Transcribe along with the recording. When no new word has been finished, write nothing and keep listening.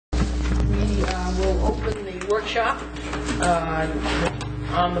will open the workshop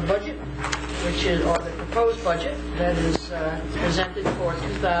on the budget, which is, or the proposed budget that is presented for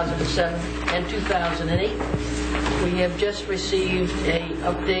 2007 and 2008. We have just received a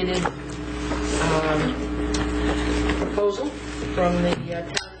updated proposal from the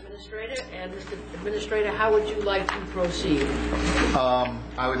town administrator. And Mr. Administrator, how would you like to proceed?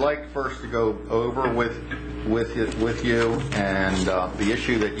 I would like first to go over with you, and the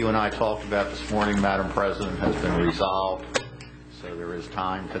issue that you and I talked about this morning, Madam President, has been resolved, so there is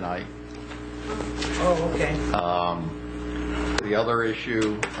time tonight. Oh, okay. The other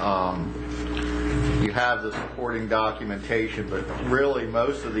issue, you have the supporting documentation, but really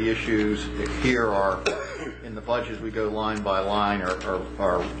most of the issues here are in the budget. We go line by line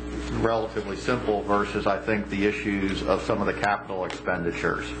are relatively simple versus, I think, the issues of some of the capital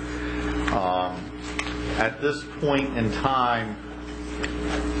expenditures. At this point in time,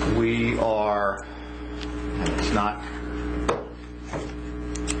 we are, it's not,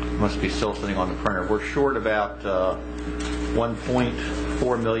 must be still sitting on the printer, we're short about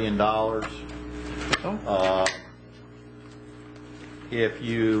 $1.4 million. If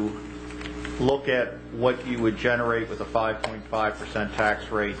you look at what you would generate with a 5.5% tax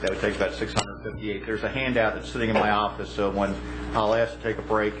rate, that would take about $658. There's a handout that's sitting in my office, so when I'll ask to take a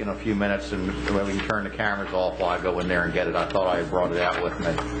break in a few minutes and when we can turn the cameras off while I go in there and get it. I thought I had brought it out with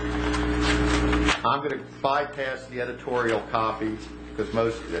me. I'm going to bypass the editorial copy because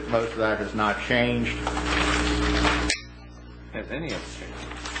most of that has not changed. Has any of it changed?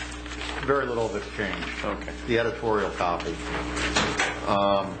 Very little of it's changed. Okay. The editorial copy.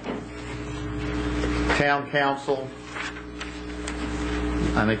 Town Council,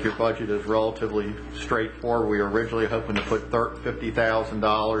 I think your budget is relatively straightforward. We were originally hoping to put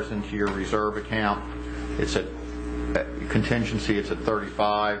 $50,000 into your reserve account. It's at contingency, it's at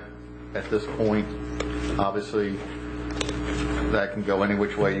 35 at this point. Obviously, that can go any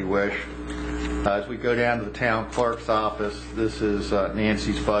which way you wish. As we go down to the town clerk's office, this is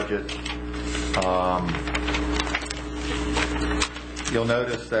Nancy's budget. You'll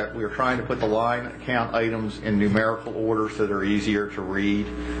notice that we're trying to put the line account items in numerical order so they're easier to read.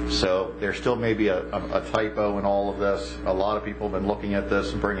 So there still may be a typo in all of this. A lot of people have been looking at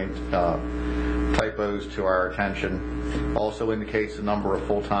this and bringing typos to our attention. Also indicates the number of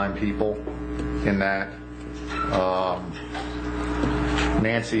full-time people in that.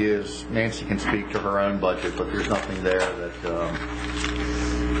 Nancy can speak to her own budget, but there's nothing there that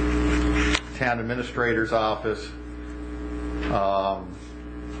town administrator's office.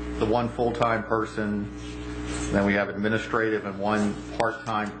 The one full-time person, then we have administrative and one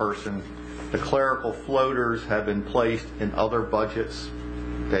part-time person. The clerical floaters have been placed in other budgets.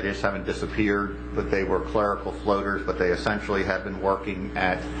 They just haven't disappeared, but they were clerical floaters, but they essentially have been working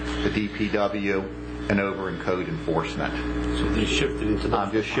at the DPW and over in code enforcement. So they shifted into the...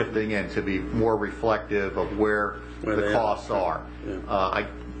 I'm just shifting in to be more reflective of where the costs are.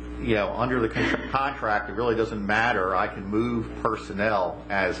 Yeah. Under the contract, it really doesn't matter. I can move personnel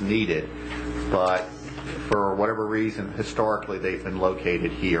as needed, but for whatever reason, historically, they've been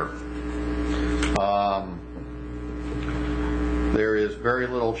located here. There is very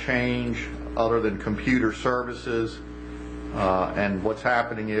little change other than computer services, and what's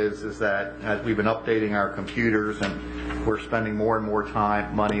happening is that as we've been updating our computers and we're spending more and more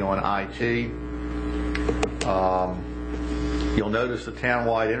money on IT, you'll notice the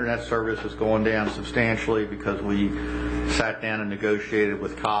townwide internet service has gone down substantially because we sat down and negotiated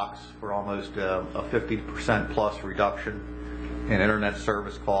with Cox for almost a 50% plus reduction in internet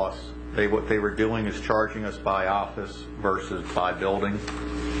service costs. What they were doing is charging us by office versus by building.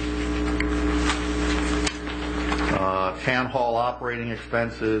 Town hall operating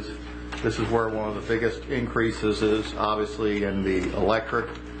expenses. This is where one of the biggest increases is, obviously, in the electric.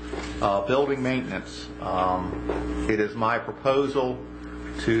 Building maintenance. It is my proposal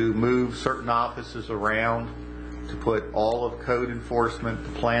to move certain offices around, to put all of code enforcement,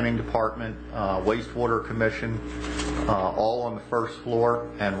 the planning department, wastewater commission, all on the first floor,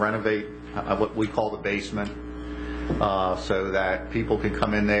 and renovate what we call the basement, so that people can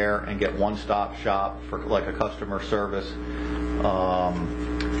come in there and get one-stop shop for like a customer service.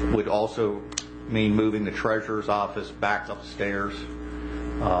 Would also mean moving the treasurer's office back upstairs,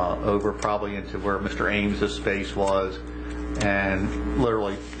 over probably into where Mr. Ames's space was, and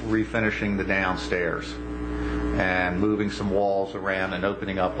literally refinishing the downstairs and moving some walls around and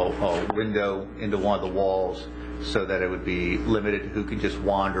opening up a window into one of the walls so that it would be limited to who can just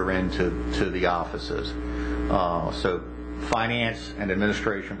wander into the offices. So finance and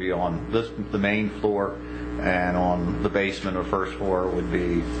administration would be on the main floor, and on the basement or first floor would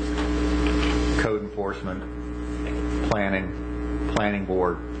be code enforcement, planning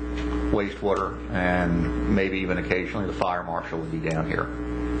board, wastewater, and maybe even occasionally the fire marshal would be down here.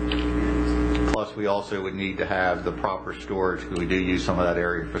 Plus, we also would need to have the proper storage, because we do use some of that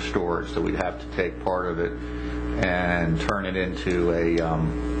area for storage, so we'd have to take part of it and turn it into a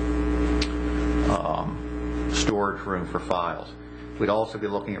storage room for files. We'd also be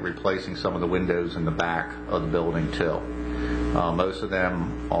looking at replacing some of the windows in the back of the building too. Most of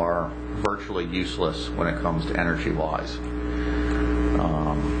them are virtually useless when it comes to energy-wise.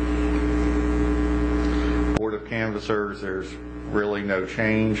 Board of Canvassers, there's really no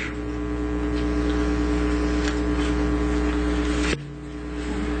change.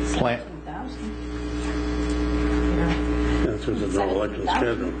 Plant. That's just a no election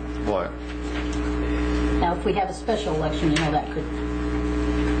schedule. What? Now, if we have a special election, you know, that could,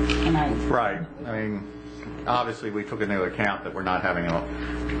 Right. I mean, obviously, we took into account that we're not having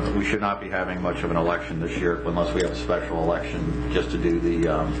we should not be having much of an election this year unless we have a special election just to do the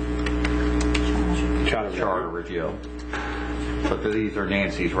charter review. But these are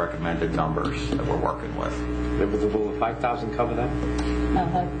Nancy's recommended numbers that we're working with. Will the 5,000 cover that?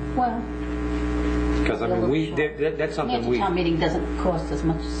 well, Because I mean, that's something we. town meeting doesn't cost as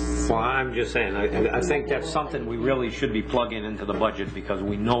much. Well, I'm just saying. I think that's something we really should be plugging into the budget because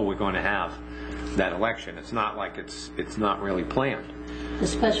we know we're going to have that election. It's not like it's not really planned. The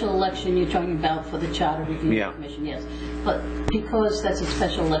special election you're talking about for the Charter Review Commission, yes. But because that's a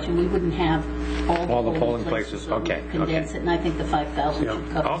special election, we wouldn't have all the polling places. So okay. Condense it, and I think the 5,000 should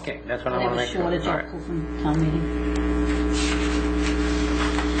cover. Okay, that's what I want to make sure. Shortage All I'll pull from town meeting.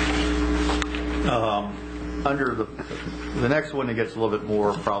 Under the next one, it gets a little bit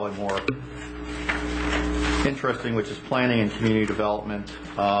more, probably more interesting, which is planning and community development.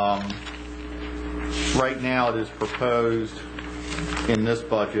 Right now, it is proposed in this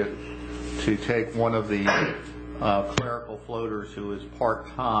budget to take one of the clerical floaters who is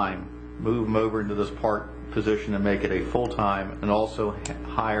part-time, move him over into this part position and make it a full-time, and also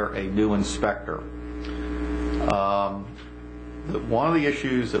hire a new inspector. One of the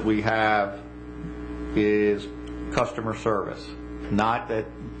issues that we have is customer service. Not that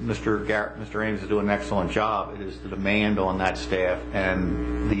Mr. Ames is doing an excellent job, it is the demand on that staff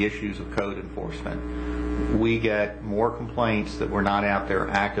and the issues of code enforcement. We get more complaints that we're not out there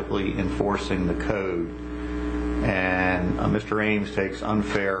actively enforcing the code, and Mr. Ames takes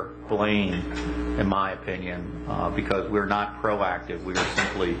unfair blame, in my opinion, because we're not proactive, we are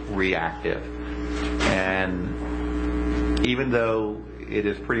simply reactive. And even though it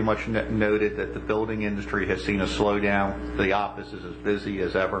is pretty much noted that the building industry has seen a slowdown, the office is as busy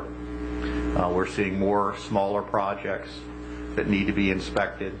as ever. We're seeing more smaller projects that need to be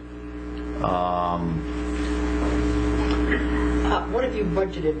inspected. What have you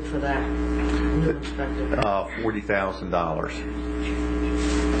budgeted for that new inspector? $40,000.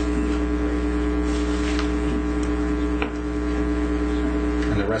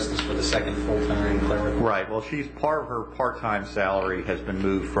 And the rest is for the second full-time clerical? Right. Well, part of her part-time salary has been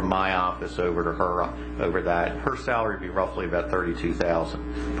moved from my office over to her, over that. Her salary would be roughly about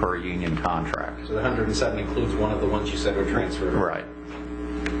 $32,000 per union contract. So the 107 includes one of the ones you said were transferred? Right.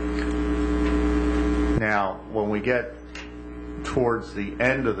 Now, when we get towards the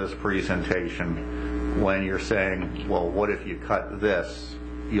end of this presentation, when you're saying, well, what if you cut this,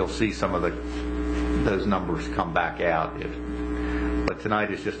 you'll see some of those numbers come back out. But tonight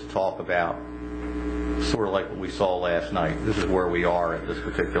is just to talk about sort of like what we saw last night. This is where we are at this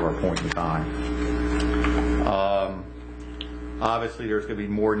particular point in time. Obviously, there's going to be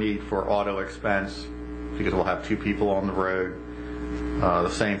more need for auto expense because we'll have 2 people on the road. The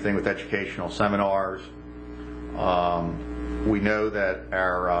same thing with educational seminars. We know that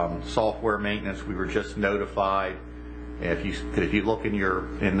our software maintenance, we were just notified. If you look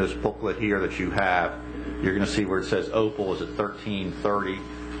in this booklet here that you have, you're going to see where it says Opal is at $13.30.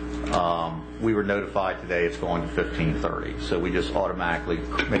 We were notified today it's going to $15.30, so we just automatically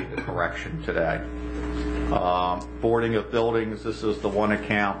made the correction today. Boarding of buildings, this is the one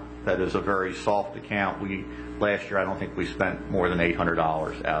account that is a very soft account. Last year I don't think we spent more than $800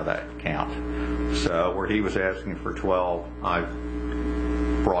 out of that account. So where he was asking for 12, I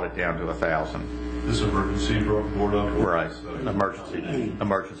brought it down to 1,000. This emergency board up? Right,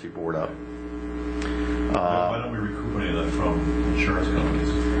 emergency board up. Why don't we recoup any of that from insurance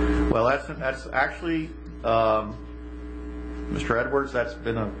companies? Well, that's actually Mr. Edwards, that's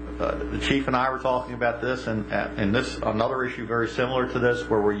been the chief and I were talking about this, and this another issue very similar to this,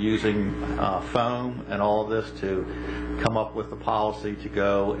 where we're using foam and all of this to come up with a policy to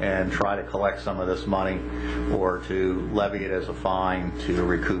go and try to collect some of this money, or to levy it as a fine to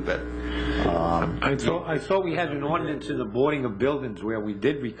recoup it. I thought we had an ordinance in the boarding of buildings where we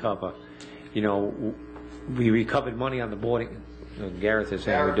did recover. You know, we recovered money on the boarding. Gareth is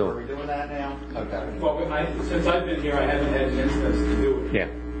saying we do. Are we doing that now? Okay. Well, since I've been here, I haven't had an instance to do it. Yeah,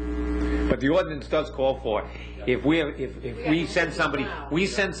 but the ordinance does call for it. If we send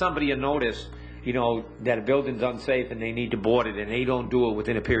somebody a notice, you know, that a building's unsafe and they need to board it, and they don't do it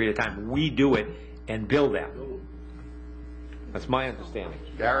within a period of time, we do it and bill them. That's my understanding.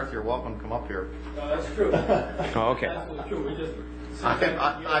 Gareth, you're welcome to come up here. That's true. Oh, okay. Absolutely true. We just. I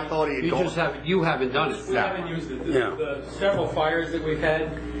thought he had You haven't done it. We haven't used it. Yeah. The several fires that we've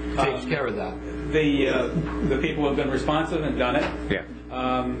had Takes care of that. The people have been responsive and done it. Yeah.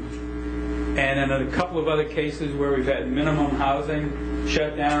 And in a couple of other cases where we've had minimum housing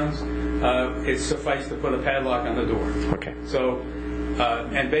shutdowns, it's sufficed to put a padlock on the door. Okay. So,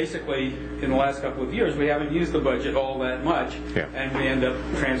 and basically, in the last couple of years, we haven't used the budget all that much, Yeah. and we end up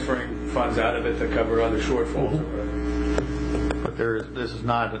transferring funds out of it to cover other shortfalls or whatever. But this is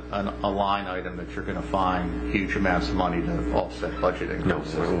not a line item that you're going to find huge amounts of money to offset budget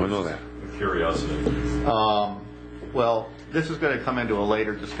increases. No, we know that. Curiosity. Well, this is going to come into a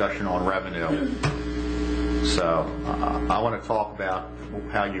later discussion on revenue. So I want to talk about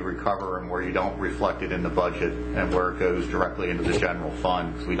how you recover and where you don't reflect it in the budget, and where it goes directly into the general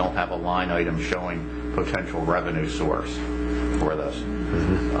fund, because we don't have a line item showing potential revenue source for this.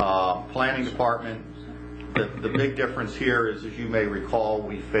 Planning department. The big difference here is, as you may recall,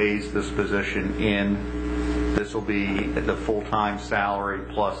 we phased this position in. This will be the full-time salary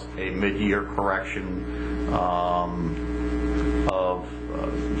plus a mid-year correction of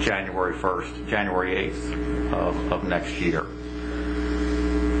January 1st, January 8th of next year.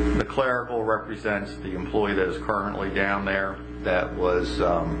 The clerical represents the employee that is currently down there that was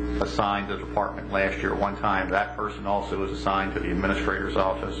assigned to the department last year at one time. That person also was assigned to the administrator's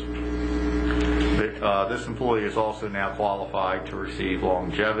office. This employee is also now qualified to receive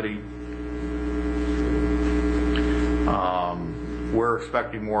longevity. We're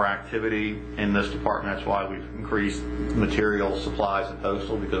expecting more activity in this department. That's why we've increased material, supplies, and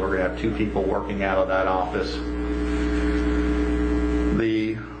postal, because we're going to have 2 people working out of that office.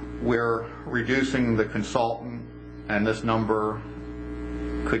 We're reducing the consultant, and this number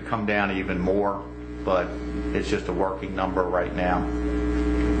could come down even more, but it's just a working number right now.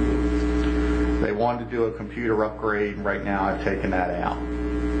 They wanted to do a computer upgrade, and right now I've taken that out.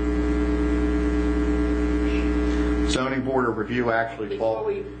 Zoning Board of Review actually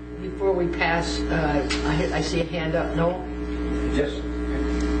Before we pass, I see a hand up. No?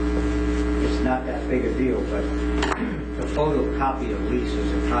 It's not that big a deal, but the photocopy of lease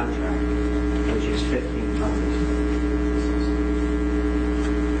is a contract, which is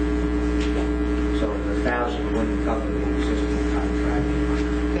 $1,500. So the 1,000 wouldn't cover the existing contract.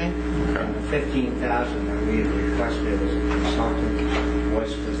 Okay. And the 15,000 that we had requested as a consultant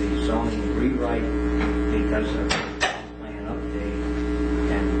was for the zoning rewrite because of the plan update,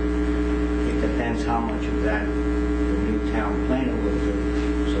 and it depends how much of that the new town planner will do.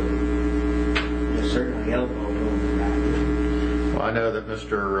 So there's certainly elbow room in that. Well, I know that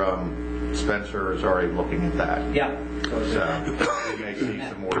Mr. Spencer is already looking at that. Yeah. So we may see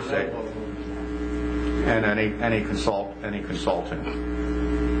some more savings. And any consultant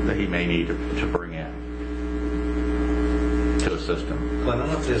that he may need to bring in to assist him. Glenn, I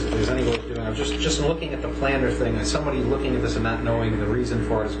don't know if there's any way of doing it. I'm just looking at the planner thing, and somebody looking at this and not knowing the reason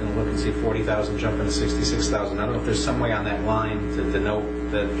for it is going to look and see 40,000 jump into 66,000. I don't know if there's some way on that line to denote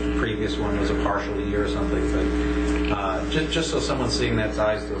that the previous one was a partial year or something, but just so someone's seeing that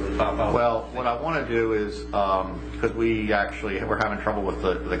size doesn't pop out. Well, what I want to do is, because we're having trouble with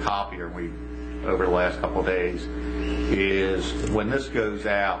the copier, over the last couple of days, is when this goes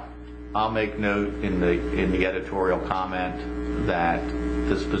out, I'll make note in the editorial comment that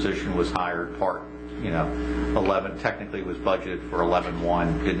this position was hired 11, technically was budgeted for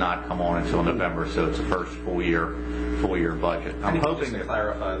 11/1, did not come on until November, so it's the first full year budget. I'm hoping to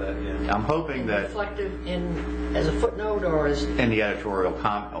clarify that. Yeah. I'm hoping that Reflected as a footnote or as in the editorial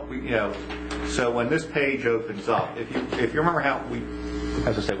comment, so when this page opens up, if you remember how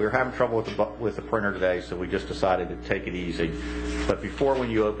as I said, we were having trouble with the printer today, so we just decided to take it easy. But before, when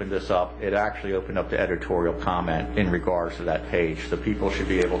you opened this up, it actually opened up the editorial comment in regards to that page. So people should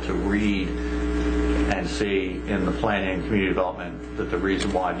be able to read and see in the planning and community development that the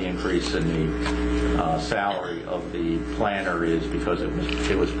reason why the increase in the salary of the planner is because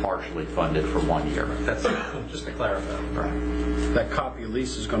it was partially funded for 1 year. That's just to clarify. Right. That copy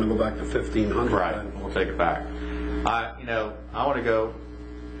lease is going to go back to 1,500. Right. We'll take it back. I want to go.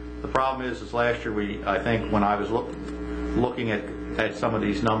 The problem is last year I think when I was looking at some of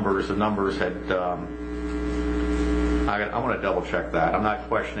these numbers, the numbers had. I want to double check that. I'm not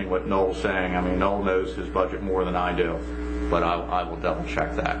questioning what Noel's saying. I mean, Noel knows his budget more than I do, but I will double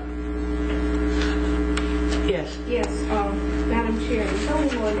check that. Yes. Yes, Madam Chair, the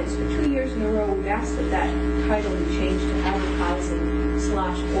zoning ordinance, for 2 years in a row, we've asked that title be changed to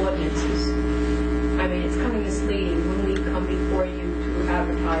advertising/ordinances. I mean, it's kind of misleading. When we come before you to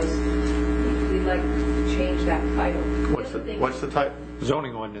advertise, we'd like to change that title. What's the type?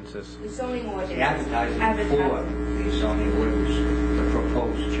 Zoning ordinances. The zoning ordinance. The advertising for the zoning ordinance, the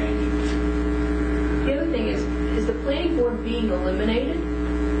proposed change. The other thing is the planning board being eliminated?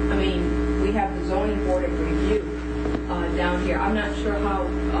 I mean, we have the zoning board of review down here. I'm not sure how,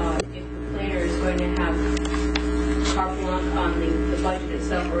 if the planner is going to have carte blanche on the budget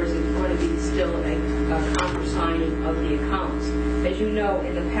itself, or is it going to be still a countersigning of the accounts? As you know,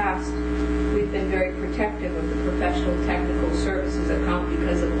 in the past, we've been very protective of the professional technical services account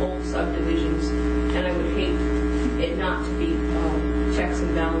because of old subdivisions, and I would hate it not to be checks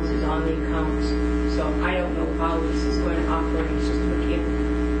and balances on the accounts. So I don't know how this is going to operate. It's just a mechanical.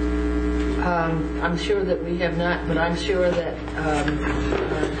 I'm sure that we have not, but I'm sure that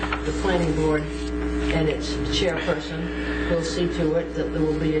the planning board and its chairperson will see to it that there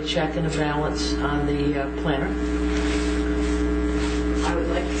will be a check and a balance on the planner. I would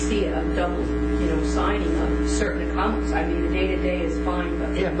like to see a double, signing of certain accounts. I mean, the day-to-day is fine,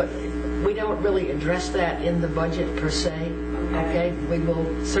 but... Yeah, but we don't really address that in the budget per se. Okay? We will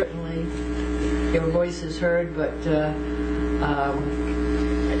certainly, your voice is heard, but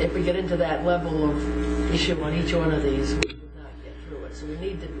if we get into that level of issue on each one of these, we would not get through it. So we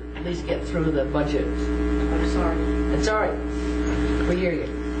need to at least get through the budget. I'm sorry. It's all right. We hear you.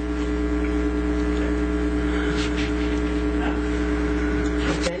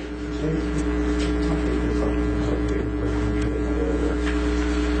 Okay?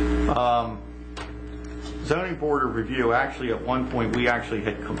 Zoning Board of Review, actually at one point we actually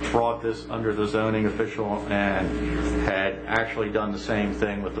had brought this under the zoning official and had actually done the same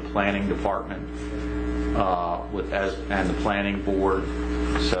thing with the planning department and the planning board.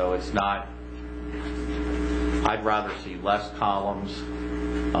 So it's not, I'd rather see less columns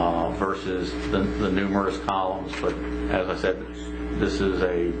versus the numerous columns, but as I said, this is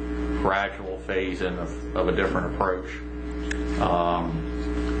a gradual phase in of a different approach.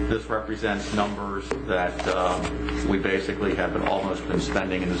 This represents numbers that we basically have almost been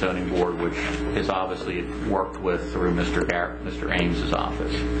spending in the zoning board, which is obviously worked with through Mr. Ames's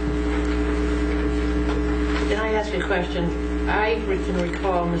office. Can I ask a question? I can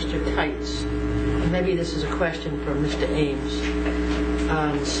recall Mr. Tights, and maybe this is a question for Mr. Ames,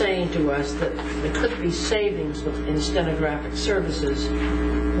 saying to us that there could be savings in stenographic services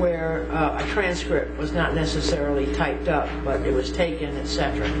where a transcript was not necessarily typed up, but it was taken,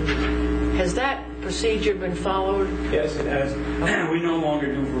 etc. Has that procedure been followed? Yes, it has. We no longer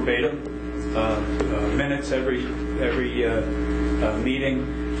do verbatim minutes every meeting.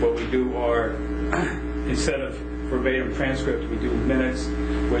 What we do are, instead of verbatim transcripts, we do minutes,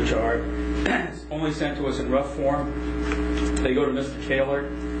 which are only sent to us in rough form. They go to Mr. Taylor,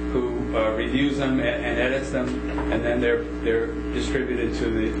 who reviews them and edits them, and then they're distributed to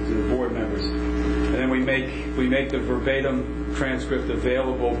the board members. And then we make the verbatim transcript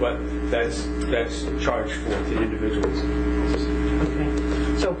available, but that's charged for to individuals. Okay.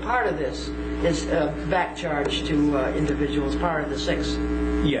 So part of this is back charge to individuals, part of the 6.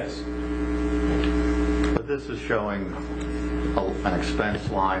 Yes. But this is showing an expense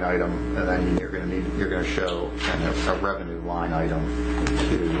line item, and then you're going to show a revenue line item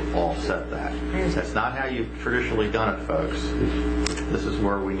to offset that. That's not how you've traditionally done it, folks. This is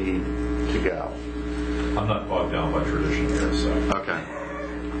where we need to go. I'm not bogged down by tradition here, so. Okay.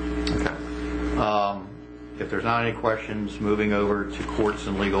 If there's not any questions, moving over to courts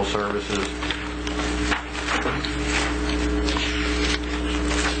and legal services.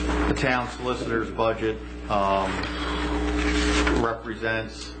 The town solicitor's budget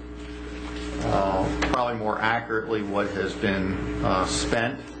represents probably more accurately what has been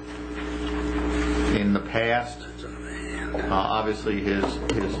spent in the past. Obviously, his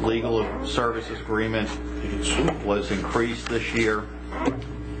legal services agreement was increased this year,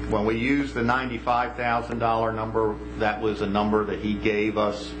 when we used the $95,000 number, that was a number that he gave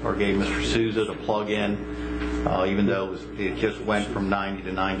us, or gave Mr. Souza to plug in, even though it just went from 90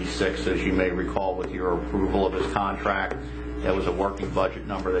 to 96, as you may recall with your approval of his contract. That was a working budget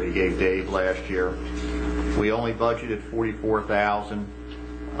number that he gave Dave last year. We only budgeted $44,000.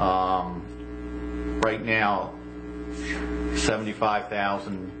 Right now,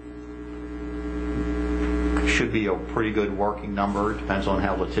 $75,000 should be a pretty good working number. It depends on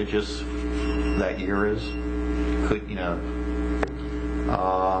how litigious that year is. Could, you know,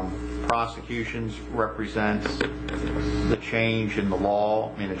 prosecutions represents the change in the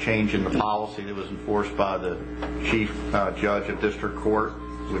law, I mean, a change in the policy that was enforced by the chief judge of district court,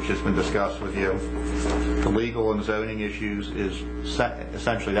 which has been discussed with you. The legal and zoning issues is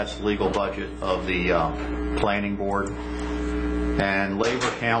essentially that's the legal budget of the planning board. And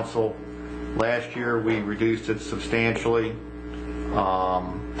labor council, last year we reduced it substantially.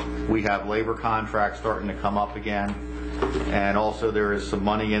 We have labor contracts starting to come up again, and also there is some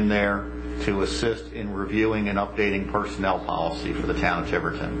money in there to assist in reviewing and updating personnel policy for the town of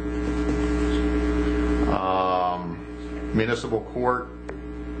Tiverton. Municipal court,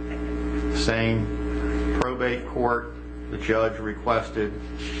 same. Probate court, the judge requested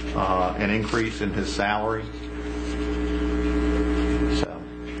an increase in his salary.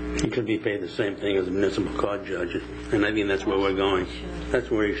 He could be paid the same thing as a municipal court judge, and I think that's where we're going. That's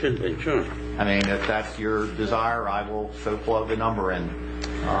where he should be, sure. I mean, if that's your desire, I will so plug the number in.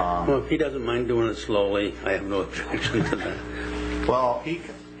 Well, if he doesn't mind doing it slowly, I have no objection to that. Well, he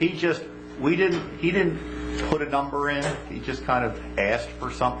didn't put a number in. He just kind of asked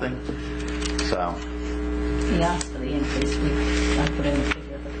for something. So He asked for the increase. I put in the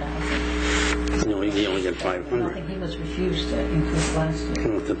figure of 1,000. No, he only got I don't 500. think he was refused to increase last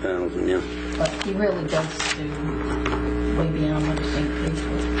year. It's 1,000, yeah. But he really does do way beyond what his increase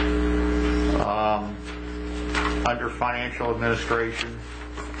was. under financial administration.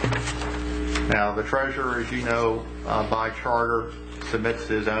 Now, the treasurer, as you know, by charter, submits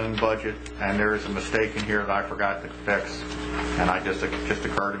his own budget, and there is a mistake in here that I forgot to fix, and it just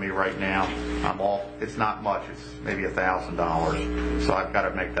occurred to me right now. It's not much. It's maybe $1,000. So I've got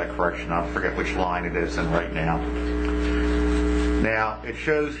to make that correction. I forget which line it is in right now. Now, it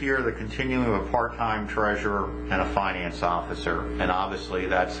shows here the continuing of a part-time treasurer and a finance officer, and obviously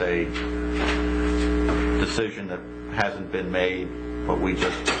that's a decision that hasn't been made, but we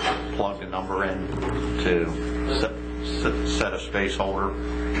just plugged a number in to set a space holder.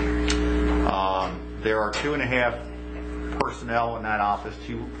 There are 2.5 personnel in that office,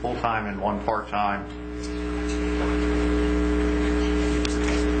 2 full-time and 1 part-time.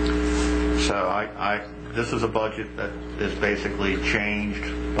 So this is a budget that is basically changed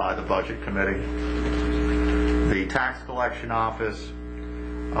by the budget committee. The tax collection office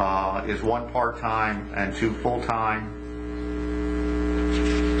is 1 part-time and 2 full-time.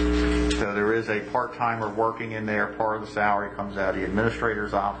 So there is a part-timer working in there. Part of the salary comes out of the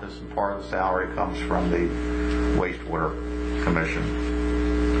administrator's office, and part of the salary comes from the wastewater commission.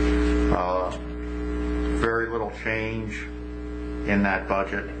 Very little change in that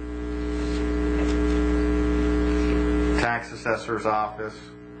budget. Tax assessor's office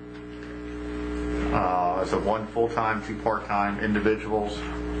is a 1 full-time, 2 part-time individuals.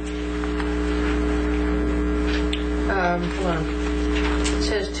 Hold on. It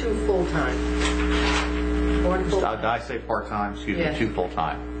says 2 full-time. 1 full-time. Did I say part-time? Excuse me, 2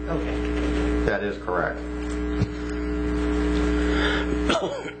 full-time. Okay. That is correct.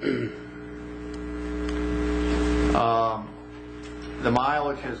 The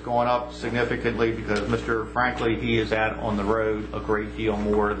mileage has gone up significantly because frankly, he is out on the road a great deal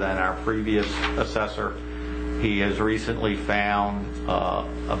more than our previous assessor. He has recently found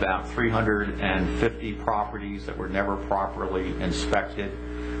about 350 properties that were never properly inspected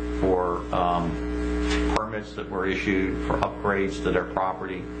for permits that were issued for upgrades to their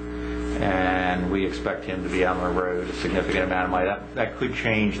property. And we expect him to be out on the road a significant amount of money. That could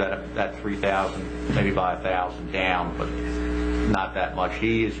change that 3,000, maybe by 1,000 down, but not that much.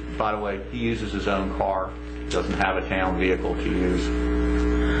 By the way, he uses his own car. He doesn't have a town vehicle to use.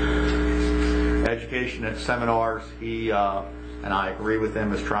 Education at seminars, he, and I agree with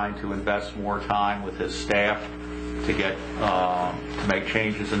him, is trying to invest more time with his staff to get, to make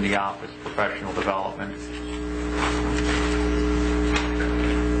changes in the office, professional development.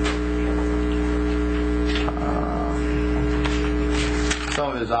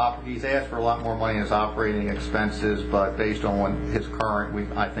 Some of he's asked for a lot more money in his operating expenses, but based on his current,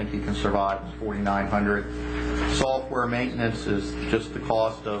 I think he can survive with $4,900. Software maintenance is just the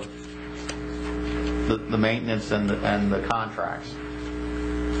cost of the maintenance and the contracts.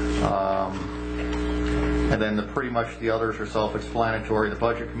 And then pretty much the others are self-explanatory. The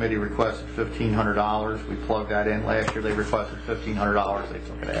Budget Committee requested $1,500. We plugged that in. Last year they requested $1,500. They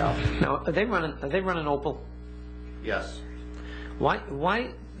took it out. Now, are they running Opal? Yes. Why,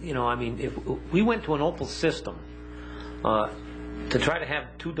 you know, I mean, if we went to an Opal system to try to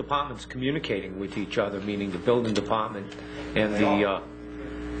have two departments communicating with each other, meaning the building department and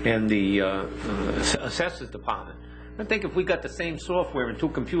the assessors department. I think if we got the same software and two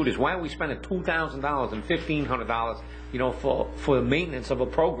computers, why are we spending $2,000 and $1,500, you know, for the maintenance of a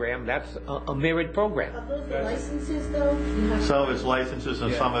program that's a mirrored program? Are those the licenses, though? Some of it's licenses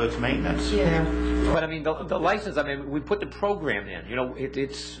and some of it's maintenance. Yeah. But I mean, the license, I mean, we put the program in, you know,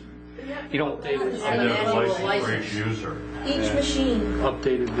 it's, you know. And then a license for each user. Each machine.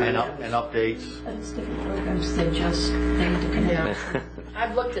 Updated And updates. It's different programs, they just, they need to connect. Yeah.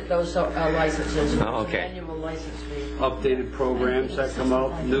 I've looked at those licenses. Oh, okay. Annual license fee. updated programs that come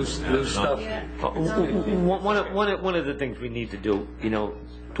out, new stuff. One of the things we need to do, you know,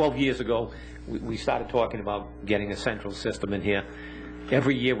 12 years ago, we started talking about getting a central system in here.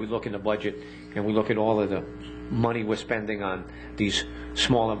 Every year we look in the budget and we look at all of the money we're spending on these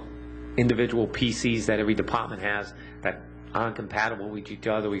smaller individual PCs that every department has that aren't compatible with each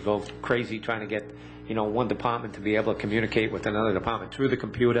other. We go crazy trying to get, you know, one department to be able to communicate with another department through the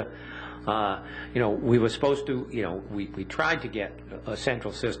computer. You know, we were supposed to, you know, we tried to get a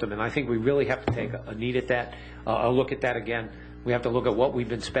central system, and I think we really have to take a look at that again. We have to look at what we've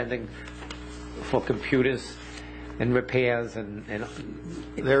been spending for computers and repairs, and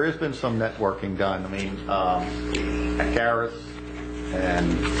there has been some networking done. I mean, Gareth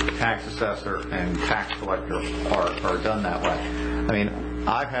and tax assessor and tax collector are done that way. I mean,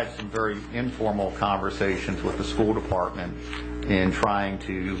 I've had some very informal conversations with the school department in trying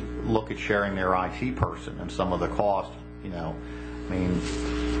to look at sharing their IT person and some of the costs. You know, I mean,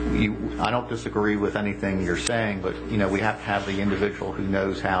 I don't disagree with anything you're saying, but you know, we have to have the individual who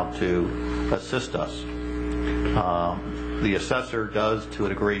knows how to assist us. The assessor does, to a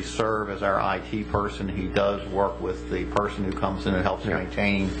degree, serve as our IT person. He does work with the person who comes in and helps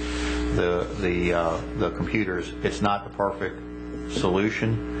maintain the computers. It's not the perfect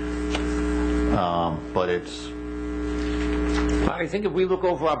solution, but it's. I think if we look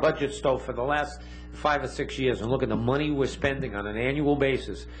over our budget, Stowe, for the last 5 or 6 years and look at the money we're spending on an annual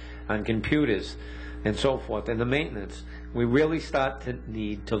basis on computers and so forth and the maintenance, we really start to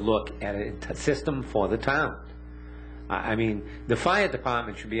need to look at a system for the town. I mean, the fire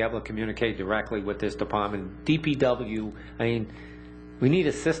department should be able to communicate directly with this department. DPW, I mean, we need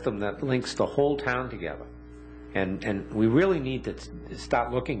a system that links the whole town together. And we really need to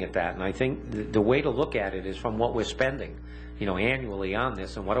start looking at that. And I think the way to look at it is from what we're spending, you know, annually on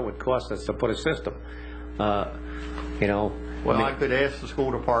this and what it would cost us to put a system. You know. Well, I could ask the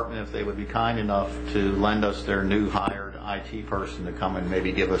school department if they would be kind enough to lend us their new hired IT person to come and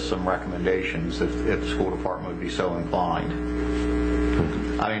maybe give us some recommendations if the school department would be so inclined.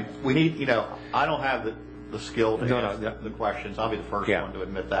 I mean, we need, you know, I don't have the skill to ask the questions. I'll be the first one to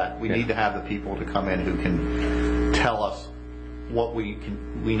admit that. We need to have the people to come in who can tell us what we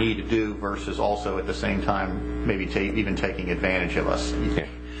need to do versus also at the same time maybe even taking advantage of us.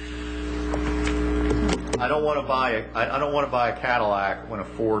 I don't want to buy a Cadillac when a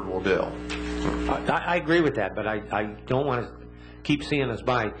Ford will do. I agree with that, but I don't want to keep seeing us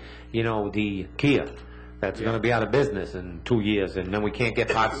buy, you know, the Kia that's going to be out of business in 2 years, and then we can't get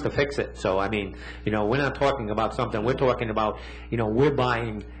parts to fix it. So I mean, you know, we're not talking about something. We're talking about, you know, we're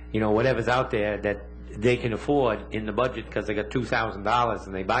buying, you know, whatever's out there that they can afford in the budget because they got $2,000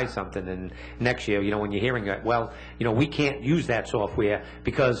 and they buy something, and next year, you know, when you're hearing that, well, you know, we can't use that software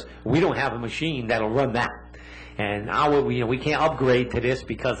because we don't have a machine that'll run that. And we can't upgrade to this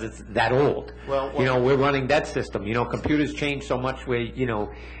because it's that old. Well, you know, we're running that system. You know, computers change so much where, you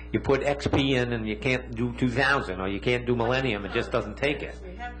know, you put XP in and you can't do 2000 or you can't do Millennium. It just doesn't take it.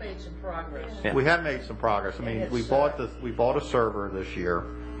 We have made some progress. Yeah. We have made some progress. I mean, we bought a server this year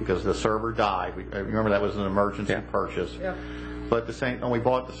because the server died. Remember that was an emergency purchase. Yeah. But when we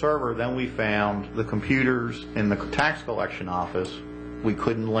bought the server, then we found the computers in the tax collection office. We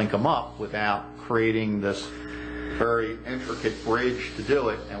couldn't link them up without creating this very intricate bridge to do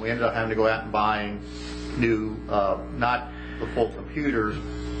it, and we ended up having to go out and buying new, not the full computers,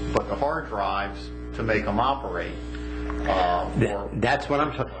 but the hard drives to make them operate. That's what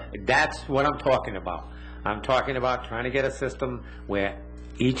I'm talking about. I'm talking about trying to get a system where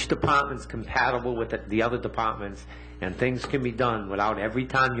each department's compatible with the other departments, and things can be done without every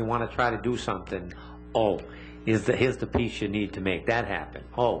time you want to try to do something. Here's the piece you need to make that happen.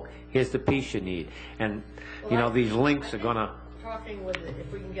 Here's the piece you need. And, you know, these links are going to... talking with,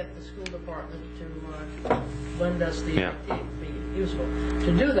 if we can get the school department to lend us the Yeah. IT, be useful.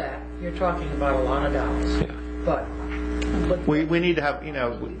 To do that, you're talking about a lot of dollars. Yeah. But We need to have,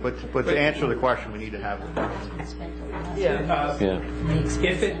 but to answer the question, we need to have. yeah, Yeah.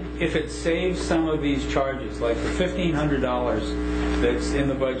 If it saves some of these charges, like the $1,500 that's in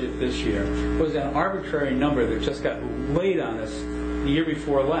the budget this year, was an arbitrary number that just got laid on us the year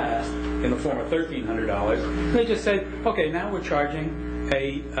before last in the form of $1,300. They just said, okay, now we're charging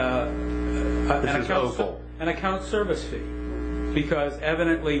an account service fee, because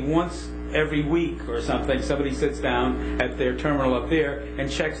evidently once every week or something, somebody sits down at their terminal up there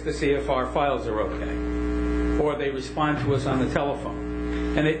and checks to see if our files are okay, or they respond to us on the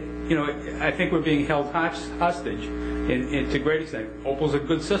telephone. And I think we're being held hostage to a great extent. Opal's a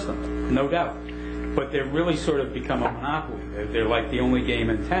good system, no doubt, but they've really sort of become a monopoly. They're like the only game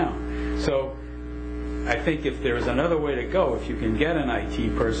in town. So I think if there's another way to go, if you can get an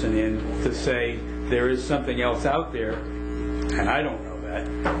IT person in to say there is something else out there, and I don't know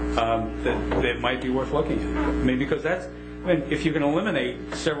that might be worth looking at. I mean, because if you can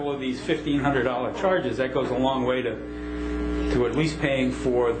eliminate several of these $1,500 charges, that goes a long way to at least paying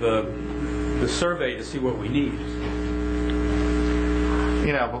for the survey to see what we need.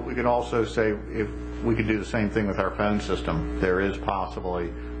 But we could also say if we could do the same thing with our phone system. There is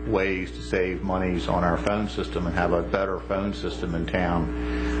possibly ways to save monies on our phone system and have a better phone system in town.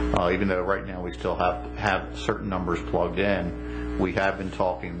 Even though right now we still have certain numbers plugged in. We have been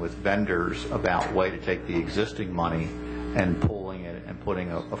talking with vendors about a way to take the existing money and pulling it and putting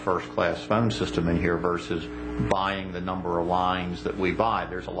a first-class phone system in here versus buying the number of lines that we buy.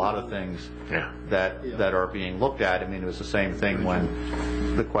 There's a lot of things that are being looked at. I mean, it was the same thing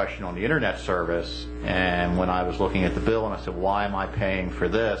when the question on the internet service, and when I was looking at the bill and I said, why am I paying for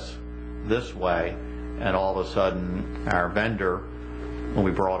this way? And all of a sudden our vendor, when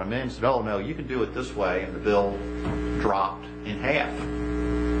we brought him in, said, oh no, you can do it this way, and the bill dropped in half.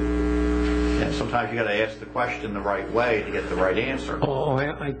 And sometimes you got to ask the question the right way to get the right answer. Oh,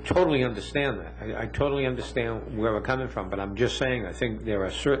 I totally understand that. I totally understand where we're coming from, but I'm just saying I think there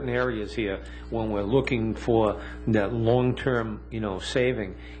are certain areas here when we're looking for that long-term,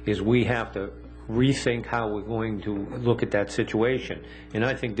 saving, is we have to rethink how we're going to look at that situation. And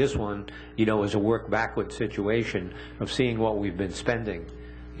I think this one, is a work backward situation of seeing what we've been spending,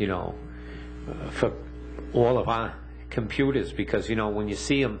 for all of our computers, because when you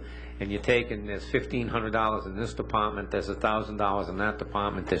see them and you're taking, there's $1,500 in this department, there's $1,000 in that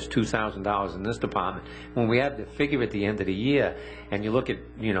department, there's $2,000 in this department. When we have the figure at the end of the year, and you look at,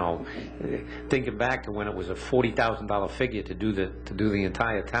 thinking back to when it was a $40,000 figure to do the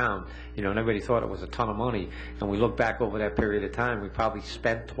entire town, and everybody thought it was a ton of money. And we look back over that period of time, we probably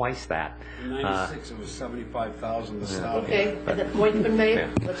spent twice that. In '96, it was $75,000 to start. Okay, the point's been made.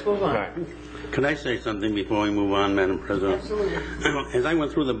 Let's move on. Right. Could I say something before we move on, Madam President? Absolutely. As I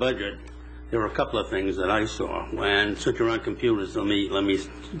went through the budget, there were a couple of things that I saw. And since you're on computers, let me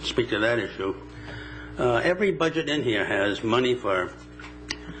speak to that issue. Every budget in here has money for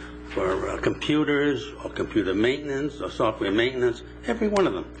computers or computer maintenance or software maintenance, every one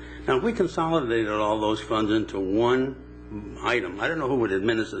of them. Now, if we consolidated all those funds into one item, I don't know who would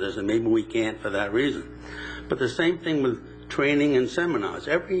administer this, and maybe we can't for that reason. But the same thing with training and seminars.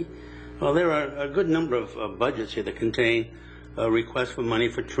 There are a good number of budgets here that contain requests for money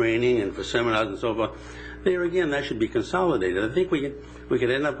for training and for seminars and so forth. There again, that should be consolidated. I think we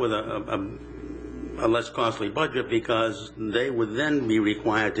could end up with a less costly budget, because they would then be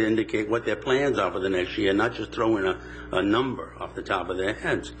required to indicate what their plans are for the next year, not just throw in a number off the top of their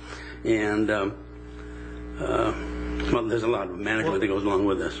heads. And there's a lot of management that goes along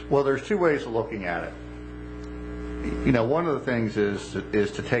with this. Well, there's two ways of looking at it. One of the things is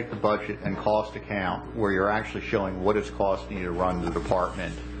to take the budget and cost account where you're actually showing what it's costing you to run the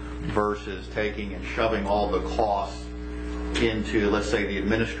department versus taking and shoving all the costs into, let's say, the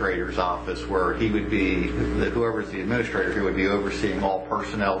administrator's office, where he would be, whoever's the administrator, he would be overseeing all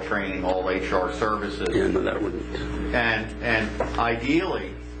personnel training, all HR services. Yeah, no, that wouldn't. And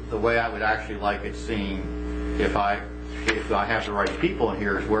ideally, the way I would actually like it seen, if I have the right people in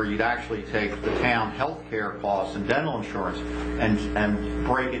here, is where you'd actually take the town health care costs and dental insurance and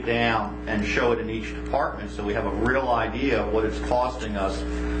break it down and show it in each department, so we have a real idea of what it's costing us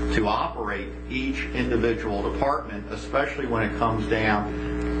to operate each individual department, especially when it comes down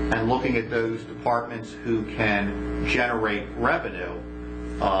and looking at those departments who can generate revenue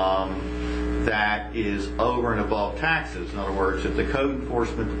that is over and above taxes. In other words, if the code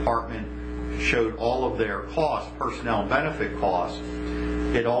enforcement department showed all of their costs, personnel and benefit costs,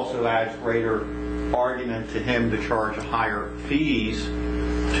 it also adds greater argument to him to charge higher fees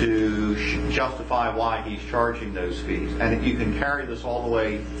to justify why he's charging those fees. And you can carry this all the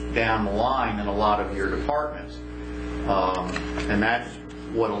way down the line in a lot of your departments. And that's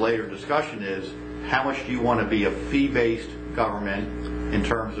what a later discussion is. How much do you want to be a fee-based government in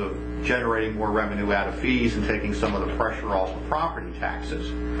terms of generating more revenue out of fees and taking some of the pressure off of property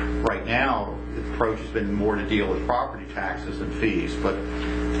taxes? Right now, the approach has been more to deal with property taxes than fees. But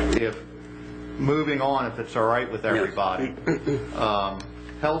moving on, if it's all right with everybody,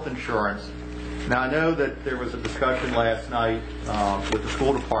 health insurance. Now, I know that there was a discussion last night with the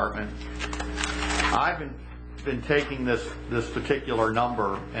school department. I've been taking this particular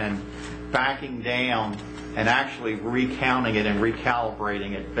number and backing down and actually recounting it and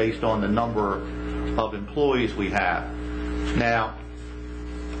recalibrating it based on the number of employees we have. Now,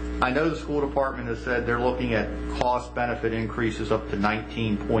 I know the school department has said they're looking at cost benefit increases up to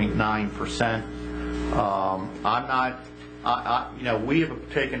 19.9%. We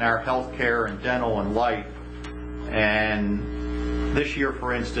have taken our health care and dental and life, and this year,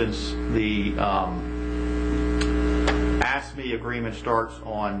 for instance, the ASME agreement starts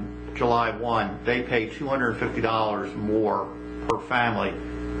on July 1. They pay $250 more per family.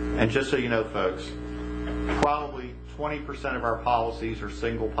 And just so you know, folks, probably 20% of our policies are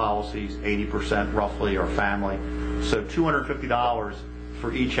single policies, 80% roughly are family. So $250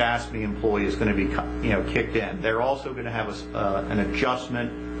 for each ASME employee is going to be kicked in. They're also going to have an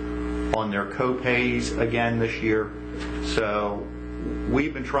adjustment on their co-pays again this year. So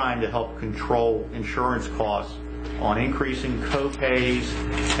we've been trying to help control insurance costs on increasing co-pays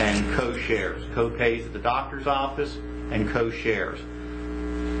and co-shares. Co-pays at the doctor's office and co-shares.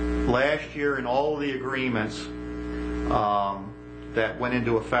 Last year, in all of the agreements that went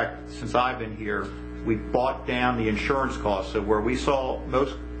into effect since I've been here, we brought down the insurance costs. So where we saw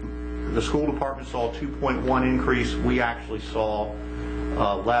the school department saw a 2.1 increase, we actually saw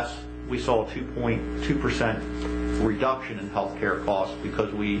less. We saw a 2.2% reduction in healthcare costs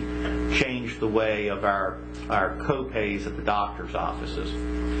because we changed the way of our co-pays at the doctor's offices.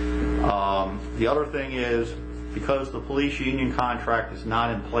 The other thing is, because the police union contract is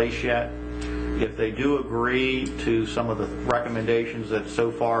not in place yet, if they do agree to some of the recommendations that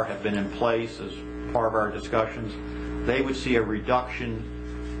so far have been in place as part of our discussions, they would see a reduction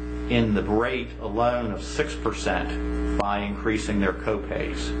in the rate alone of 6% by increasing their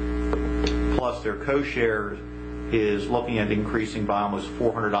co-pays. Plus their co-share is looking at increasing by almost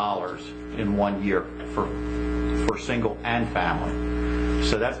 $400 in 1 year for single and family.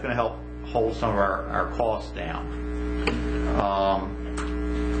 So that's going to help hold some of our costs down.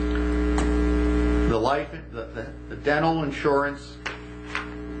 The dental insurance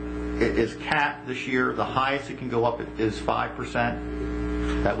is capped this year. The highest it can go up is 5%.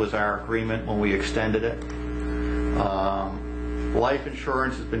 That was our agreement when we extended it. Life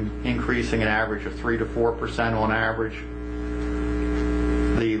insurance has been increasing an average of 3 to 4% on average.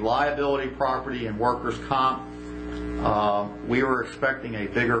 The liability, property, and workers' comp, we were expecting a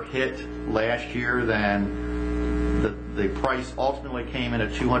bigger hit last year than the price ultimately came in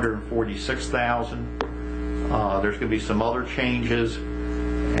at $246,000. There's going to be some other changes,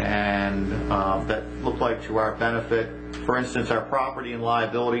 and that look like to our benefit. For instance, our property and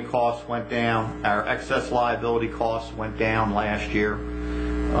liability costs went down. Our excess liability costs went down last year.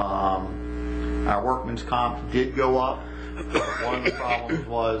 Our workman's comp did go up. One of the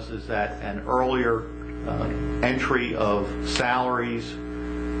problems is that an earlier entry of salaries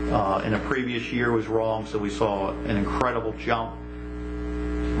in a previous year was wrong, so we saw an incredible jump.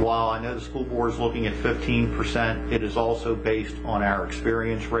 While I know the school board is looking at 15%, it is also based on our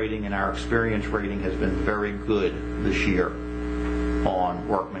experience rating, and our experience rating has been very good this year on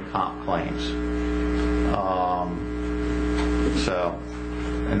workman comp claims.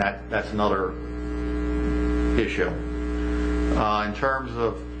 And that's another issue. In terms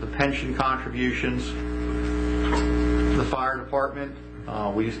of the pension contributions, the fire department,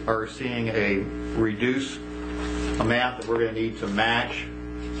 we are seeing a reduced amount that we're going to need to match.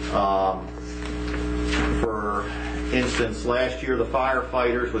 For instance, last year the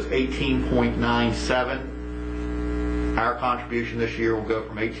firefighters was 18.97. Our contribution this year will go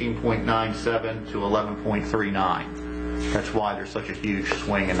from 18.97 to 11.39. That's why there's such a huge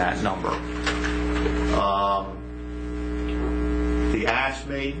swing in that number. The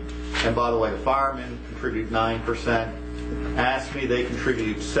ASME, and by the way, the firemen contribute 9%. ASME, they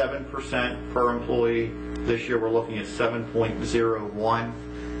contribute 7% per employee. This year we're looking at 7.01,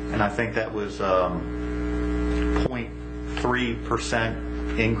 and I think that was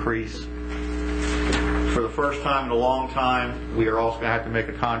 0.3% increase. For the first time in a long time, we are also going to have to make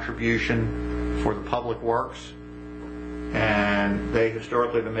a contribution for the public works, and they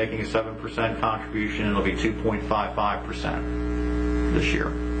historically have been making a 7% contribution. It'll be 2.55% this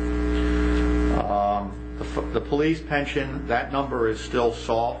year. The police pension, that number is still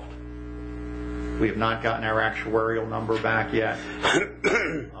soft. We have not gotten our actuarial number back yet.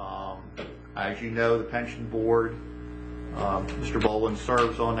 As you know, the pension board, Mr. Boland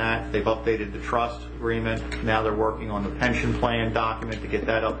serves on that. They've updated the trust agreement. Now they're working on the pension plan document to get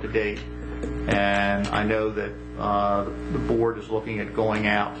that up to date. And I know that the board is looking at going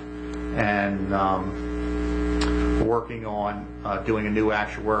out and working on doing a new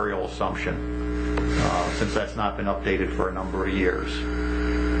actuarial assumption, since that's not been updated for a number of years.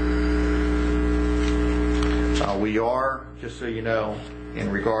 We are, just so you know,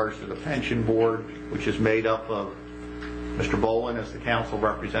 in regards to the pension board, which is made up of Mr. Boland as the council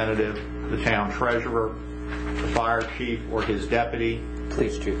representative, the town treasurer, the fire chief or his deputy,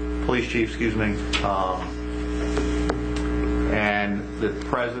 police chief, excuse me, and the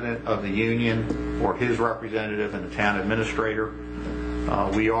president of the union or his representative and the town administrator.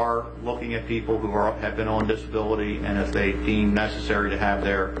 We are looking at people who have been on disability, and if they deem necessary to have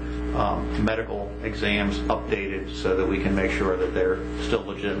their medical exams updated so that we can make sure that they're still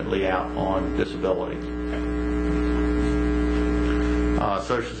legitimately out on disability.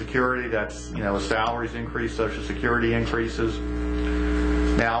 Social Security, that's, as salaries increase, Social Security increases.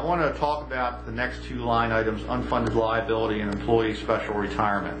 Now I want to talk about the next two line items, unfunded liability and employee special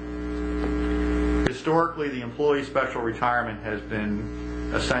retirement. Historically, the employee special retirement has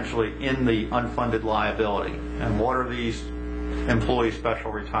been essentially in the unfunded liability. And what are these employee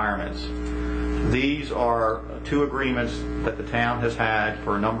special retirements? These are two agreements that the town has had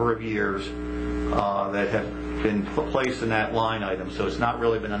for a number of years that have been placed in that line item. So it's not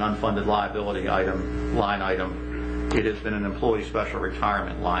really been an unfunded liability line item. It has been an employee special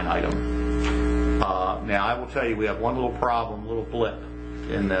retirement line item. Now I will tell you, we have one little problem, little blip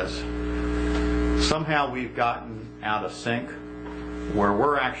in this. Somehow we've gotten out of sync where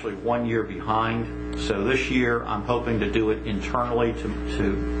we're actually 1 year behind. So this year I'm hoping to do it internally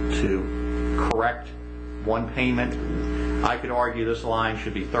to correct one payment. I could argue this line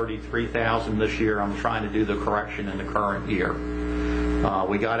should be $33,000 this year. I'm trying to do the correction in the current year.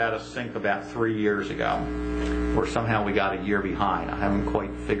 We got out of sync about 3 years ago, where somehow we got a year behind. I haven't quite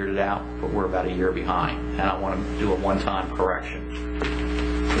figured it out, but we're about a year behind, and I want to do a one-time correction.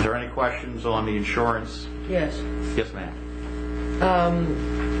 Is there any questions on the insurance? Yes. Yes, ma'am.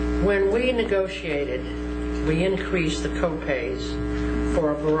 When we negotiated, we increased the co-pays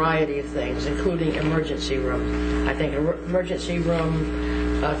for a variety of things, including emergency room. I think emergency room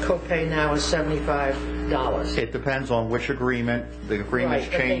co-pay now is $75. It depends on which agreement. The agreements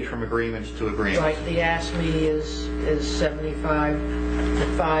change from agreements to agreements. Right. The ASME is $75. The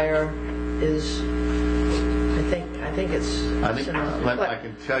fire is, I think it's. I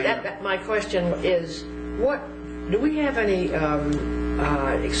can tell you. My question is, do we have any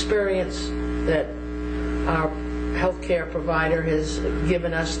experience that our healthcare provider has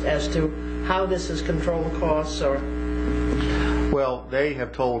given us as to how this is controlled costs, or? Well, they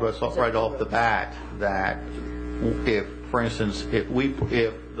have told us right off the bat that if, for instance, if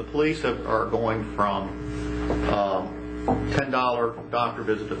the police are going from $10 doctor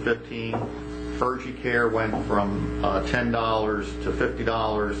visit to $15, urgent care went from $10 to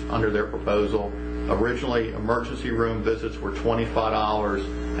 $50 under their proposal. Originally, emergency room visits were $25,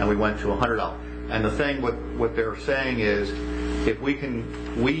 and we went to $100. And the thing what they're saying is, if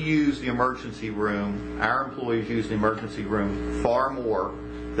we use the emergency room, our employees use the emergency room far more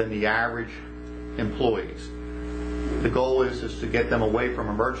than the average employees. The goal is to get them away from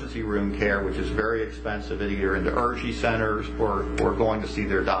emergency room care, which is very expensive, either into urgent centers or going to see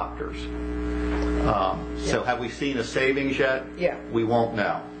their doctors. So have we seen a savings yet? Yeah. We won't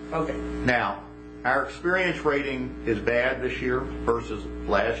know. Okay. Now, our experience rating is bad this year versus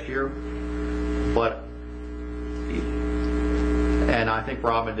last year, and I think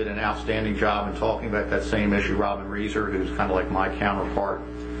Robin did an outstanding job in talking about that same issue, Robin Reeser, who's kind of like my counterpart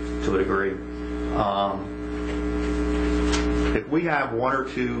to a degree. If we have one or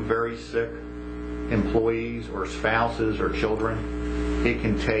two very sick employees or spouses or children, it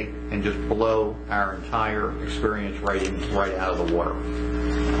can take and just blow our entire experience rating right out of the water.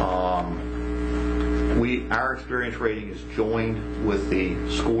 Our experience rating is joined with the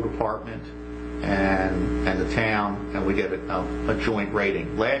school department and the town, and we get a joint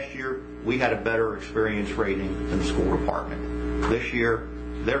rating. Last year, we had a better experience rating than the school department. This year,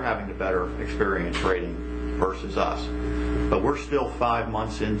 they're having a better experience rating versus us. But we're still 5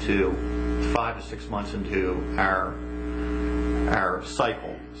 to 6 months into our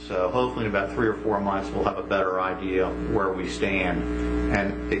cycle. So hopefully in about 3 or 4 months we'll have a better idea where we stand,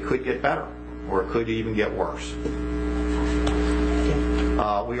 and it could get better or it could even get worse.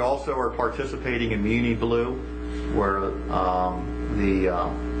 We also are participating in Muni Blue, where the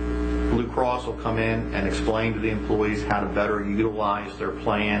Blue Cross will come in and explain to the employees how to better utilize their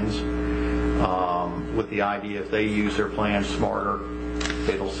plans, with the idea if they use their plans smarter,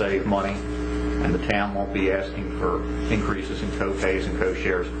 it'll save money, and the town won't be asking for increases in co-pays and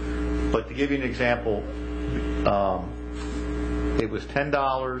co-shares. But to give you an example, it was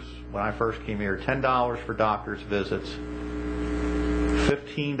 $10 when I first came here, $10 for doctor's visits,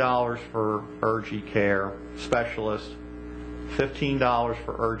 $15 for urgent care specialist, $15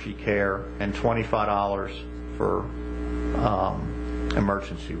 for urgent care, and $25 for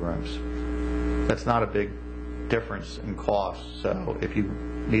emergency rooms. That's not a big difference in cost. So if you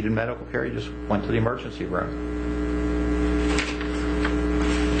needed medical care, you just went to the emergency room.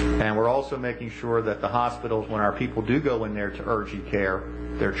 And we're also making sure that the hospitals, when our people do go in there to urgent care,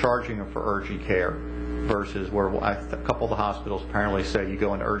 they're charging them for urgent care, versus where a couple of the hospitals apparently say you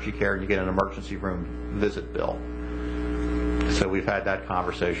go into urgent care and you get an emergency room visit bill. So we've had that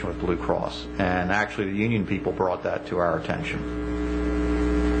conversation with Blue Cross, and actually the union people brought that to our attention.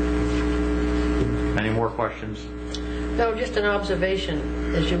 Any more questions? No, just an observation.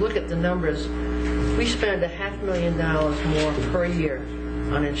 As you look at the numbers, we spend $500,000 more per year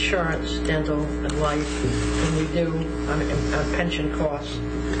on insurance, dental, and life than we do on pension costs,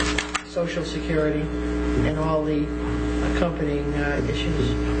 Social Security, and all the accompanying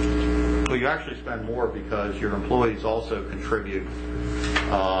issues. Well, you actually spend more because your employees also contribute.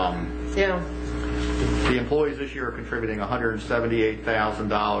 Yeah. The employees this year are contributing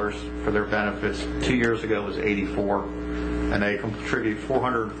 $178,000 for their benefits. 2 years ago it was $84,000, and they contribute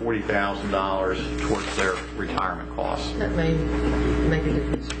 $440,000 towards their retirement costs. That may make a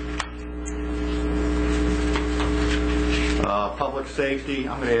difference. Public safety,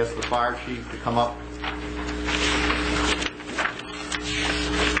 I'm going to ask the fire chief to come up.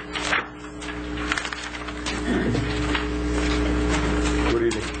 Good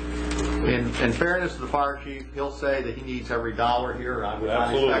evening. In fairness to the fire chief, he'll say that he needs every dollar here. I would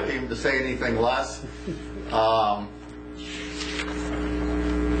not expect him to say anything less. I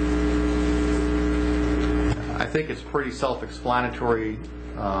think it's pretty self-explanatory.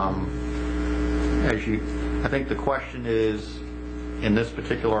 I think the question is, in this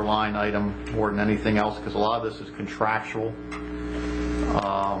particular line item, more than anything else, because a lot of this is contractual,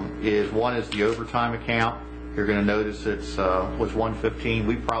 is the overtime account. You're going to notice it's was 115.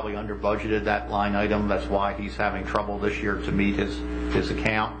 We probably under budgeted that line item. That's why he's having trouble this year to meet his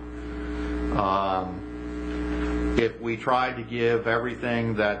account. If we tried to give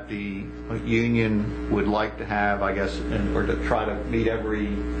everything that the union would like to have, I guess, or to try to meet every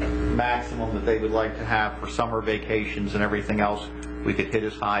maximum that they would like to have for summer vacations and everything else, we could hit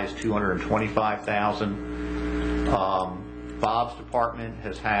as high as $225,000. Bob's department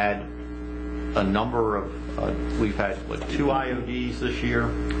has had a number of, we've had, 2 IODs this year?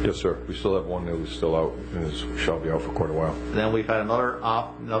 Yes, sir. We still have one that was still out and shall be out for quite a while. Then we've had another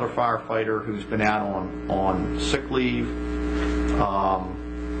firefighter who's been out on sick leave.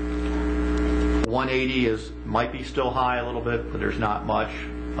 180 might be still high a little bit, but there's not much.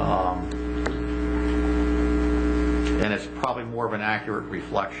 And it's probably more of an accurate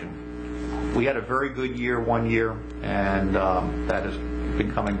reflection. We had a very good year one year, and that has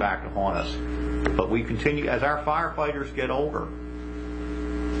been coming back to haunt us. But we continue, as our firefighters get older,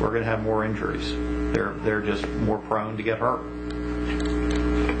 we're going to have more injuries. They're just more prone to get hurt.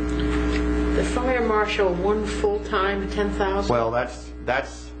 The fire marshal, one full-time, 10,000? Well, this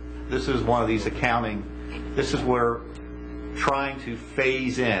is one of these accounting, this is where trying to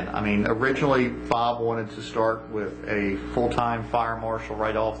phase in. I mean, originally Bob wanted to start with a full-time fire marshal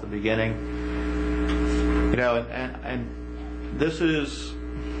right off the beginning. You know, and this is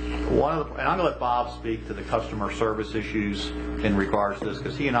one of the, and I'm going to let Bob speak to the customer service issues in regards to this,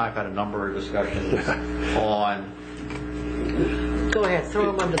 because he and I have had a number of discussions on. Go ahead, throw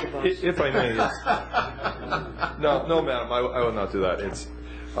him under the bus. If I may. No, madam, I will not do that. It's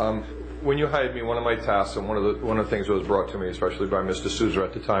when you hired me, one of my tasks and one of the things that was brought to me, especially by Mr. Souza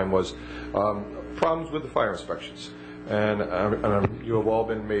at the time, was problems with the fire inspections. And you have all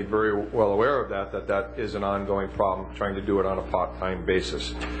been made very well aware of that is an ongoing problem, trying to do it on a part-time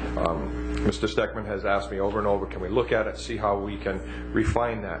basis. Mr. Steckman has asked me over and over, can we look at it, see how we can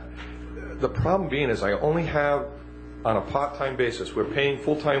refine that? The problem being is I only have, on a part-time basis, we're paying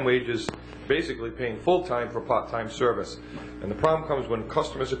full-time wages, basically paying full-time for part-time service. And the problem comes when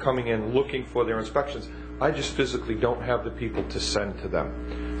customers are coming in looking for their inspections. I just physically don't have the people to send to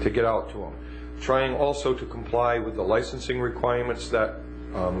them, to get out to them. Trying also to comply with the licensing requirements that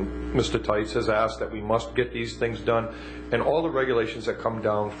Mr. Tights has asked, that we must get these things done, and all the regulations that come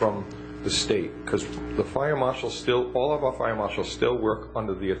down from the state, because the fire marshal still, all of our fire marshals still work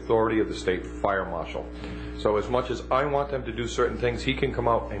under the authority of the state fire marshal. So as much as I want them to do certain things, he can come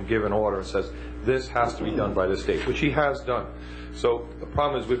out and give an order and says, this has to be done by the state, which he has done. So the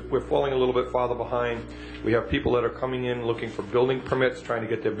problem is we're falling a little bit farther behind. We have people that are coming in looking for building permits, trying to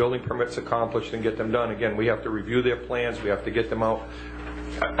get their building permits accomplished and get them done. Again, we have to review their plans, we have to get them out.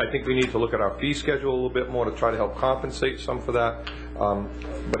 I think we need to look at our fee schedule a little bit more to try to help compensate some for that.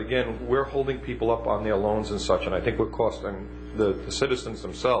 But again, we're holding people up on their loans and such, and I think we're costing the citizens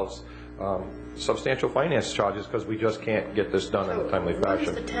themselves substantial finance charges because we just can't get this done in a timely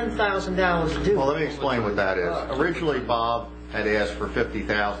fashion. What does the $10,000 do? Well, let me explain what that is. Originally, Bob had asked for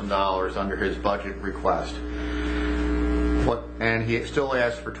 $50,000 under his budget request. And he still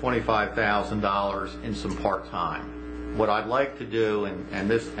asked for $25,000 in some part-time. What I'd like to do, and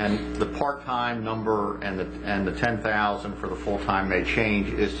the part-time number and the $10,000 for the full-time may change,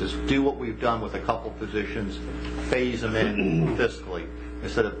 is to do what we've done with a couple positions, phase them in fiscally,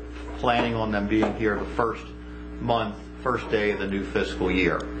 instead of planning on them being here the first day of the new fiscal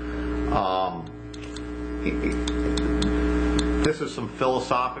year. This is some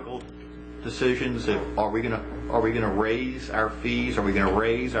philosophical decisions. Are we going to raise our fees? Are we going to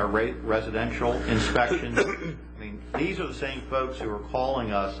raise our residential inspections? I mean, these are the same folks who are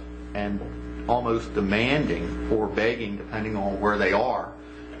calling us and almost demanding or begging, depending on where they are.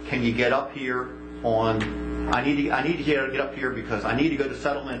 Can you get up here on? I need to get up here because I need to go to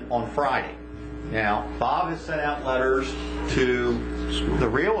settlement on Friday. Now, Bob has sent out letters to the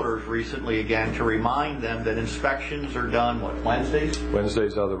realtors recently again to remind them that inspections are done, what, Wednesdays?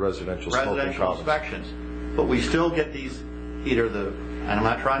 Wednesdays are the residential inspections. But we still get these, and I'm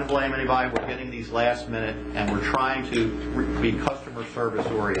not trying to blame anybody, we're getting these last minute, and we're trying to be customer service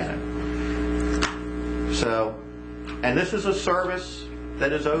oriented. So, and this is a service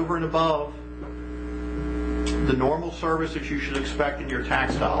that is over and above the normal service that you should expect in your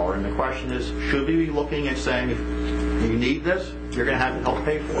tax dollar. And the question is, should we be looking at saying, if you need this, you're going to have to help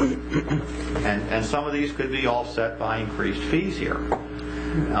pay for it? And some of these could be offset by increased fees here.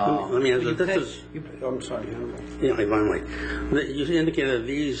 Let me ask you, I'm sorry. Yeah, finally. You indicated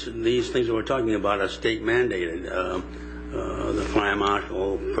these things that we're talking about are state mandated, the fire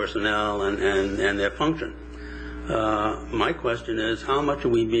marshal, personnel, and their function. My question is, how much are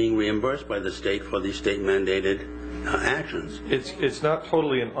we being reimbursed by the state for these state-mandated actions? It's not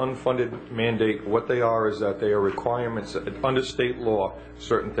totally an unfunded mandate. What they are is that they are requirements. Under state law,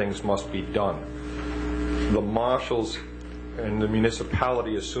 certain things must be done. The marshals and the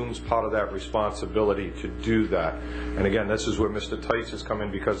municipality assumes part of that responsibility to do that. And again, this is where Mr. Tights has come in,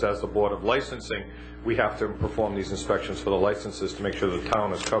 because as the Board of Licensing, we have to perform these inspections for the licenses to make sure the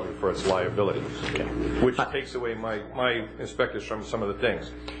town is covered for its liability, which takes away my inspectors from some of the things.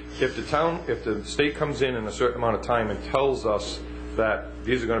 If the state comes in a certain amount of time and tells us that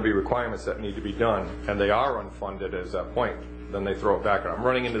these are going to be requirements that need to be done, and they are unfunded at that point, then they throw it back. And I'm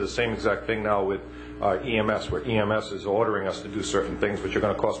running into the same exact thing now with EMS, where EMS is ordering us to do certain things which are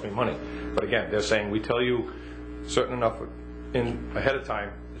going to cost me money. But again, they're saying, we tell you certain enough ahead of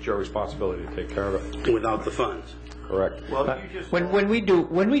time, it's your responsibility to take care of it. Without the funds. Correct. Well, when we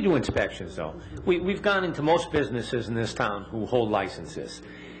do inspections, though, we've gone into most businesses in this town who hold licenses,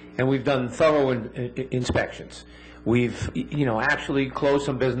 and we've done thorough inspections. We've actually closed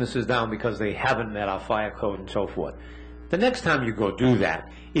some businesses down because they haven't met our fire code and so forth. The next time you go do that,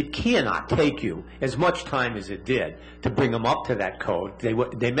 it cannot take you as much time as it did to bring them up to that code.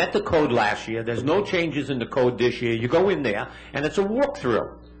 They met the code last year. There's no changes in the code this year. You go in there, and it's a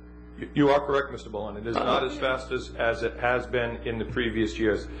walkthrough. You are correct, Mr. Bowen. It is not as fast as it has been in the previous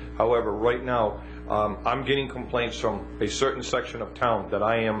years. However, right now, I'm getting complaints from a certain section of town that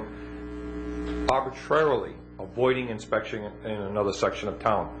I am arbitrarily avoiding inspection in another section of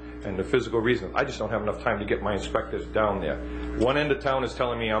town. And the physical reason, I just don't have enough time to get my inspectors down there. One end of town is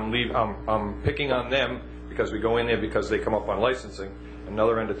telling me I'm picking on them because we go in there because they come up on licensing.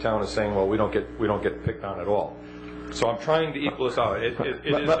 Another end of town is saying, well, we don't get picked on at all. So I'm trying to equal this out.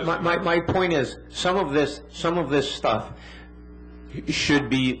 My point is, some of this stuff should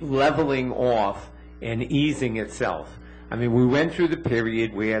be leveling off and easing itself. I mean, we went through the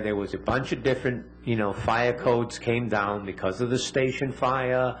period where there was a bunch of different fire codes came down because of the station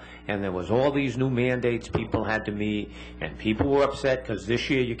fire, and there was all these new mandates people had to meet, and people were upset because this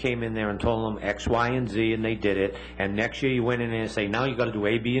year you came in there and told them X, Y, and Z, and they did it, and next year you went in there and say, now you got to do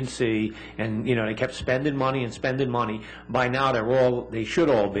A, B, and C, and they kept spending money and spending money. By now they should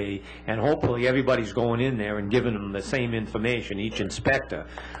all be, and hopefully everybody's going in there and giving them the same information, each inspector,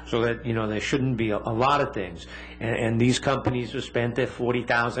 so that there shouldn't be a lot of things. And these companies have spent their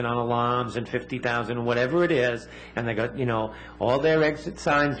 $40,000 on alarms and $50,000 and whatever it is, and they got all their exit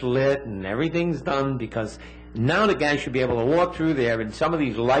signs lit and everything's done, because now the guy should be able to walk through there, and some of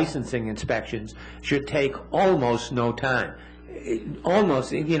these licensing inspections should take almost no time.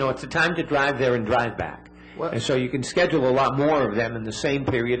 Almost, it's a time to drive there and drive back. Well, and so you can schedule a lot more of them in the same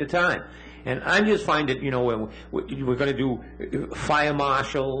period of time. And I just find it, we're going to do fire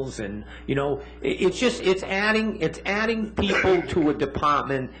marshals, and it's adding people to a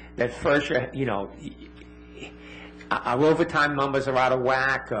department that first, our overtime numbers are out of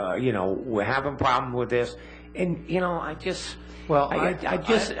whack. We're having a problem with this, and I just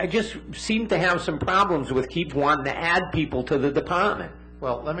seem to have some problems with keep wanting to add people to the department.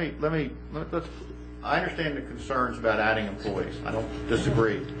 Well, I understand the concerns about adding employees. I don't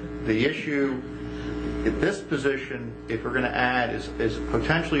disagree. The issue, if this position, if we're going to add, is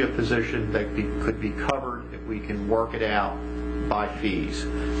potentially a position that could be covered if we can work it out by fees,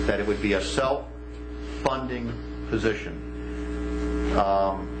 that it would be a self-funding position.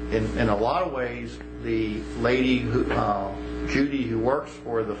 In a lot of ways, the lady, Judy, who works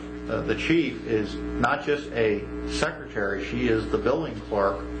for the chief, is not just a secretary, she is the building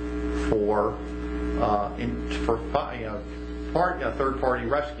clerk for third-party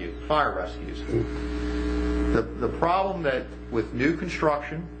rescue, fire rescues. The problem that with new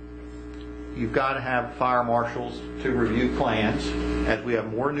construction, you've got to have fire marshals to review plans. As we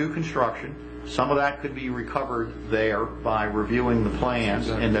have more new construction, some of that could be recovered there by reviewing the plans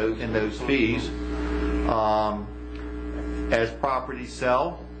and those fees. As properties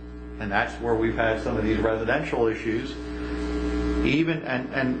sell, and that's where we've had some of these residential issues,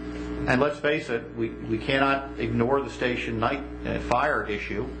 and let's face it, we cannot ignore the station night fire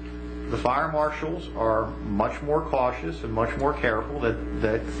issue. The fire marshals are much more cautious and much more careful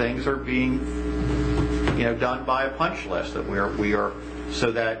that things are being done by a punch list, that we are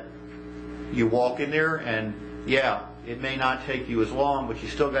so that you walk in there and it may not take you as long, but you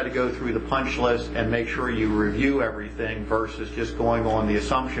still got to go through the punch list and make sure you review everything versus just going on the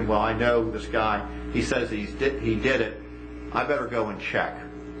assumption, well, I know this guy, he says he did it, I better go and check.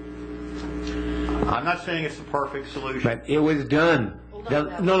 I'm not saying it's the perfect solution. But it was done.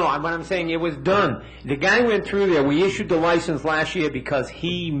 No, what I'm saying, it was done. The guy went through there. We issued the license last year because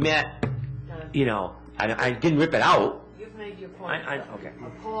he met, I didn't rip it out. You've made your point. Okay.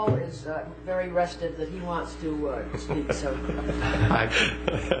 Paul is very rested that he wants to speak, so.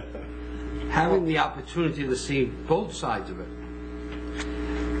 Having the opportunity to see both sides of it,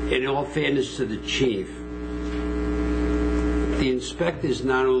 in all fairness to the chief, the inspectors,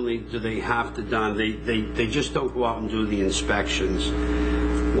 not only do they have to they just don't go out and do the inspections.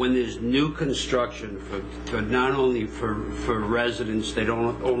 When there's new construction for not only for residents, they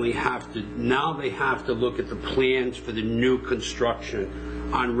don't only have to, now they have to look at the plans for the new construction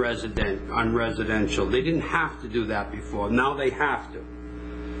on residential. They didn't have to do that before. Now they have to.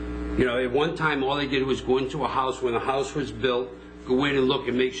 At one time all they did was go into a house when the house was built, go in and look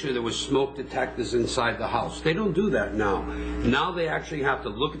and make sure there was smoke detectors inside the house. They don't do that now. Now they actually have to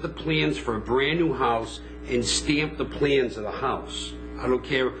look at the plans for a brand new house and stamp the plans of the house. I don't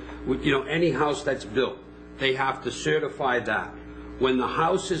care, any house that's built, they have to certify that. When the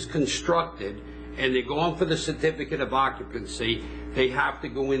house is constructed and they're going for the certificate of occupancy, they have to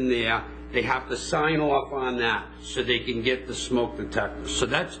go in there, they have to sign off on that so they can get the smoke detectors. So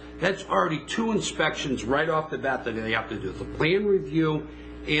that's already 2 inspections right off the bat that they have to do, the plan review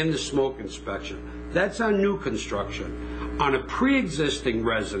and the smoke inspection. That's on new construction. On a pre-existing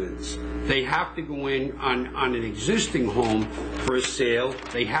residence, they have to go in on an existing home for a sale,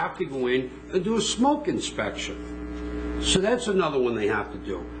 they have to go in and do a smoke inspection. So that's another one they have to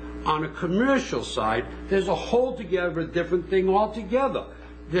do. On a commercial side, there's a whole together different thing altogether.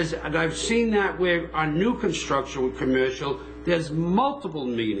 And I've seen that where on new construction with commercial, there's multiple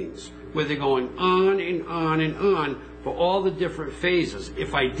meetings where they're going on and on and on for all the different phases.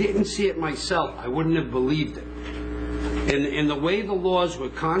 If I didn't see it myself, I wouldn't have believed it. And the way the laws were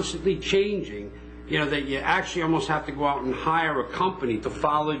constantly changing, that you actually almost have to go out and hire a company to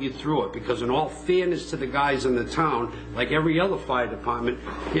follow you through it, because in all fairness to the guys in the town, like every other fire department,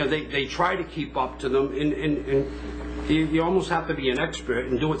 they try to keep up to them, and You almost have to be an expert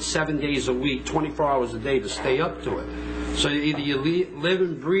and do it 7 days a week, 24 hours a day to stay up to it. So either you live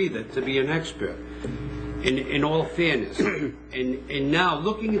and breathe it to be an expert, in all fairness. And now,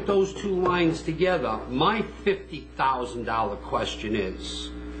 looking at those two lines together, my $50,000 question is,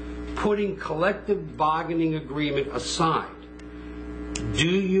 putting collective bargaining agreement aside, do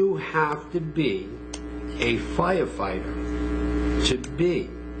you have to be a firefighter to be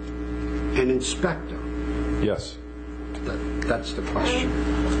an inspector? Yes. That's the question.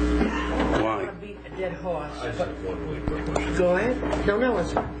 Why? Beat a dead horse. I just have one really quick question. Go ahead. No,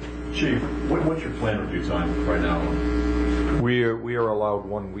 it's Chief, what's your plan review time right now? We are allowed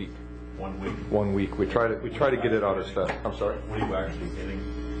 1 week. 1 week? 1 week. We try to get it out as fast. I'm sorry? What are you actually getting?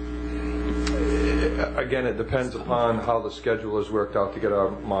 Again, it depends upon how the schedule is worked out to get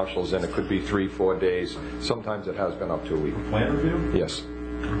our marshals in. It could be 3-4 days. Sometimes it has been up to a week. Plan review? Yes.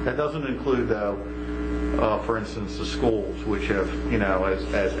 That doesn't include, though, for instance, the schools, which have,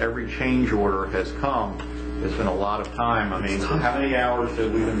 as every change order has come, it's been a lot of time. I mean, how many hours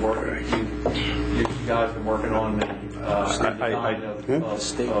have we been working? You guys been working on the design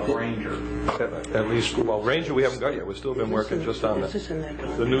of Ranger? At least, well, Ranger we haven't got yet. We've still been working just on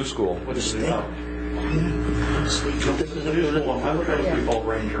the new school. This is a new school. I look at it be called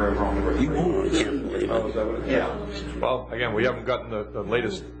Ranger over on the river. Oh, is that what it is? Yeah. Well, again, we haven't gotten the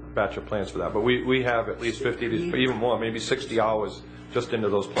latest batch of plans for that, but we have at least 50 to even more, maybe 60 hours just into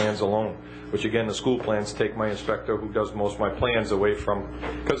those plans alone, which again, the school plans take my inspector who does most of my plans away from,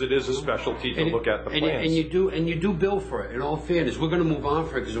 because it is a specialty to look at the plans. And you do bill for it, in all fairness. We're going to move on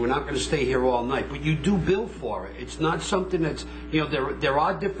for it because we're not going to stay here all night, but you do bill for it. It's not something that's, there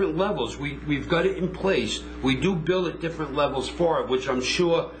are different levels. We've got it in place. We do bill at different levels for it, which I'm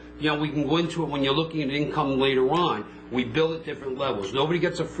sure, we can go into it when you're looking at income later on. We bill at different levels. Nobody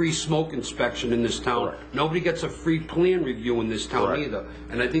gets a free smoke inspection in this town. Correct. Nobody gets a free plan review in this town. Correct. Either.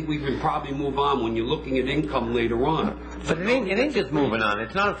 And I think we can probably move on when you're looking at income later on. But it ain't just moving on.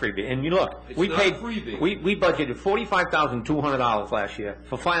 It's not a freebie. And you look, we budgeted $45,200 last year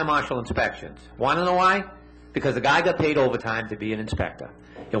for fire marshal inspections. Want to know why? Because the guy got paid overtime to be an inspector.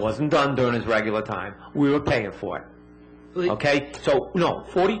 It wasn't done during his regular time. We were paying for it. Okay, so no,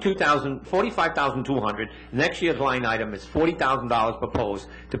 $45,200. Next year's line item is $40,000 proposed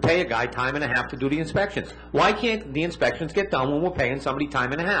to pay a guy time and a half to do the inspections. Why can't the inspections get done when we're paying somebody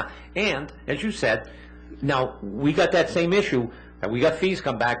time and a half? And as you said, now we got that same issue, and we got fees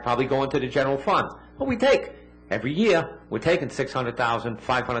come back, probably going to the general fund. What we take every year, we're taking $600,000,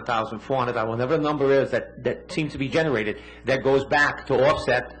 $500,000, $400,000, whatever the number is that seems to be generated, that goes back to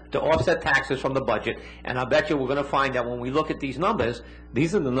offset taxes from the budget. And I bet you we're going to find that when we look at these numbers,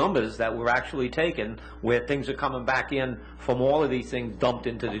 these are the numbers that we're actually taking, where things are coming back in from all of these things dumped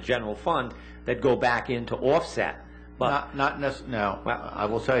into the general fund that go back in to offset. But not necessarily. No, I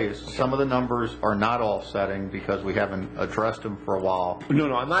will tell you, some of the numbers are not offsetting because we haven't addressed them for a while.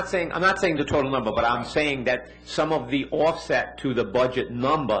 No, I'm not saying the total number, but I'm saying that some of the offset to the budget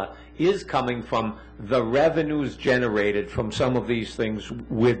number is coming from the revenues generated from some of these things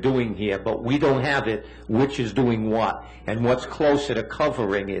we're doing here, but we don't have it, which is doing what, and what's closer to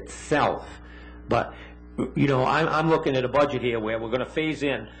covering itself. But I'm looking at a budget here where we're going to phase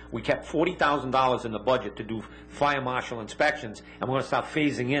in. We kept $40,000 in the budget to do fire marshal inspections, and we're going to start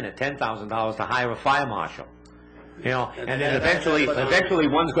phasing in at $10,000 to hire a fire marshal. And then eventually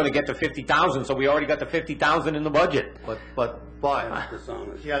one's going to get to $50,000. So we already got the $50,000 in the budget. But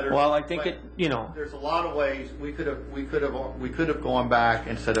yeah, well, I think there's a lot of ways we could have gone back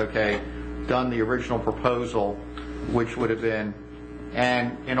and said, okay, done the original proposal, which would have been,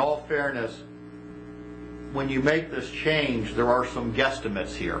 and in all fairness, when you make this change, there are some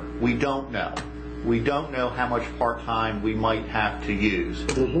guesstimates here. We don't know. We don't know how much part-time we might have to use.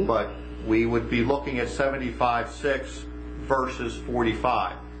 Mm-hmm. But we would be looking at 75.6 versus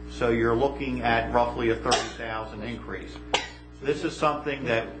 45. So you're looking at roughly a 30,000 increase. This is something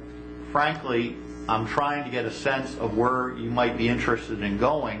that, frankly, I'm trying to get a sense of where you might be interested in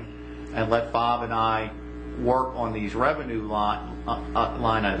going and let Bob and I work on these revenue line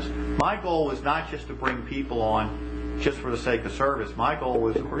items. My goal is not just to bring people on just for the sake of service. My goal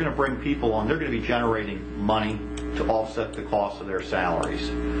is we're going to bring people on. They're going to be generating money to offset the cost of their salaries.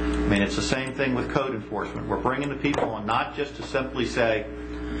 I mean, it's the same thing with code enforcement. We're bringing the people on not just to simply say,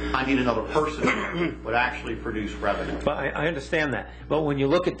 I need another person there, would actually produce revenue. But I understand that. But when you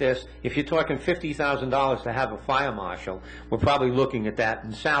look at this, if you're talking $50,000 to have a fire marshal, we're probably looking at that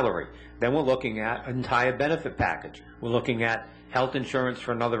in salary. Then we're looking at an entire benefit package. We're looking at health insurance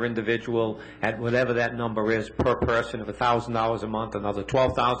for another individual at whatever that number is per person of $1,000 a month, another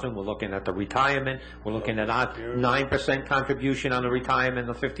 $12,000. We're looking at the retirement. We're looking at 9% contribution on the retirement,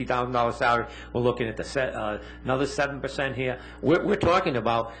 the $50,000 salary. We're looking at the another 7% here. We're talking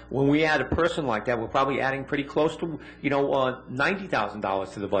about when we add a person like that, we're probably adding pretty close to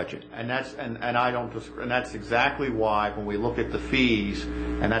 $90,000 to the budget. And that's and I don't and that's exactly why when we look at the fees,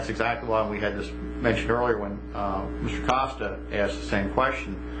 and that's exactly why we had this mentioned earlier when Mr. Costa asked the same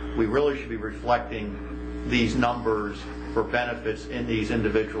question, we really should be reflecting these numbers for benefits in these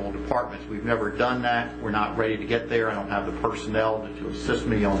individual departments. We've never done that. We're not ready to get there. I don't have the personnel to assist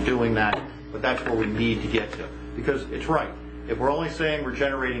me on doing that, but that's where we need to get to. Because it's right. If we're only saying we're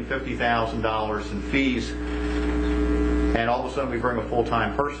generating $50,000 in fees, and all of a sudden we bring a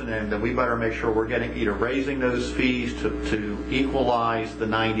full-time person in, then we better make sure we're getting either raising those fees to equalize the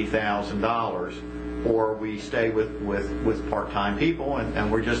 $90,000, or we stay with part-time people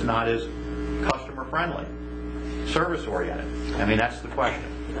and we're just not as customer-friendly, service-oriented. I mean, that's the question.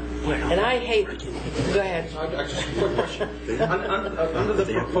 And I hate. Go ahead. Just a quick question. Under the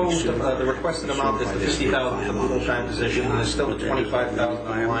proposed, the requested amount is the $50,000 for the full-time position, and there's still the $25,000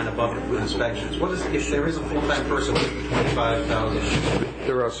 on the line above it for inspections. What is, if there is a full-time person, what is the $25,000?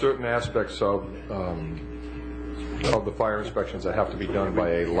 There are certain aspects of the fire inspections that have to be done by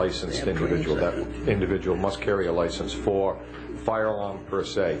a licensed individual. That individual must carry a license for fire alarm per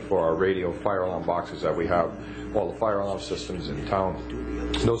se, for our radio fire alarm boxes that we have, all the fire alarm systems in town.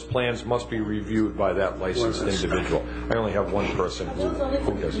 Those plans must be reviewed by that licensed individual. I only have one person who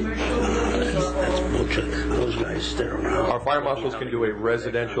does it. Those guys stay around. Our fire marshals can do a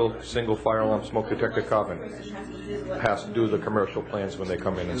residential single fire alarm smoke detector covenant. Has to do the commercial plans when they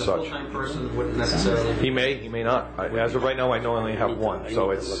come in and such. The full-time person wouldn't necessarily. He may not. As of right now, I know I only have one,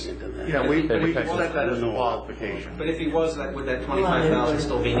 so it's. We can set that as a qualification. But if he was, would that $25,000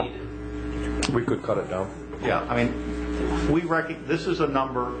 still be needed? We could cut it down. Yeah, I mean, this is a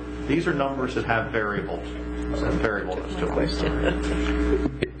number. These are numbers that have variables. Variables to it.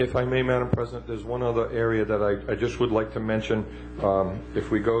 If I may, Madam President, there's one other area that I just would like to mention. If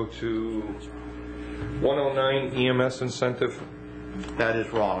we go to 109 EMS incentive. That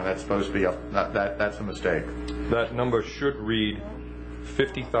is wrong. That's supposed to be up. That's a mistake. That number should read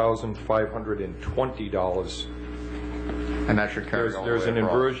 $50,520. And that should carry all the way There's an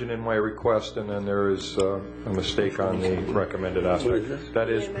inversion in my request, and then there is a mistake on the recommended aspect. That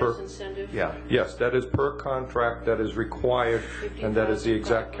is per. Yeah. Yes, that is per contract. That is required, and that is the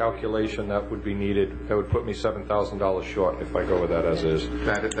exact calculation that would be needed. That would put me $7,000 short if I go with that as is.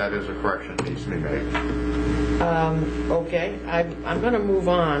 That is a correction that needs to be made. Okay, I'm going to move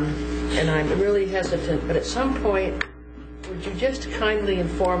on, and I'm really hesitant, but at some point, would you just kindly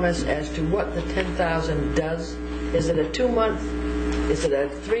inform us as to what the $10,000 does? Is it a 2-month? Is it a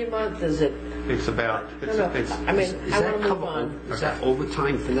 3-month? Is it? It's about. I mean, I want to move on. Is that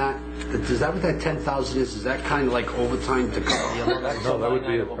overtime for that? Is that what that $10,000 is? Is that kind of like overtime to cover the other? No, that would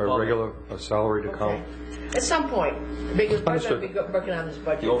be a regular salaried account. At some point, because we're going to be working on this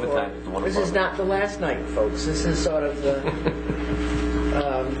budget. This is not the last night, folks. This is sort of the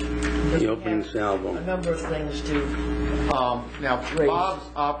opening salvo. A number of things to. Now, Bob's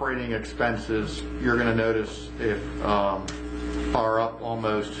operating expenses, you're going to notice are up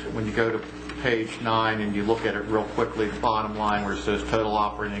almost when you go to page 9 and you look at it real quickly. The bottom line where it says total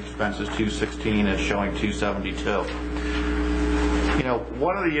operating expenses 216 is showing 272. You know,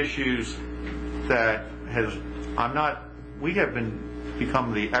 one of the issues that we have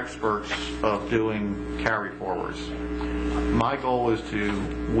become the experts of doing carry forwards. My goal is to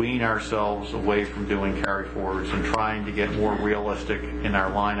wean ourselves away from doing carry forwards and trying to get more realistic in our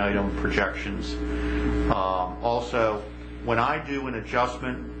line item projections. Also, when I do an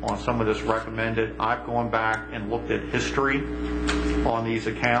adjustment on some of this recommended, I've gone back and looked at history on these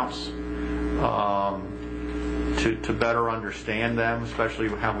accounts to better understand them, especially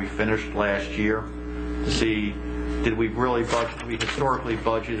how we finished last year, to see did we really budget, we historically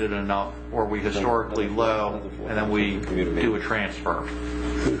budgeted enough, or we historically low, and then we do a transfer.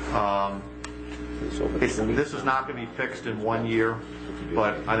 This is not going to be fixed in 1 year,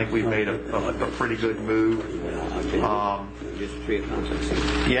 but I think we've made a pretty good move.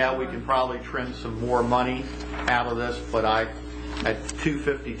 Yeah, we can probably trim some more money out of this, but at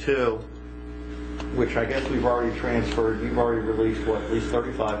 252, which I guess we've already transferred, you've already released, at least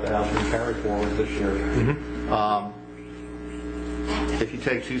 35,000 carry forward this year. if you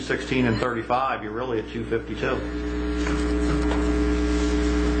take 216 and 35, you're really at 252.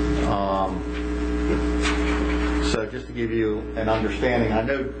 So just to give you an understanding, I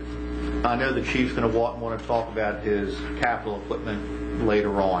know the chief's going to want to talk about his capital equipment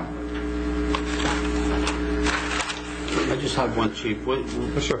later on. I just have one, Chief.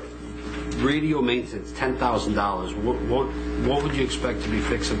 Sure. Radio maintenance, $10,000. What would you expect to be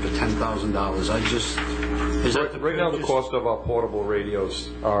fixing for $10,000? Right now, the cost of our portable radios,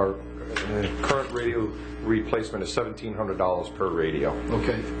 our current radio replacement is $1,700 per radio.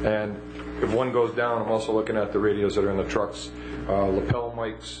 Okay. And if one goes down, I'm also looking at the radios that are in the trucks, lapel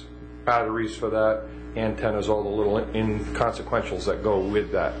mics, batteries for that, antennas, all the little inconsequentials that go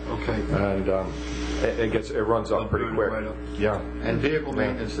with that. Okay. And it runs up pretty quick. Right up. Yeah. And vehicle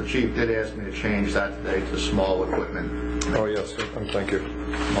maintenance, the chief did ask me to change that today to small equipment. Oh yes, thank you.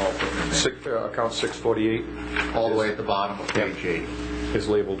 Small equipment. Account 648. All the way at the bottom of page 8. Is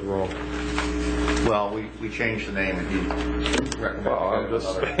labeled wrong. Well, we changed the name and he recommended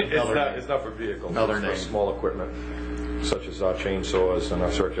it's not for vehicles. Another it's name. for small equipment, such as our chainsaws and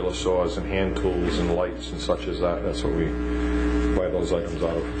our circular saws and hand tools and lights and such as that. That's what we buy those items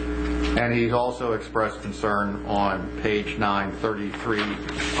out of. And he's also expressed concern on page 933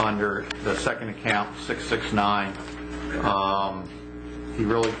 under the second account, 669. He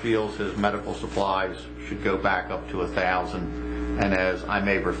really feels his medical supplies should go back up to 1,000. And as I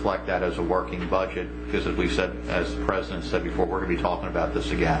may reflect that as a working budget, because as we said, as the President said before, we're going to be talking about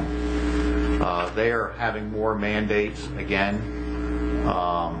this again. They are having more mandates again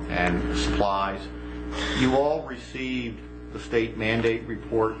and supplies. You all received the state mandate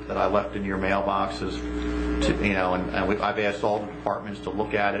report that I left in your mailboxes, I've asked all the departments to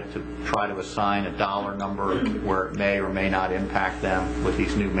look at it to try to assign a dollar number where it may or may not impact them with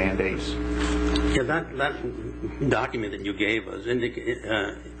these new mandates. Yeah, that document that you gave us,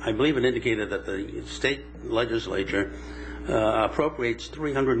 I believe it indicated that the state legislature appropriates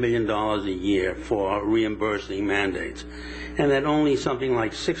 $300 million a year for reimbursing mandates, and that only something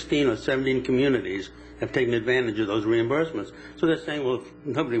like 16 or 17 communities have taken advantage of those reimbursements. So they're saying, well, if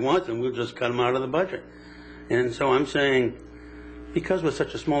nobody wants them, we'll just cut them out of the budget. And so I'm saying, because we're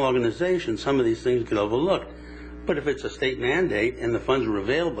such a small organization, some of these things get overlooked. But if it's a state mandate and the funds are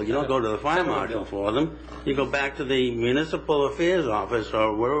available, you don't go to the fire marshal for them. You go back to the municipal affairs office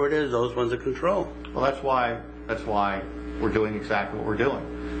or wherever it is those funds are controlled. Well, that's why we're doing exactly what we're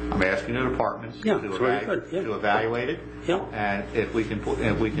doing. I'm asking the departments to evaluate it. Yeah. And if we can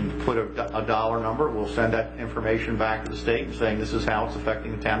put a dollar number, we'll send that information back to the state and saying this is how it's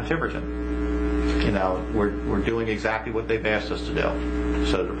affecting the town of Tiverton. We're doing exactly what they've asked us to do.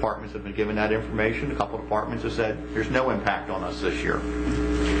 So the departments have been given that information. A couple of departments have said there's no impact on us this year.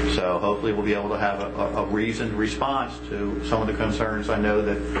 So hopefully we'll be able to have a reasoned response to some of the concerns I know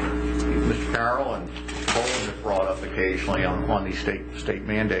that Mr. Carroll and Bolin have brought up occasionally on these state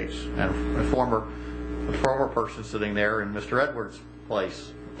mandates. And a former person sitting there in Mr. Edwards'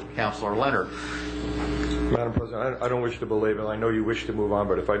 place, Councilor Leonard. Madam President, I don't wish to belabor. I know you wish to move on,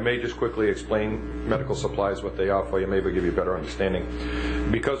 but if I may just quickly explain medical supplies, what they are for you, maybe give you a better understanding.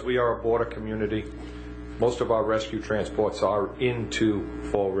 Because we are a border community, most of our rescue transports are into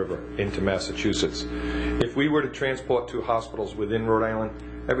Fall River, into Massachusetts. If we were to transport to hospitals within Rhode Island,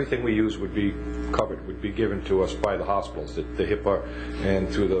 everything we use would be covered, would be given to us by the hospitals. The HIPAA and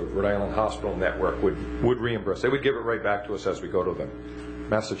through the Rhode Island Hospital Network would reimburse. They would give it right back to us as we go to them.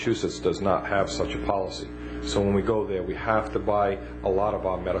 Massachusetts does not have such a policy. So when we go there, we have to buy a lot of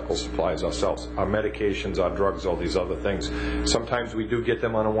our medical supplies ourselves. Our medications, our drugs, all these other things. Sometimes we do get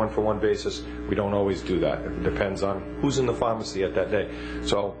them on a one-for-one basis. We don't always do that. It depends on who's in the pharmacy at that day.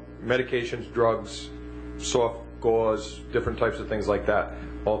 So medications, drugs, soft gauze, different types of things like that,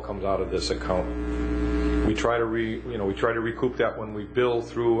 all comes out of this account. We try to recoup that when we bill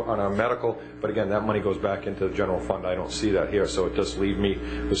through on our medical, but again, that money goes back into the general fund. I don't see that here, so it does leave me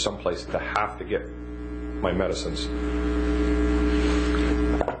with some place to have to get my medicines.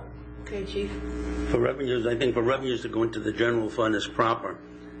 Okay, Chief. For revenues, I think for revenues to go into the general fund is proper.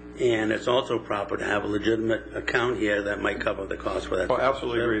 And it's also proper to have a legitimate account here that might cover the cost for that. Oh,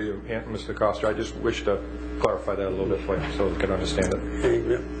 absolutely agree with you, Mr. Coster. I just wish to clarify that a little bit for you so we can understand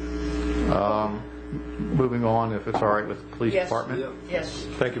it. Moving on, if it's all right with the police department. Yes.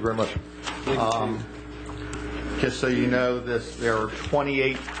 Thank you very much. Just so you know, there are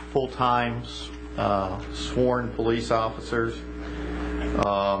 28 full-time sworn police officers.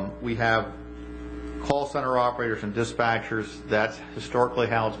 We have call center operators and dispatchers. That's historically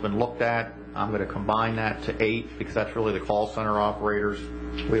how it's been looked at. I'm going to combine that to 8 because that's really the call center operators.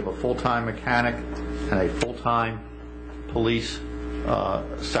 We have a full-time mechanic and a full-time police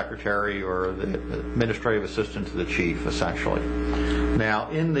secretary or the administrative assistant to the chief, essentially. Now,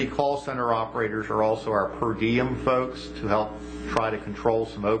 in the call center operators are also our per diem folks to help try to control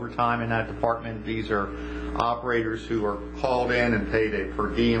some overtime in that department. These are operators who are called in and paid a per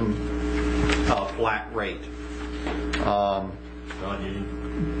diem flat rate.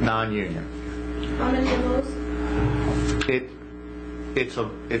 Non-union. Non-union. How many of those? It's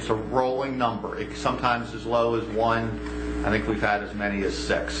a rolling number. It sometimes as low as 1. I think we've had as many as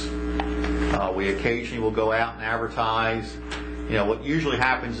 6. We occasionally will go out and advertise. You know, what usually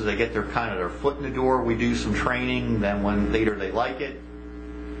happens is they get their foot in the door. We do some training. Then when later they like it,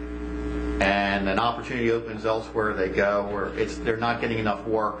 and an opportunity opens elsewhere, they go. Or they're not getting enough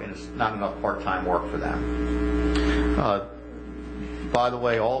work, and it's not enough part-time work for them. By the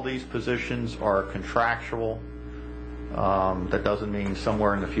way, all these positions are contractual. That doesn't mean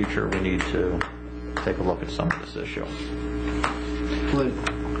somewhere in the future we need to take a look at some of this issue. Glenn,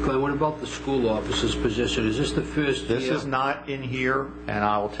 what about the school officer's position? Is this the first This year? is not in here, and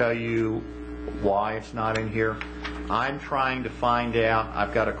I will tell you why it's not in here. I'm trying to find out.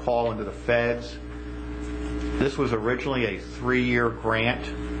 I've got a call into the feds. This was originally a 3-year grant.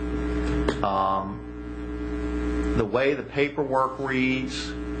 The way the paperwork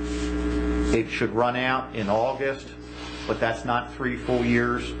reads, it should run out in August, but that's not 3 full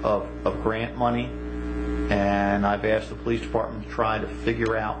years of grant money. And I've asked the police department to try to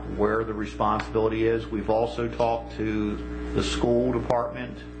figure out where the responsibility is. We've also talked to the school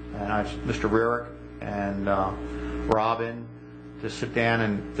department, and Mr. Rarick and Robin, to sit down,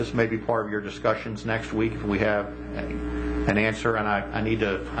 and this may be part of your discussions next week if we have an answer. And I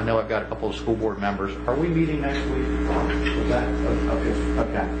know I've got a couple of school board members. Are we meeting next week? Was that?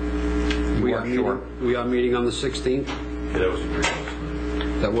 Okay. We are meeting on the 16th? Yeah, that was agreed.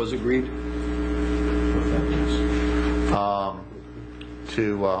 That was agreed?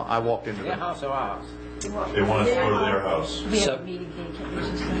 I walked into Their house or ours? They want us to go to their house. We have a meeting date, can't we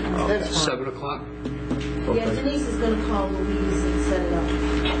just say that? That's fine. 7 o'clock? Yeah, Denise is going to call Louise and set it up.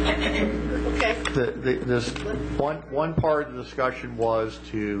 Okay. this one part of the discussion was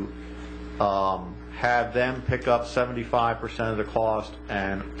to have them pick up 75% of the cost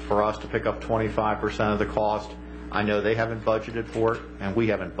and for us to pick up 25% of the cost. I know they haven't budgeted for it, and we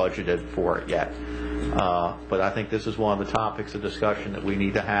haven't budgeted for it yet. But I think this is one of the topics of discussion that we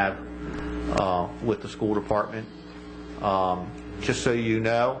need to have with the school department. Just so you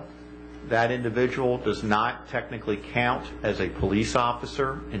know, that individual does not technically count as a police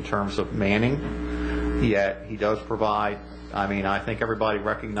officer in terms of manning, yet he does provide. I mean, I think everybody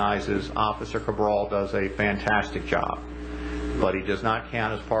recognizes Officer Cabral does a fantastic job, but he does not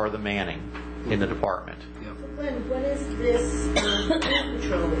count as part of the manning in the department. What is this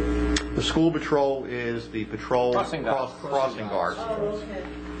patrol? The school patrol is the patrol Crossing guards. crossing guards. Oh, okay.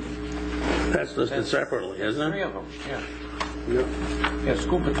 That's listed separately, isn't 3 it? of them, yeah. Yeah,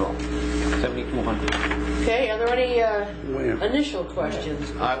 school patrol, 7,200. Okay, are there any Where? initial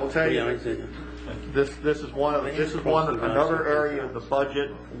questions? I will tell Yeah, I you, see. this is another area of the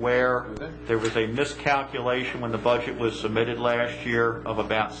budget where there was a miscalculation when the budget was submitted last year of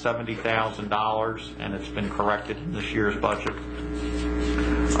about $70,000, and it's been corrected in this year's budget.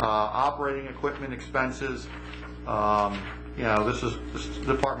 Operating equipment expenses. This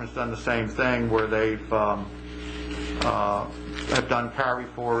department's done the same thing where they've have done carry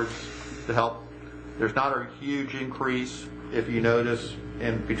forwards to help. There's not a huge increase, if you notice,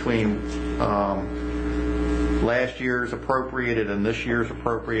 in between last year's appropriated and this year's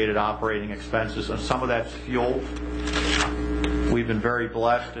appropriated operating expenses, and some of that's fuel. We've been very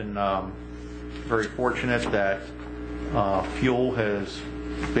blessed and very fortunate that fuel has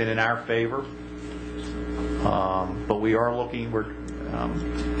been in our favor, but we are looking.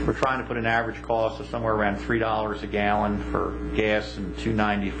 We're trying to put an average cost of somewhere around $3 a gallon for gas and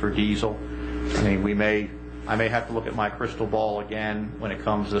 $2.90 for diesel. I mean, I may have to look at my crystal ball again when it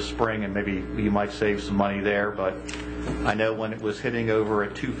comes this spring, and maybe you might save some money there. But I know when it was hitting over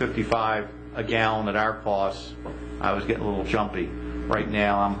at $2.55 a gallon at our costs, I was getting a little jumpy. Right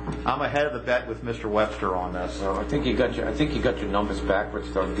now, I'm ahead of the bet with Mr. Webster on this. Well, I think you got your numbers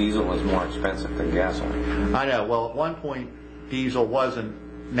backwards. Though diesel is more expensive than gasoline. I know. Well, at one point, diesel wasn't.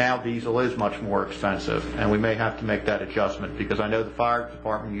 Now diesel is much more expensive, and we may have to make that adjustment because I know the fire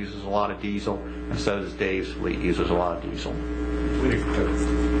department uses a lot of diesel, and so does Dave's fleet uses a lot of diesel. Wait a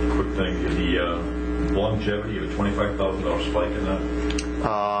quick thing. The longevity of a $25,000 spike in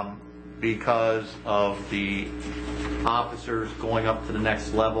that? because of the officers going up to the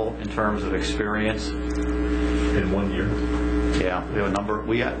next level in terms of experience. In 1 year? Yeah, we have a number.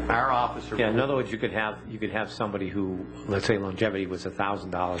 Our officer. Yeah, in other words, you could have somebody who, let's say, longevity was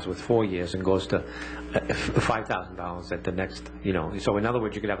 $1,000 with 4 years and goes to $5,000 at the next. So in other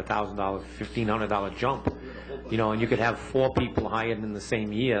words, you could have $1,000, $1,500 jump. And you could have 4 people hired in the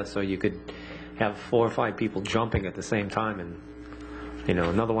same year, so you could have 4 or 5 people jumping at the same time, and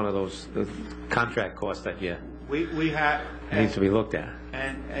another one of those contract costs that we have needs to be looked at.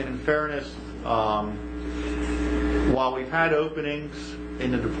 And in fairness, while we've had openings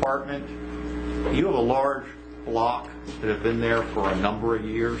in the department, you have a large block that have been there for a number of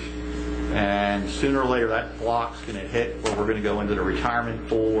years, and sooner or later that block's going to hit where we're going to go into the retirement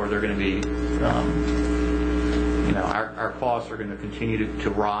pool, or they're going to be, our costs are going to continue to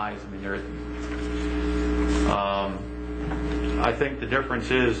rise. I mean, I think the difference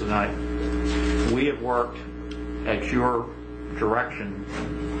is, we have worked at your direction,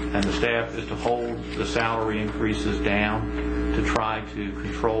 and the staff is to hold the salary increases down to try to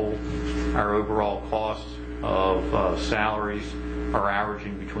control our overall costs of salaries are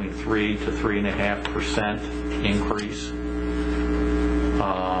averaging between 3 to 3.5% increase.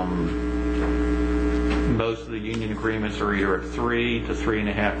 Most of the union agreements are either at 3 to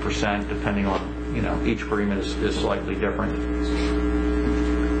 3.5%, depending on, each agreement is slightly different.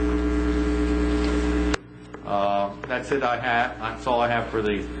 That's it. That's all I have for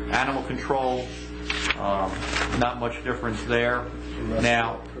the animal control. Not much difference there.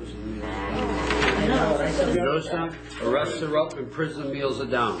 Now, Arrests are up and prison meals are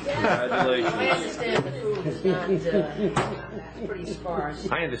down. Congratulations. I understand the food is not pretty sparse.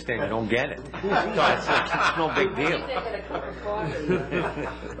 I understand. I don't get it. It's no big deal. They get a cup of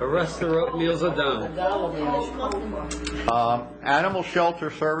coffee. Arrests are up, meals are down. animal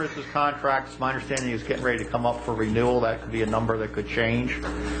shelter services contracts, my understanding is getting ready to come up for renewal. That could be a number that could change.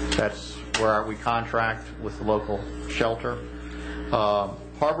 That's where we contract with the local shelter.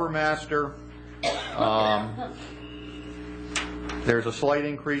 Harbor Master, there's a slight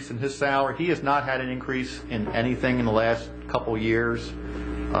increase in his salary. He has not had an increase in anything in the last couple years.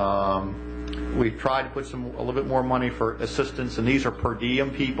 We've tried to put a little bit more money for assistance, and these are per diem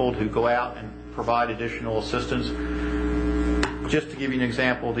people who go out and provide additional assistance. Just to give you an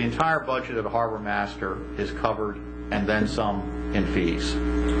example, the entire budget of the Harbor Master is covered, and then some in fees. If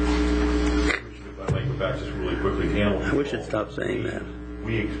I might go back just really quickly, We should stop saying that.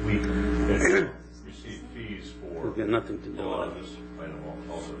 We receive fees for We've got nothing to do a lot with of it. this item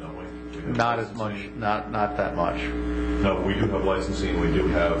also, don't we? Not as much, not that much. No, we do have licensing, we do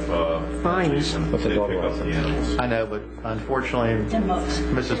have Fines. they pick up the animals. I know, but unfortunately,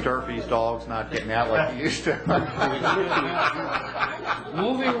 Mrs. Durfee's dog's not getting out like he used to.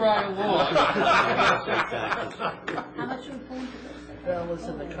 Moving right along. How much are we paying for this? Bill was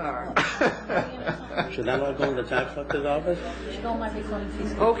in the car. Should that all go in the tax collector's office? Should all my recording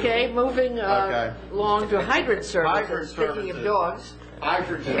fees go? Okay, moving Okay. along to hydrant services. Hydrant Speaking of services. dogs.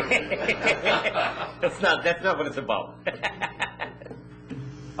 Hydrant services. That's not what it's about.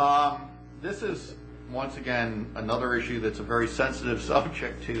 This is, once again, another issue that's a very sensitive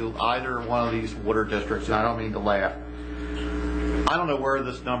subject to either one of these water districts, and I don't mean to laugh. I don't know where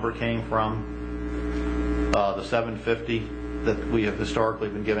this number came from, the $750 that we have historically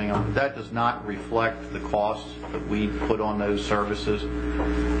been giving them. That does not reflect the costs that we put on those services.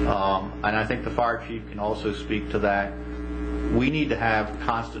 And I think the fire chief can also speak to that. We need to have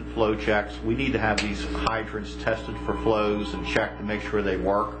constant flow checks. We need to have these hydrants tested for flows and checked to make sure they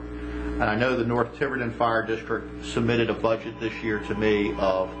work. And I know the North Tiverton Fire District submitted a budget this year to me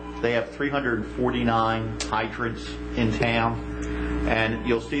of, they have 349 hydrants in town. And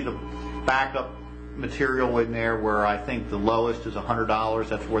you'll see the backup material in there where I think the lowest is $100.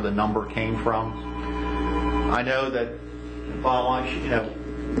 That's where the number came from. I know that,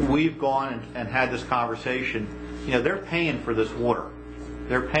 we've gone and had this conversation. They're paying for this water.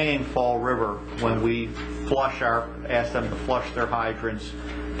 They're paying Fall River when we ask them to flush their hydrants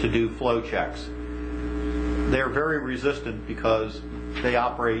to do flow checks. They're very resistant because they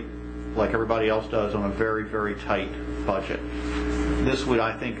operate like everybody else does on a very, very tight budget. This would,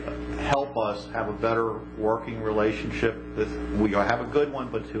 I think, help us have a better working relationship. We have a good one,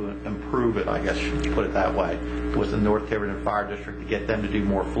 but to improve it, I guess you should put it that way, with the North Tiverton Fire District, to get them to do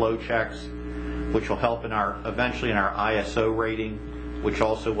more flow checks, which will help eventually in our ISO rating, which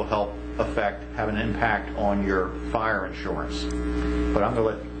also will help have an impact on your fire insurance. But I'm going to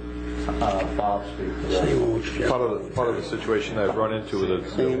let Bob speak to that. Part of the situation I've run into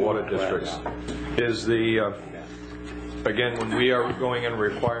with the water districts is the again, when we are going and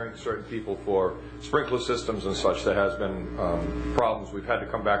requiring certain people for sprinkler systems and such, there has been problems. We've had to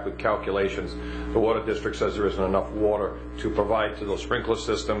come back with calculations. The water district says there isn't enough water to provide to those sprinkler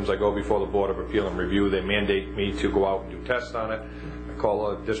systems. I go before the Board of Appeal and Review. They mandate me to go out and do tests on it. I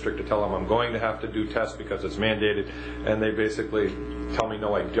call a district to tell them I'm going to have to do tests because it's mandated, and they basically tell me,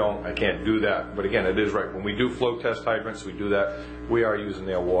 no, I don't. I can't do that. But again, it is right. When we do flow test hydrants, we do that. We are using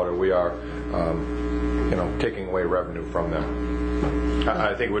their water. We are, taking away revenue from them.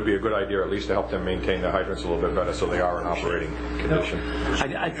 I think it would be a good idea, at least, to help them maintain the hydrants a little bit better, so they are in operating condition.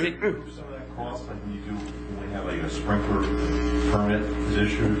 I think some of that cost, like when you have like a sprinkler permit is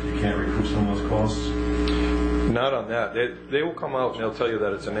issued, you can't recoup some of those costs. Not on that. They will come out and they'll tell you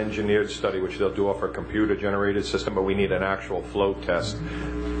that it's an engineered study, which they'll do off a computer-generated system, but we need an actual flow test.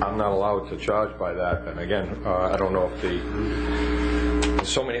 I'm not allowed to charge by that. And again, I don't know if there's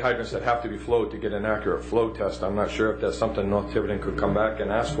so many hydrants that have to be flowed to get an accurate flow test. I'm not sure if that's something North Tiverton could come back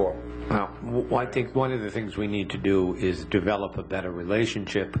and ask for. Well, I think one of the things we need to do is develop a better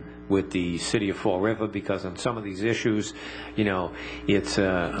relationship with the city of Fall River, because on some of these issues, it's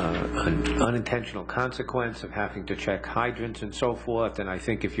an unintentional consequence of having to check hydrants and so forth. And I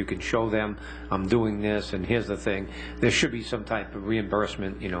think if you can show them, I'm doing this, and here's the thing, there should be some type of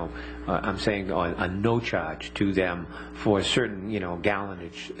reimbursement. I'm saying a no charge to them for a certain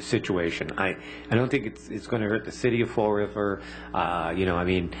gallonage situation. I don't think it's going to hurt the city of Fall River.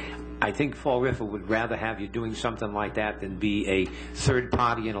 I think Fall River would rather have you doing something like that than be a third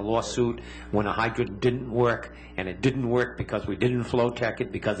party in a lawsuit when a hydrant didn't work, and it didn't work because we didn't flow check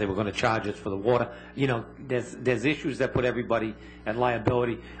it because they were going to charge us for the water. There's issues that put everybody at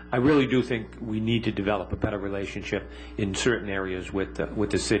liability. I really do think we need to develop a better relationship in certain areas with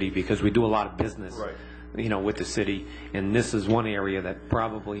the city, because we do a lot of business. Right. With the city, and this is one area that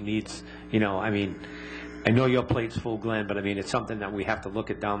probably needs, I know your plate's full, Glenn, but it's something that we have to look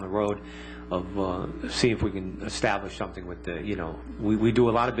at down the road of see if we can establish something with the, we do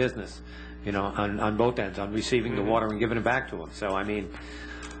a lot of business, on both ends, on receiving the water and giving it back to them. So,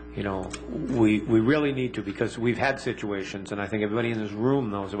 we really need to, because we've had situations, and I think everybody in this room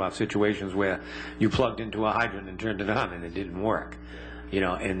knows about situations where you plugged into a hydrant and turned it on and it didn't work.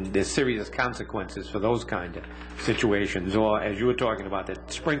 And there's serious consequences for those kind of situations. Or, as you were talking about, the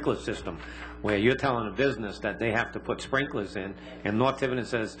sprinkler system, where you're telling a business that they have to put sprinklers in, and North Tiverton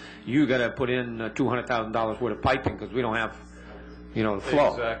says, you got to put in $200,000 worth of piping because we don't have, the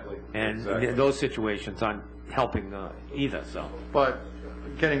flow. Exactly. And those situations aren't helping either. So. But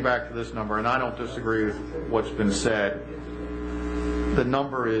getting back to this number, and I don't disagree with what's been said, the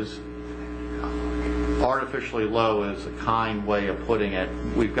number is artificially low is a kind way of putting it.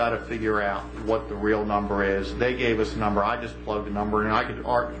 We've got to figure out what the real number is. They gave us a number. I just plugged a number, and I could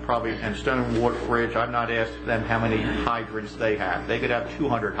probably, and Stone Water Bridge, I've not asked them how many hydrants they have. They could have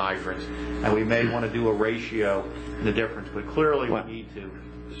 200 hydrants, and we may want to do a ratio in the difference, but clearly we need to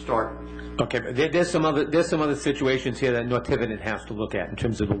start. Okay, but there's some other situations here that North Tiverton has to look at in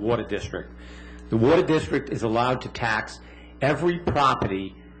terms of the water district. The water district is allowed to tax every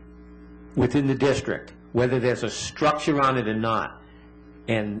property within the district, whether there's a structure on it or not.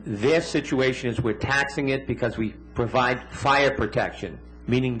 And their situation is we're taxing it because we provide fire protection,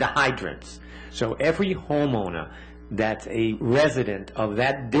 meaning the hydrants. So every homeowner that's a resident of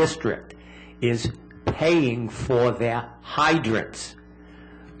that district is paying for their hydrants.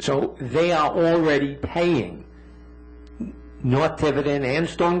 So they are already paying North Tiverton and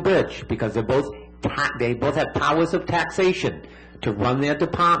Stonebridge, because they both have powers of taxation to run their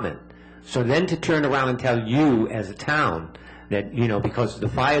department. So then to turn around and tell you as a town that, because the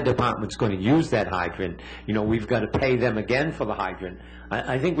fire department's going to use that hydrant, we've got to pay them again for the hydrant.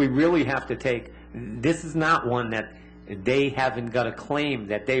 I think we really have to this is not one that they haven't got a claim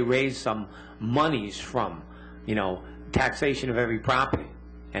that they raise some monies from, taxation of every property.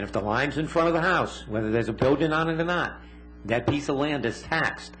 And if the line's in front of the house, whether there's a building on it or not, that piece of land is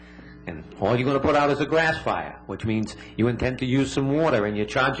taxed. And all you're going to put out is a grass fire, which means you intend to use some water, and you're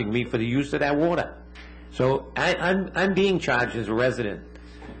charging me for the use of that water. So I'm being charged as a resident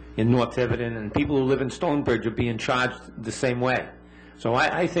in North Tiverton, and people who live in Stonebridge are being charged the same way. So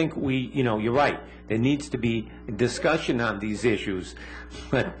I think you're right. There needs to be a discussion on these issues,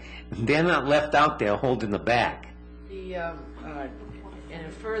 but they're not left out there holding the bag. And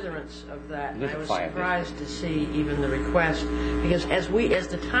in furtherance of that, I was surprised to see even the request, because as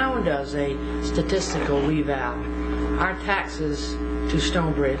the town does a statistical reval, our taxes to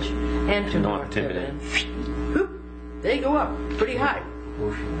Stonebridge and to North Tiverton, they go up pretty high.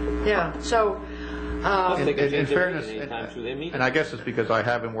 Yeah, so in fairness, and I guess it's because I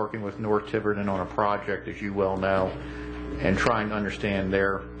have been working with North Tiverton on a project, as you well know, and trying to understand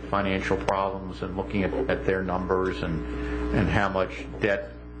their financial problems and looking at their numbers and how much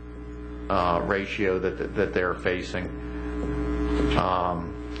debt ratio that they're facing.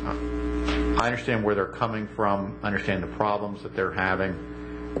 I understand where they're coming from, I understand the problems that they're having,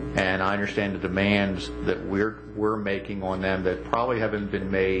 and I understand the demands that we're making on them that probably haven't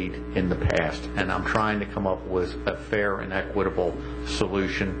been made in the past, and I'm trying to come up with a fair and equitable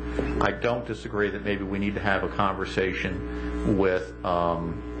solution. I don't disagree that maybe we need to have a conversation with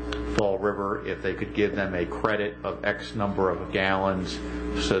Fall River if they could give them a credit of X number of gallons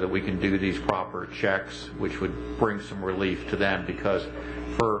so that we can do these proper checks, which would bring some relief to them, because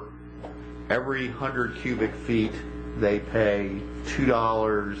for every 100 cubic feet they pay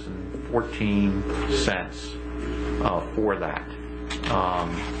 $2.14 for that.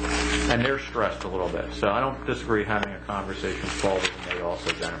 And they're stressed a little bit. So I don't disagree having a conversation with Fall River, and they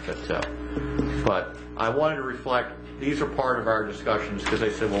also benefit too. But I wanted to reflect, these are part of our discussions, because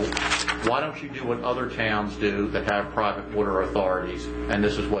they said, well, why don't you do what other towns do that have private water authorities, and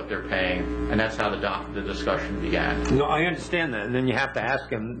this is what they're paying, and that's how the discussion began. No, I understand that, and then you have to ask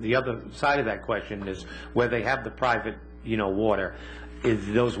them, the other side of that question is where they have the private, water, is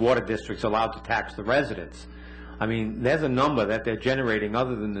those water districts allowed to tax the residents? I mean, there's a number that they're generating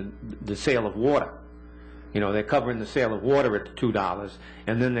other than the sale of water. They're covering the sale of water at the $2,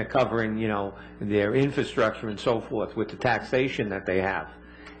 and then they're covering, their infrastructure and so forth with the taxation that they have.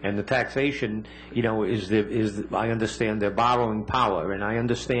 And the taxation, is I understand their borrowing power, and I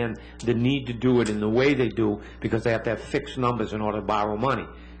understand the need to do it in the way they do, because they have to have fixed numbers in order to borrow money.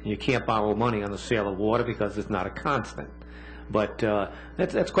 And you can't borrow money on the sale of water because it's not a constant. But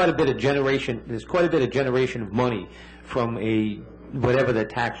that's quite a bit of generation. There's quite a bit of generation of money from whatever the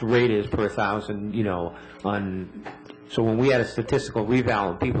tax rate is per thousand, so when we had a statistical reval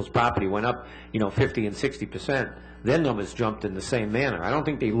and people's property went up, 50 and 60%, their numbers jumped in the same manner. I don't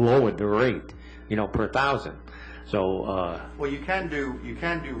think they lowered the rate, per thousand. So well, you can do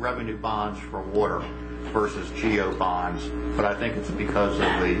revenue bonds for water versus geo bonds, but I think it's because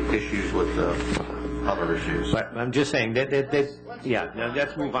of the issues with the other issues. But I'm just saying that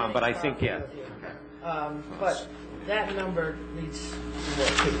let's move on. But I think but that number needs more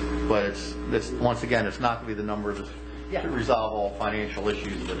too. But once again, it's not going to be the number to resolve all financial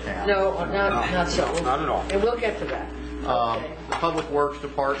issues of the town. No, not so. Not at all. And we'll get to that. The Public Works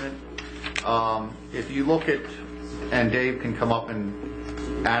Department, if you look at, and Dave can come up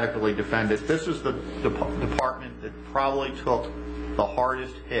and adequately defend it, this is the department that probably took the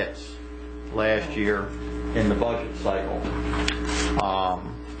hardest hits last year in the budget cycle.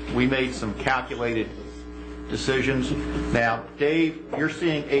 We made some calculated decisions. Now, Dave, you're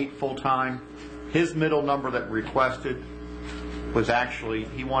seeing 8 full-time. His middle number that requested was actually,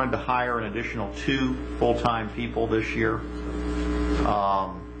 he wanted to hire an additional 2 full-time people this year.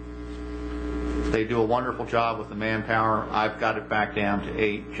 They do a wonderful job with the manpower. I've got it back down to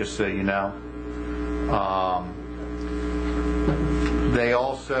 8, just so you know. They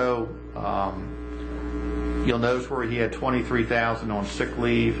also, you'll notice where he had $23,000 on sick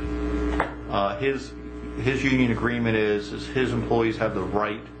leave. His union agreement is his employees have the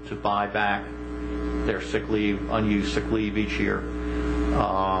right to buy back their sick leave, unused sick leave each year.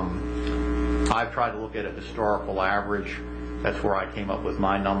 I've tried to look at a historical average. That's where I came up with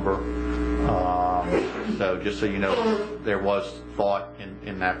my number. So just so you know, there was thought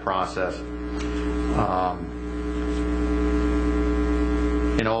in that process.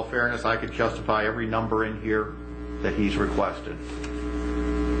 In all fairness, I could justify every number in here that he's requested.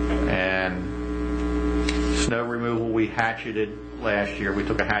 And snow removal, we hatcheted last year. We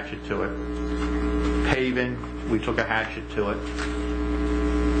took a hatchet to it. Paving, we took a hatchet to it.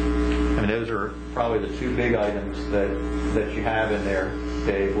 I mean, those are probably the 2 big items that you have in there,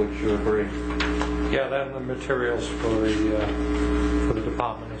 Dave. Would you agree? Yeah, that and the materials for the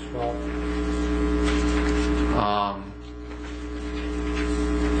department as well.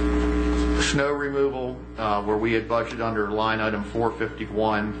 Snow removal, where we had budgeted under line item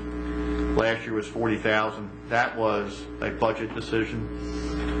 451, last year was $40,000. That was a budget decision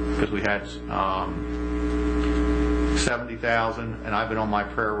because we had $70,000, and I've been on my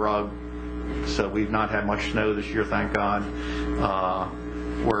prayer rug, so we've not had much snow this year, thank God.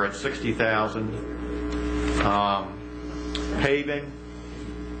 We're at $60,000. Paving,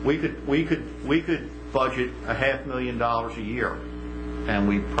 we could budget $500,000 a year, and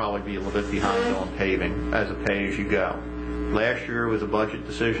we'd probably be a little bit behind on paving as a pay-as-you-go. Last year was a budget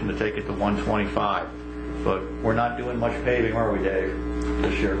decision to take it to $125, but we're not doing much paving, are we, Dave,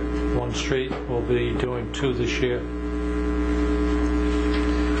 this year? 1 street, we'll be doing 2 this year.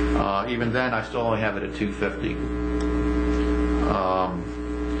 Even then, I still only have it at $250.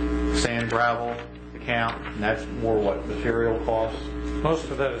 Sand gravel account, and that's more what material costs. Most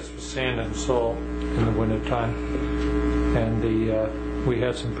of that is for sand and salt in the wintertime. And we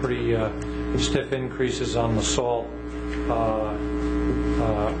had some pretty stiff increases on the salt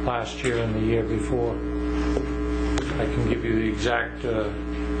last year and the year before. I can give you the exact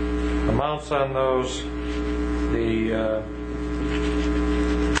amounts on those.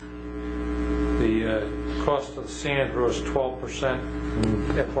 The cost of the sand rose 12%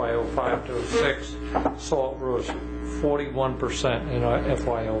 from FY05 to 06. Salt rose 41% in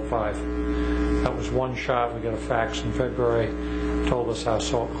FY05. That was one shot. We got a fax in February, told us our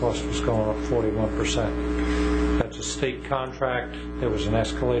salt cost was going up 41%. That's a state contract. There was an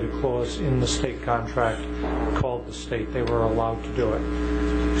escalated clause in the state contract. Called the state. They were allowed to do it.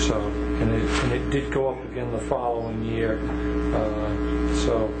 So, and it did go up again the following year.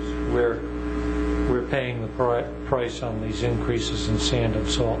 So we're paying the price on these increases in sand and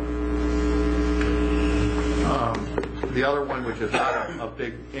salt. The other one, which is not a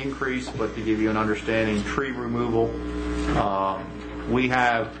big increase, but to give you an understanding, tree removal. We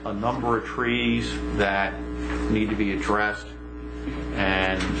have a number of trees that need to be addressed,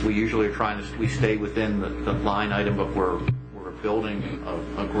 and we usually are trying to stay within the line item, but we're building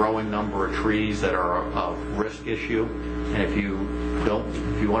a growing number of trees that are a risk issue. And if you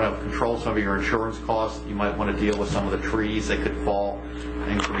want to control some of your insurance costs, you might want to deal with some of the trees that could fall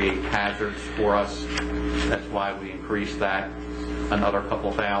and create hazards for us. That's why we increased that another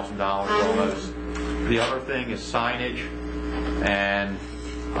couple $1,000 almost. The other thing is signage, and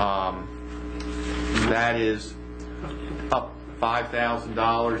that is up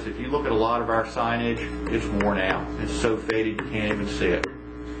 $5,000. If you look at a lot of our signage, it's worn out. It's so faded you can't even see it.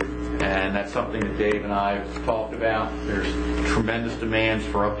 And that's something that Dave and I have talked about. There's tremendous demands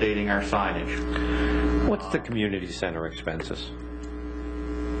for updating our signage. What's the community center expenses?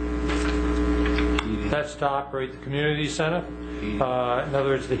 That's to operate the community center. In other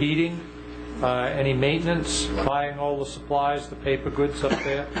words, the heating, any maintenance, buying all the supplies, the paper goods up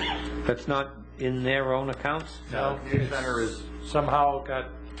there. That's not in their own accounts? No, the community center is somehow got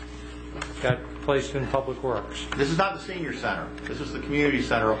placed in Public Works. This is not the senior center. This is the community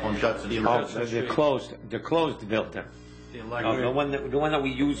center up on Judson. Oh, so the closed building. The one that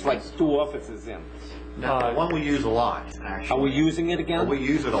we use like 2 offices in. No, the one we use a lot, actually. Are we using it again? We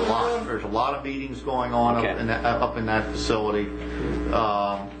use it a lot. There's a lot of meetings going on up in that facility.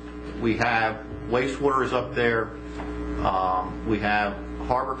 We have wastewater is up there. We have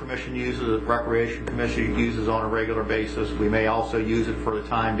Harbor Commission uses it, Recreation Commission uses on a regular basis. We may also use it for the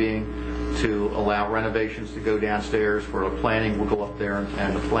time being to allow renovations to go downstairs. For the planning, we'll go up there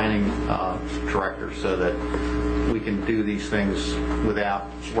and the planning director, so that we can do these things without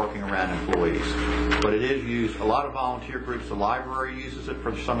working around employees. But it is used, a lot of volunteer groups, the library uses it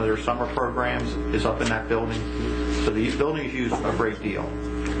for some of their summer programs, is up in that building. So these buildings use a great deal.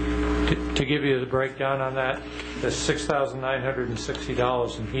 To give you the breakdown on that, there's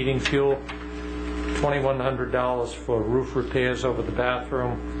 $6,960 in heating fuel, $2,100 for roof repairs over the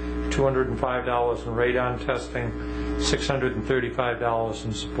bathroom, $205 in radon testing, $635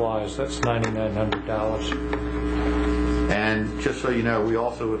 in supplies. That's $9,900. And just so you know, we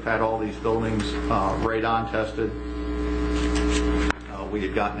also have had all these buildings radon tested. We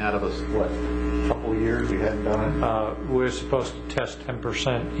had gotten out of a couple of years we hadn't done it. We're supposed to test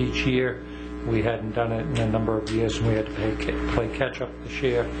 10% each year. We hadn't done it in a number of years, and we had to play catch up this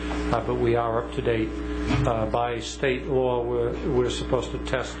year. But we are up to date. By state law, we're supposed to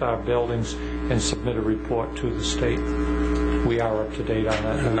test our buildings and submit a report to the state. We are up to date on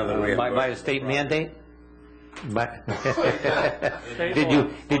that. By a state mandate?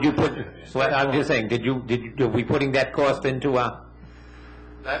 Did you put? Well, I'm just saying. Are we putting that cost into a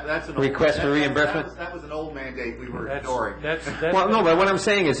request for reimbursement? That was an old mandate we were ignoring. Well, no, but what I'm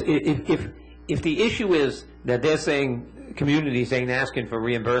saying is, if the issue is that they're saying, community saying they're asking for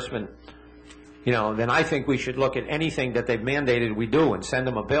reimbursement, then I think we should look at anything that they've mandated we do and send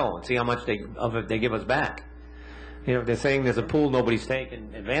them a bill and see how much of it they give us back. If they're saying there's a pool nobody's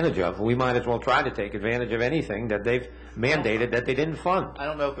taking advantage of, we might as well try to take advantage of anything that they've mandated that they didn't fund. I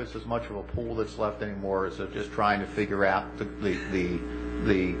don't know if it's as much of a pool that's left anymore as of just trying to figure out some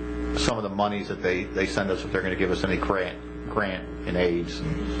of the monies that they send us, if they're going to give us any grant in AIDS.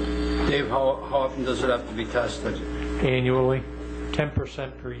 Dave, how often does it have to be tested? Annually,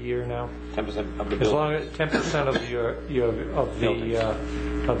 10% per year now. 10% of the as long as 10%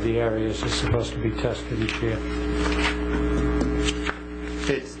 of the areas is supposed to be tested each year.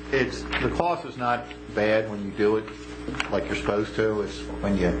 The cost is not bad when you do it like you're supposed to. It's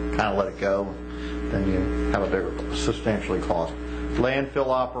when you kind of let it go. then you have a bigger, substantially cost. Landfill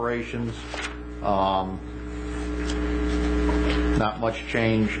operations, not much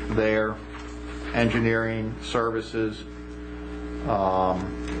change there. Engineering services,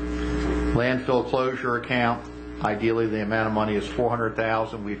 landfill closure account. Ideally, the amount of money is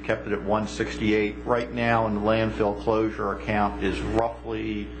 $400,000. We've kept it at $168 right now, and the landfill closure account is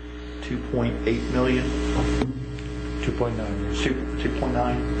roughly $2.8 million.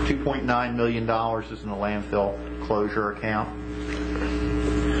 2.9 million dollars is in the landfill closure account.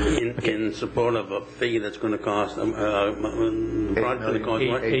 In support of a fee that's going to cost,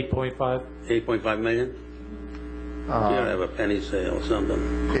 $8.5 million. You gotta have a penny sale or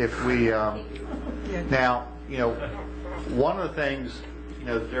something. If we now, one of the things,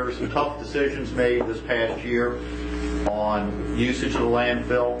 there were some tough decisions made this past year on usage of the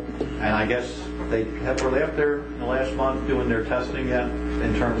landfill, and I guess were they up there in the last month doing their testing yet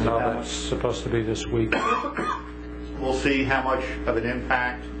in terms of how that's supposed to be this week. We'll see how much of an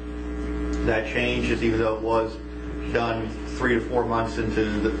impact that changes, even though it was done 3 to 4 months into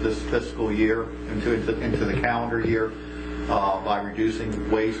this fiscal year, into the calendar year, by reducing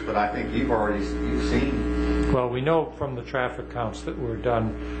waste. But I think you've seen. Well, we know from the traffic counts that were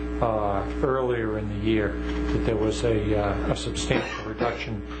done earlier in the year that there was a substantial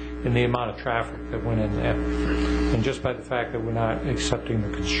reduction in the amount of traffic that went in there. And just by the fact that we're not accepting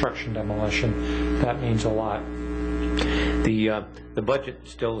the construction demolition, that means a lot. The budget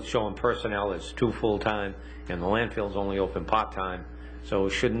still showing personnel is 2 full-time, and the landfill's only open part-time. So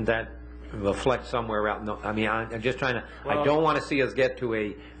shouldn't that reflect somewhere out? No, I mean, I'm just trying to. I don't want to see us get to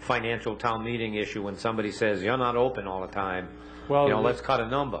a financial town meeting issue when somebody says you're not open all the time. Well, let's cut a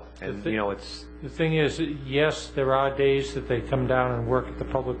number. And it's. The thing is, yes, there are days that they come down and work at the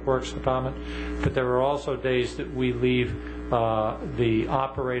Public Works Department, but there are also days that we leave the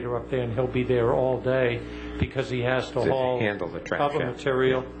operator up there, and he'll be there all day because he has to handle the trash, cover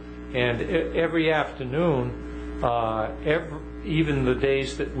material. And every afternoon, even the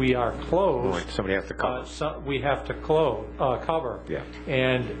days that we are closed, somebody has to cover. We have to cover. Yeah.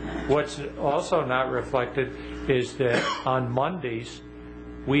 And what's also not reflected is that on Mondays,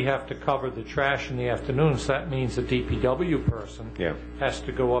 we have to cover the trash in the afternoons. That means the DPW person has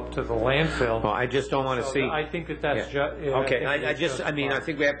to go up to the landfill. Well, I just don't want to see. I think that's okay. I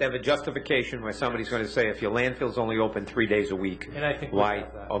think we have to have a justification where somebody's going to say if your landfill's only open 3 days a week. And I think why?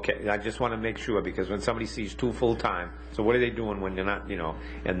 Okay. I just want to make sure, because when somebody sees 2 full-time, so what are they doing when they're not?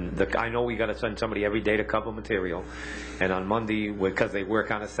 And I know we got to send somebody every day to cover material, and on Monday, because they work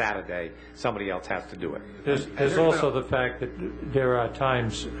on a Saturday, somebody else has to do it. There's also the fact that there are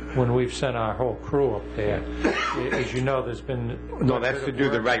times when we've sent our whole crew up there. As you know, there's been that's to do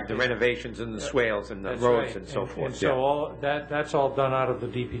the renovations and the swales and the roads and so forth. And so that's all done out of the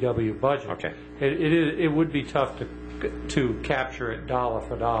DPW budget. Okay. It would be tough to capture it dollar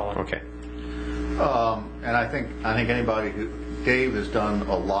for dollar. Okay. And I think Dave has done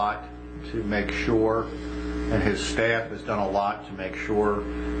a lot to make sure, and his staff has done a lot to make sure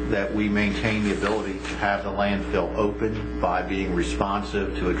that we maintain the ability to have the landfill open by being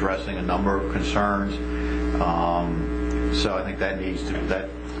responsive to addressing a number of concerns. So I think that's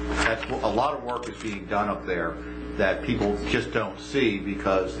a lot of work is being done up there that people just don't see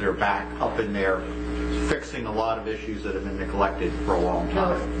because they're back up in there fixing a lot of issues that have been neglected for a long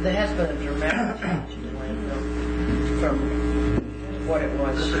time. No, there has been a dramatic change in the landfill from what it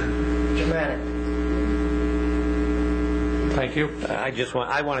was. Dramatic. Thank you.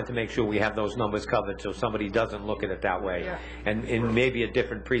 I wanted to make sure we have those numbers covered so somebody doesn't look at it that way. Yeah. And maybe a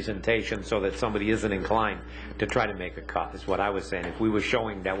different presentation so that somebody isn't inclined to try to make a cut, is what I was saying. If we were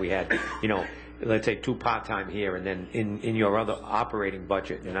showing that we had, let's say 2 part-time here, and then in your other operating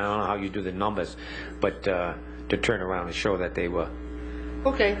budget, and I don't know how you do the numbers, but to turn around and show that they were.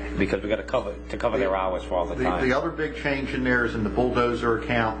 Okay. Because we got to cover their hours for all the time. The other big change in there is in the bulldozer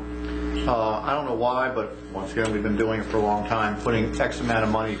account. I don't know why, but once again, we've been doing it for a long time, putting X amount of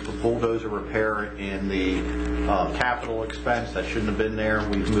money for bulldozer repair in the capital expense. That shouldn't have been there.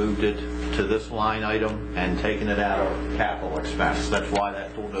 We've moved it to this line item and taken it out of capital expense. That's why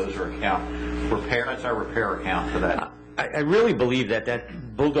that bulldozer account that's our repair account for that. I really believe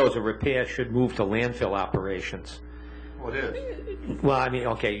that bulldozer repair should move to landfill operations. Well, it is. Well, I mean,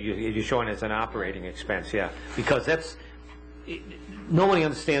 okay, you're showing it as an operating expense, yeah, because nobody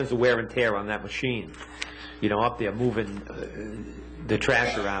understands the wear and tear on that machine. Up there moving the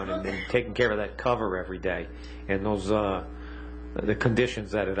trash around and taking care of that cover every day, and those the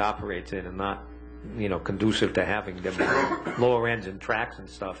conditions that it operates in are conducive to having them lower ends and tracks and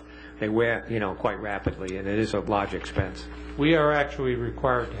stuff. They wear, quite rapidly, and it is a large expense. We are actually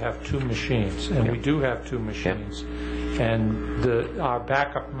required to have 2 machines, and we do have 2 machines. And our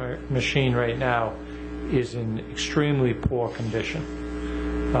backup machine right now is in extremely poor condition.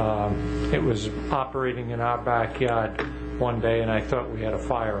 It was operating in our backyard one day, and I thought we had a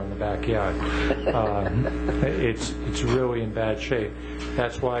fire in the backyard. It's really in bad shape.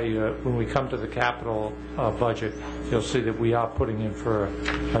 That's why when we come to the capital budget, you'll see that we are putting in for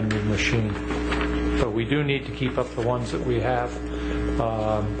a new machine. But we do need to keep up the ones that we have,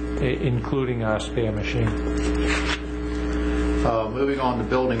 including our spare machine. Moving on to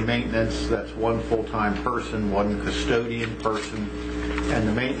building maintenance, that's 1 full-time person, 1 custodian person, and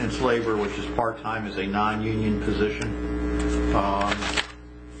the maintenance labor, which is part-time, is a non-union position.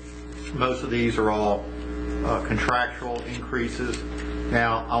 Most of these are all contractual increases.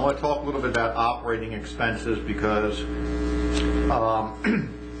 Now, I want to talk a little bit about operating expenses because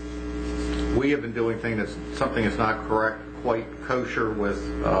we have been doing something that's not quite kosher with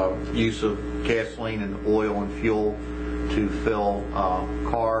use of gasoline and oil and fuel to fill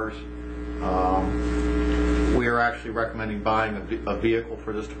cars. We are actually recommending buying a vehicle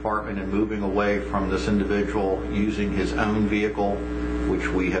for this department and moving away from this individual using his own vehicle, which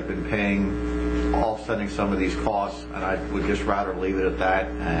we have been paying, offsetting some of these costs, and I would just rather leave it at that.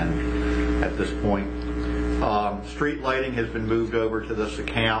 And at this point, street lighting has been moved over to this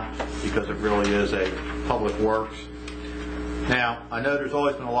account because it really is a public works. Now, I know there's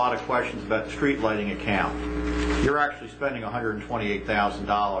always been a lot of questions about the street lighting account. You're actually spending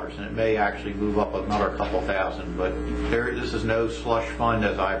 $128,000, and it may actually move up another couple thousand, but this is no slush fund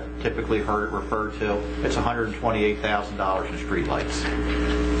as I've typically heard it referred to. It's $128,000 in street lights.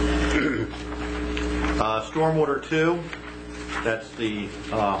 Stormwater 2, that's the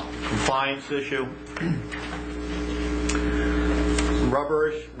compliance issue.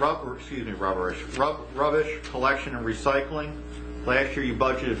 Rubbish collection and recycling. Last year you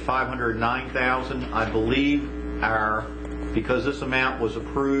budgeted $509,000. I believe because this amount was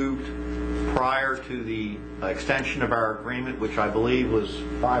approved prior to the extension of our agreement, which I believe was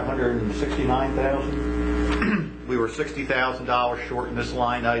 $569,000. We were $60,000 short in this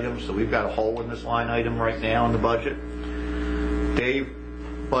line item, so we've got a hole in this line item right now in the budget. Dave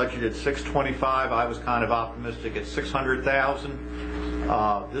budgeted $625,000. I was kind of optimistic at $600,000.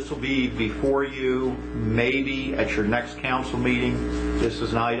 This will be before you, maybe at your next council meeting. This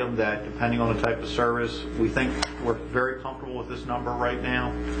is an item that, depending on the type of service, we think we're very comfortable with this number right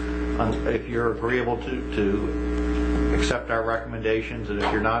now. If you're agreeable to accept our recommendations, and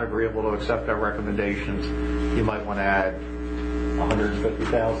if you're not agreeable to accept our recommendations, you might want to add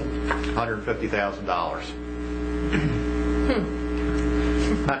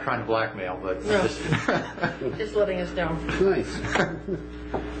 $150,000. Not trying to blackmail, but no. Just letting us know. Nice.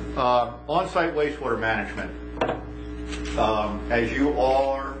 On-site wastewater management. As you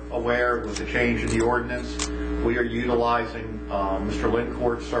all are aware, with the change in the ordinance, we are utilizing Mr.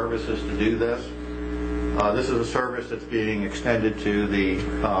 Lincourt's services to do this. This is a service that's being extended to the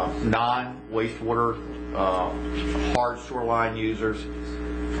non-wastewater hard sewer line users.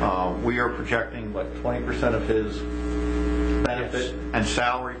 We are projecting, 20% of his benefit and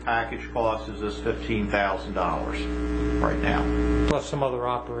salary package cost is this $15,000 right now. Plus some other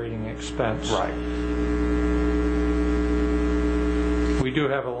operating expense. Right. We do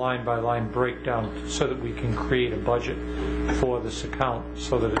have a line-by-line breakdown so that we can create a budget for this account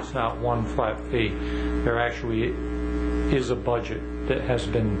so that it's not one flat fee. There actually is a budget that has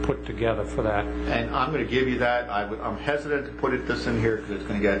been put together for that. And I'm going to give you that. I'm hesitant to put this in here because it's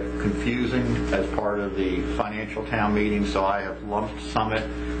going to get confusing as part of the financial town meeting, so I have lumped some it,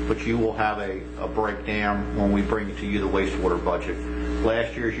 but you will have a breakdown when we bring to you the wastewater budget.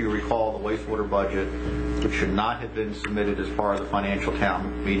 Last year, as you recall, the wastewater budget, which should not have been submitted as part of the financial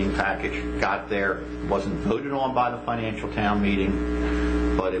town meeting package, got there, wasn't voted on by the financial town meeting,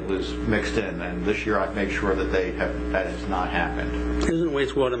 but it was mixed in, and this year I've made sure that that has not happened. Isn't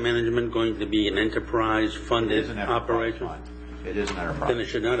wastewater management going to be an enterprise funded operation? It is an enterprise. Then it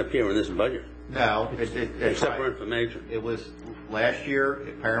should not appear in this budget. No, except for information. It was last year.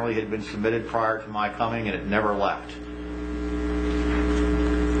 It apparently had been submitted prior to my coming, and it never left.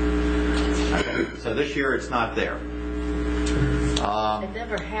 So this year it's not there. It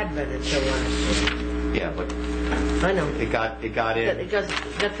never had been until last year. Yeah, but I know. It got in. It got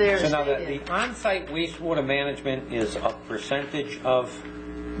there. So now the on-site wastewater management is a percentage of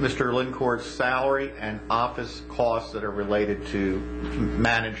Mr. Lincourt's salary and office costs that are related to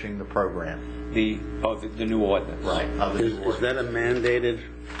managing the program. The new ordinance. Right. Is that a mandated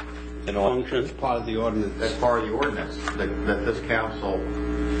function? Part of the ordinance. That's part of the ordinance that this council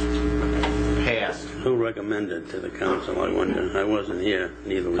passed. Who recommended to the council, I wonder? I wasn't here,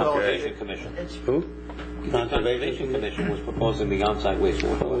 neither was Conservation Jay. Commission. Who? Conservation Commission was proposing the on-site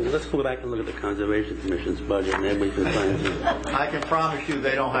wastewater. Well, let's go back and look at the Conservation Commission's budget. Maybe we can find some. I can promise you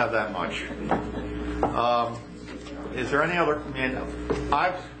they don't have that much. Is there any other? I mean,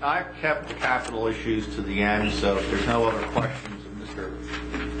 I've kept the capital issues to the end, so if there's no other questions, Mr.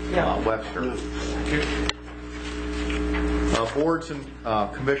 Webster. Boards and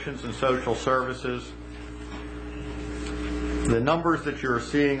commissions and social services. The numbers that you're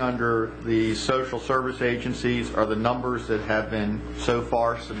seeing under the social service agencies are the numbers that have been so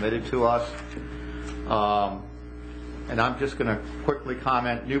far submitted to us. And I'm just going to quickly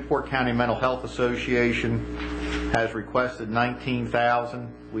comment. Newport County Mental Health Association has requested $19,000.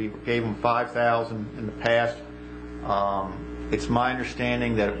 We gave them $5,000 in the past. It's my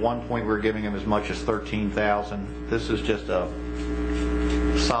understanding that at one point we were giving them as much as $13,000. This is just a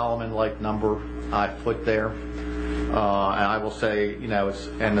Solomon-like number I've put there. And I will say,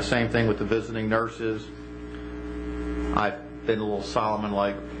 and the same thing with the visiting nurses. I've been a little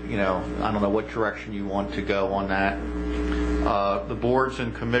Solomon-like, I don't know what direction you want to go on that. The boards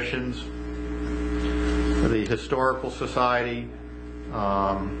and commissions, the Historical Society,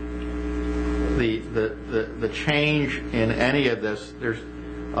 the change in any of this,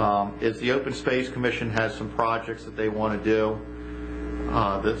 is the Open Space Commission has some projects that they want to do.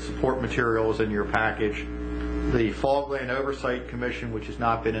 The support material is in your package. The Fogland Oversight Commission, which has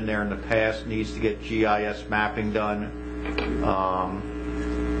not been in there in the past, needs to get GIS mapping done.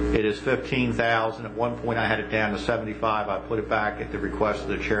 It is $15,000. At one point I had it down to $75,000. I put it back at the request of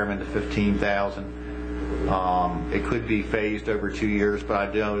the chairman to $15,000. It could be phased over 2 years, but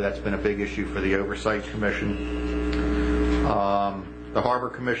I know that's been a big issue for the Oversight Commission. The Harbor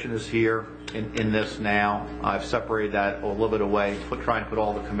Commission is here in this now. I've separated that a little bit away, trying to put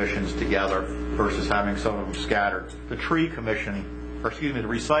all the commissions together versus having some of them scattered. The Tree Commission, the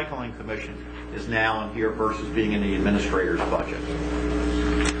Recycling Commission is now in here versus being in the administrator's budget.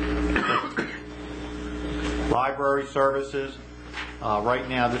 Library services. Right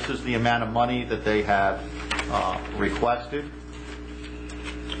now, this is the amount of money that they have requested.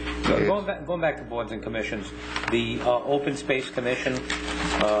 Going back to boards and commissions, the Open Space Commission,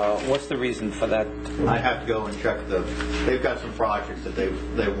 what's the reason for that? I have to go and check they've got some projects that they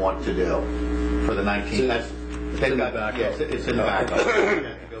want to do for the 19th. It's in the back. Yeah, it's in the back. I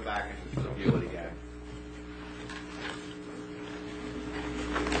have to go back and review it again.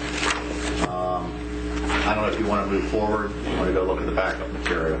 I don't know if you want to move forward. You want to go look at the backup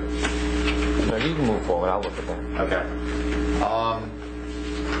material. No, you can move forward. I'll look at that. Okay.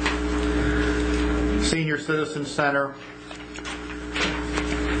 Senior Citizen Center.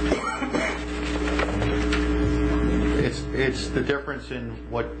 It's the difference in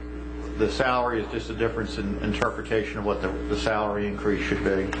what the salary is, just a difference in interpretation of what the salary increase should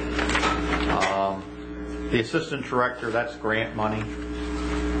be. The assistant director, that's grant money.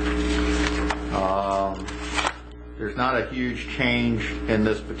 There's not a huge change in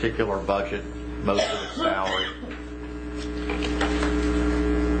this particular budget. Most of it's salary.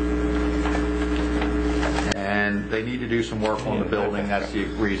 And they need to do some work on the building. That's the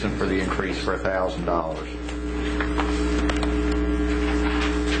reason for the increase for $1,000.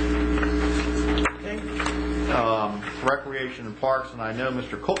 Recreation and Parks, and I know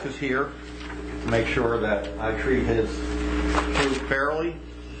Mr. Cook is here to make sure that I treat his food fairly.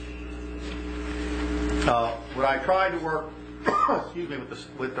 What I tried to work,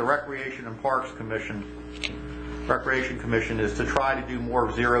 with the Recreation and Parks Commission, Recreation Commission, is to try to do more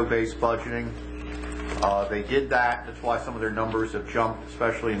zero-based budgeting. They did that. That's why some of their numbers have jumped,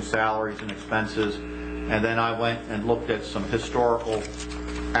 especially in salaries and expenses. And then I went and looked at some historical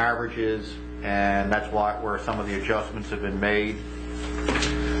averages, and that's where some of the adjustments have been made.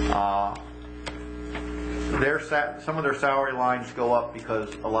 Some of their salary lines go up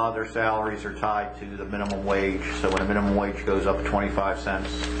because a lot of their salaries are tied to the minimum wage. So when the minimum wage goes up 25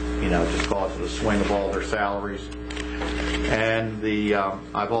 cents, it just causes a swing of all their salaries. And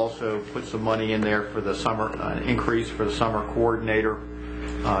I've also put some money in there for the summer increase for the summer coordinator.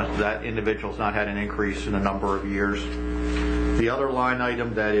 That individual's not had an increase in a number of years. The other line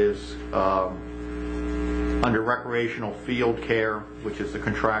item that is under recreational field care, which is the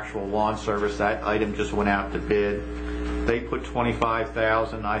contractual lawn service, that item just went out to bid. They put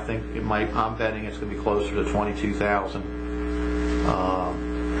 $25,000. I think I'm betting it's going to be closer to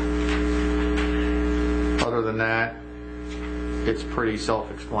 $22,000. Other than that, it's pretty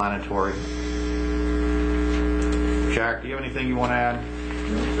self-explanatory. Jack, do you have anything you want to add?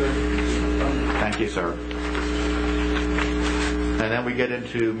 Thank you, sir. And then we get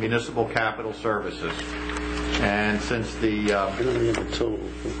into municipal capital services. And since the... I don't have a total.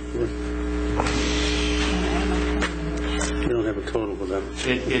 You don't have a total for them.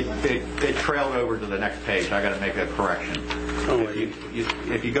 It trailed over to the next page. I got to make a correction. Oh,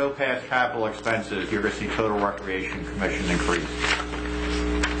 If you go past capital expenses, you're going to see total recreation commission increase.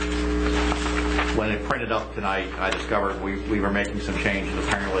 When it printed up tonight, I discovered we were making some changes.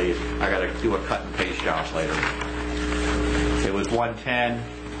 Apparently, I got to do a cut and paste job later. It was 110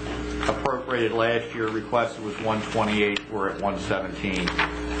 appropriated last year. Requested was 128. We're at 117 in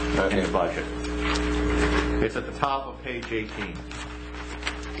the budget. It's at the top of page 18.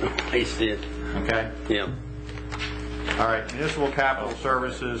 I see it. Okay. Yeah. All right, municipal capital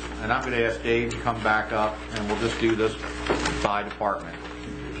services, and I'm going to ask Dave to come back up, and we'll just do this by department.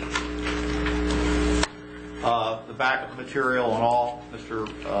 The backup material and all, Mr.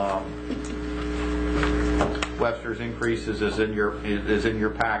 Webster's increases is in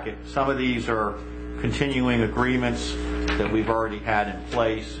your packet. Some of these are continuing agreements that we've already had in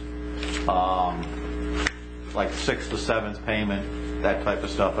place, like 6th to 7th payment, that type of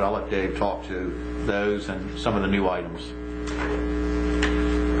stuff. But I'll let Dave talk to those and some of the new items.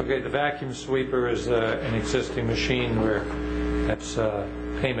 Okay, the vacuum sweeper is an existing machine where that's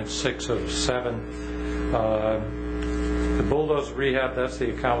payment 6 of 7. The bulldozer rehab, that's the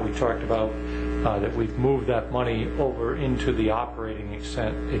account we talked about, that we've moved that money over into the operating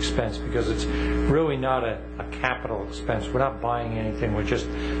expense because it's really not a capital expense. We're not buying anything, we're just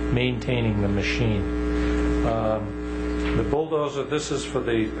maintaining the machine. The bulldozer, this is for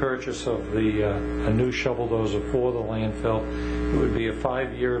the purchase of a new shovel dozer for the landfill. It would be a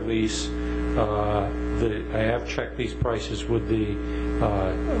 5-year lease. I have checked these prices with the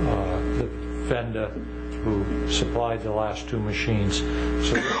vendor who supplied the last 2 machines.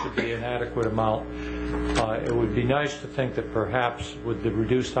 So this should be an adequate amount. It would be nice to think that perhaps with the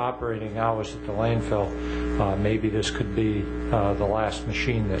reduced operating hours at the landfill, maybe this could be the last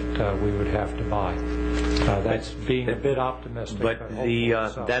machine that we would have to buy. That's being a bit optimistic. But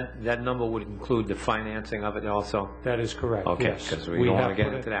that number would include the financing of it also? That is correct, okay, yes. because we don't want to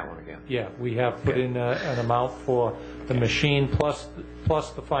get into that one again. Yeah, we have put in an amount for the machine plus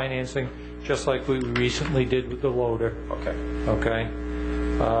the financing, just like we recently did with the loader. Okay. Okay.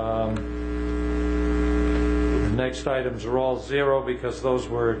 The next items are all 0 because those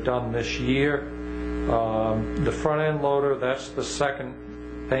were done this year. The front end loader, that's the second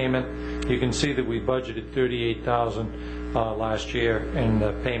payment. You can see that we budgeted $38,000 last year, and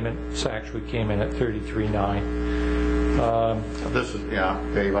the payments actually came in at $33,900. This is,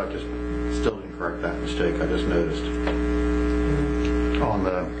 Dave, I just still didn't correct that mistake. I just noticed on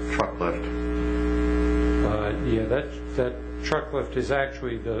the truck lift. Yeah, that truck lift is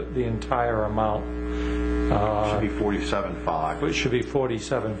actually the entire amount. Should be $47,500. It should be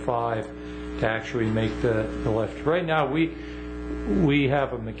 $47,500 to actually make the lift. Right now, we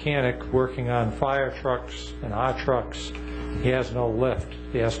have a mechanic working on fire trucks and our trucks. He has no lift.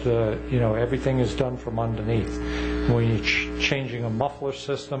 He has to, everything is done from underneath. When you're changing a muffler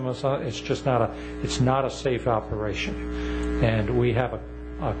system or something, it's just not a safe operation. And we have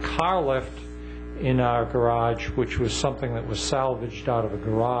a car lift in our garage, which was something that was salvaged out of a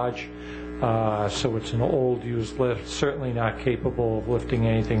garage. So it's an old used lift, certainly not capable of lifting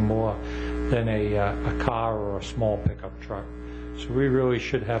anything more than a car or a small pickup truck. So we really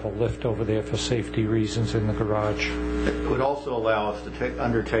should have a lift over there for safety reasons in the garage. It would also allow us to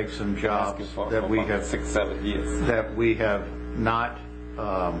undertake some jobs that we have 6-7 years that we have not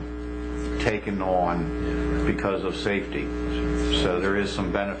taken on because of safety. So there is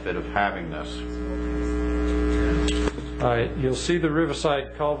some benefit of having this. You'll see the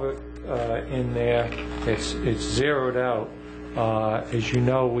Riverside culvert in there. It's zeroed out. As you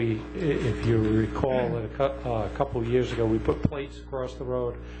know, if you recall, that a couple of years ago, we put plates across the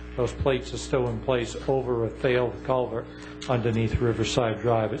road. Those plates are still in place over a failed culvert underneath Riverside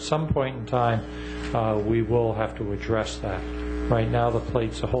Drive. At some point in time, we will have to address that. Right now, the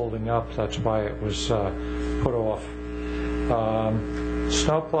plates are holding up. That's why it was put off.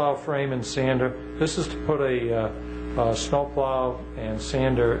 Snowplow frame and sander. This is to put a snowplow and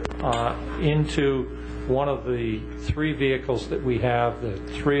sander into one of the 3 vehicles that we have, the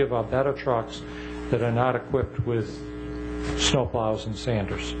 3 of our better trucks that are not equipped with snowplows and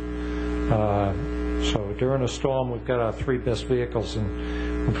sanders. So during a storm, we've got our 3 best vehicles,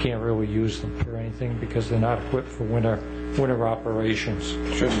 and we can't really use them for anything because they're not equipped for winter operations.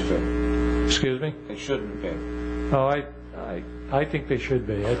 Shouldn't be. Excuse me? They shouldn't be. Oh, I think they should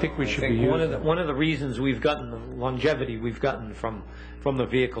be. I think we should be One using them. of the reasons we've gotten the longevity we've gotten from the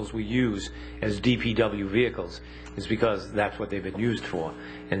vehicles we use as DPW vehicles is because that's what they've been used for.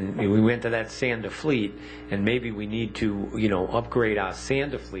 And we went to that sander fleet, and maybe we need to, upgrade our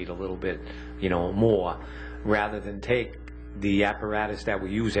sander fleet a little bit, more, rather than take the apparatus that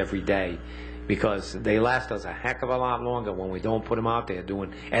we use every day, because they last us a heck of a lot longer when we don't put them out there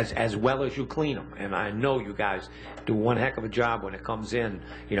doing as well as you clean them. And I know you guys do one heck of a job when it comes in,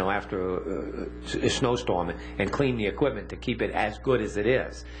 after a snowstorm, and clean the equipment to keep it as good as it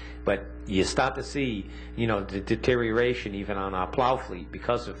is. But you start to see, the deterioration even on our plow fleet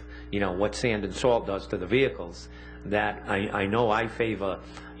because of, what sand and salt does to the vehicles, that I know I favor,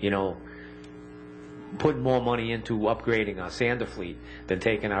 putting more money into upgrading our sander fleet than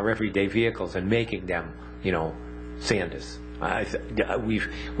taking our everyday vehicles and making them, sanders.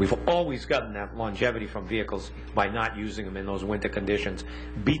 We've always gotten that longevity from vehicles by not using them in those winter conditions.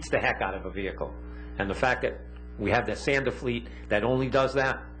 Beats the heck out of a vehicle. And the fact that we have the sander fleet that only does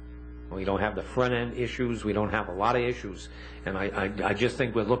that, we don't have the front end issues, we don't have a lot of issues. And I just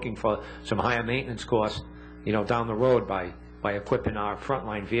think we're looking for some higher maintenance costs, down the road by equipping our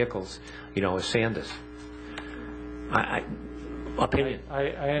frontline vehicles, as sanders. Opinion.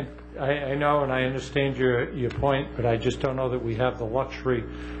 I know and I understand your point, but I just don't know that we have the luxury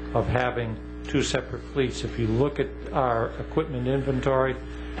of having two separate fleets. If you look at our equipment inventory,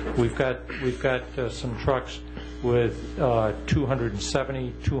 we've got some trucks with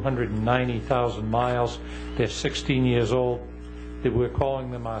 270, 290,000 miles. They're 16 years old. We're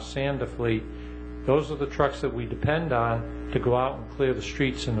calling them our sander fleet. Those are the trucks that we depend on to go out and clear the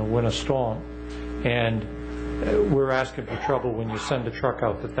streets in the winter storm. And we're asking for trouble when you send a truck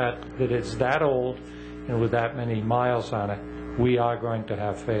out that it's that old and with that many miles on it. We are going to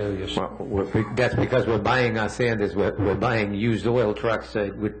have failures. Well, that's because we're buying our sanders. We're buying used oil trucks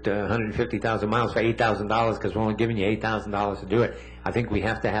with 150,000 miles for $8,000 because we're only giving you $8,000 to do it. I think we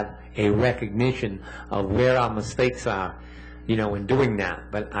have to have a recognition of where our mistakes are, in doing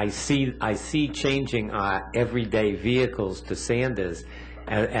that. But I see changing our everyday vehicles to sanders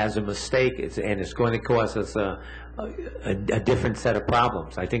as a mistake, and it's going to cause us a different set of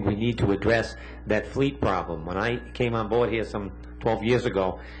problems. I think we need to address that fleet problem. When I came on board here some 12 years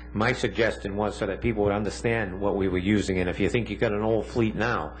ago, my suggestion was so that people would understand what we were using. And if you think you got an old fleet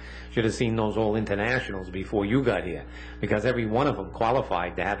now, you should have seen those old Internationals before you got here, because every one of them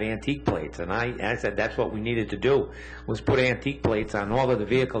qualified to have antique plates. And I said that's what we needed to do, was put antique plates on all of the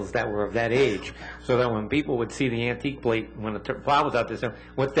vehicles that were of that age, so that when people would see the antique plate, when the plow was out there, said,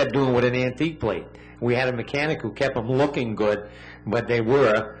 what's that doing with an antique plate? We had a mechanic who kept them looking good, but they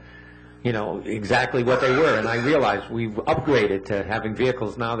were, exactly what they were. And I realized we've upgraded to having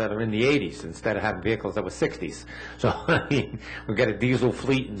vehicles now that are in the 80s instead of having vehicles that were 60s. So, we've got a diesel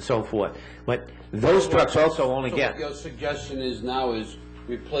fleet and so forth. But those trucks also only get... What your suggestion is now is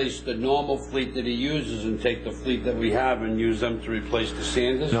replace the normal fleet that he uses and take the fleet that we have and use them to replace the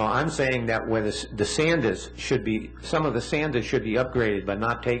sanders? No, I'm saying that where the sanders should be, some of the sanders should be upgraded, but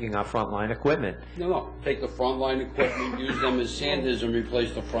not taking our frontline equipment. No, take the frontline equipment, use them as sanders, and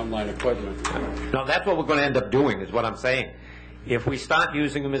replace the frontline equipment. No, that's what we're going to end up doing, is what I'm saying. If we start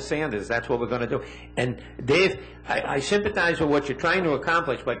using them as sanders, that's what we're going to do. And Dave, I sympathize with what you're trying to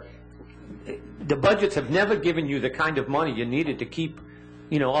accomplish, but the budgets have never given you the kind of money you needed to keep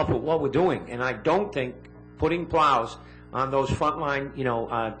up with what we're doing. And I don't think putting plows on those frontline,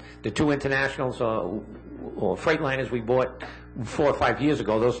 the two Internationals or Freightliners we bought 4 or 5 years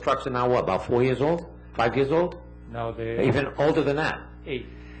ago, those trucks are now what, about 4 years old? 5 years old? No, they're... Even older than that? 8.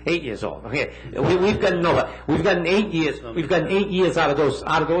 8 years old. Okay, we've gotten 8 years. We've gotten 8 years out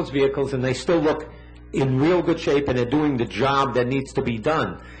of those vehicles, and they still look in real good shape, and they're doing the job that needs to be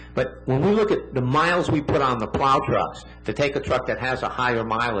done. But when we look at the miles we put on the plow trucks, to take a truck that has a higher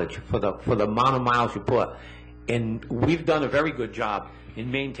mileage for the amount of miles you put, and we've done a very good job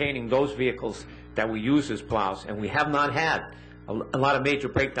in maintaining those vehicles that we use as plows, and we have not had a lot of major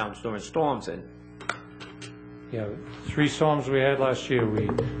breakdowns during storms. And yeah, 3 storms we had last year,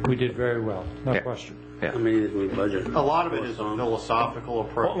 we did very well, no question. Yeah. I mean, we budget. A lot of it is a philosophical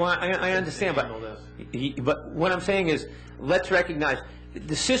approach. Well, I understand, but what I'm saying is, let's recognize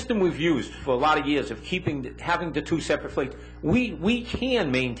the system we've used for a lot of years of having the 2 separate fleets. We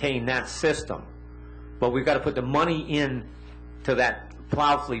can maintain that system, but we've got to put the money in to that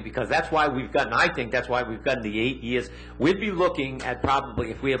plow fleet, because that's why I think that's why we've gotten the 8 years. We'd be looking at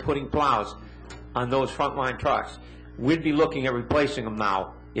probably, if we are putting plows on those frontline trucks, we'd be looking at replacing them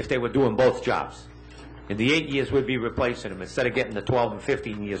now if they were doing both jobs. In the 8 years, we'd be replacing them. Instead of getting the 12 and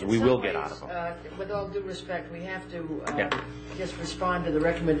 15 years, we will get out of them. With all due respect, we have to Yeah. just respond to the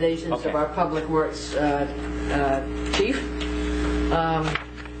recommendations Okay. of our Public Works Chief.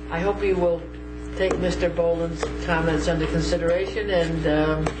 I hope you will take Mr. Boland's comments under consideration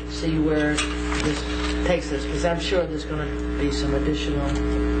and see where this takes us, because I'm sure there's going to be some additional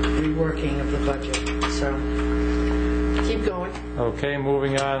reworking of the budget. So keep going. Okay,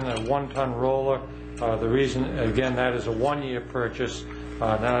 moving on, a one-ton roller. The reason, again, that is a one-year purchase,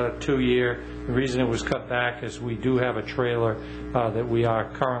 not a 2-year. The reason it was cut back is we do have a trailer that we are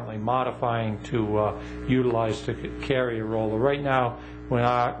currently modifying to utilize to carry a roller. Right now, when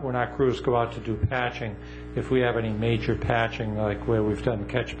our crews go out to do patching, if we have any major patching, like where we've done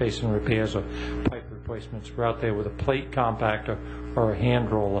catch basin repairs or pipe replacements, we're out there with a plate compactor or a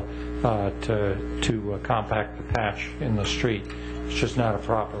hand roller to compact the patch in the street. It's just not a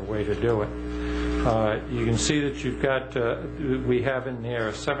proper way to do it. You can see that you've got, we have in there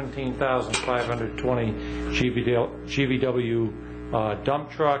a 17,520 GVW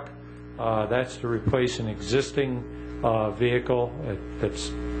dump truck. That's to replace an existing vehicle that's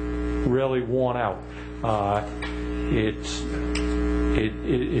really worn out. It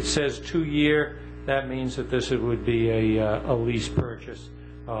says 2-year. That means that this would be a lease purchase,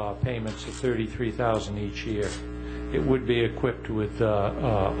 payments of $33,000 each year. It would be equipped with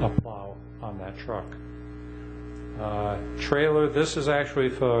a plow on that truck. Trailer, this is actually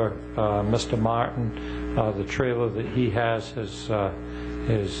for Mr. Martin. The trailer that he has is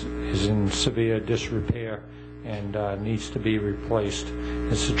in severe disrepair and needs to be replaced.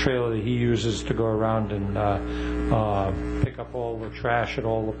 It's a trailer that he uses to go around and pick up all the trash at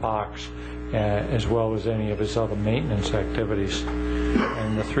all the parks, as well as any of his other maintenance activities.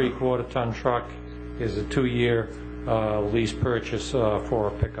 And the 3/4 ton truck is a 2-year lease purchase for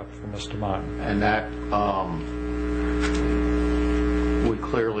a pickup for Mr. Martin. And that would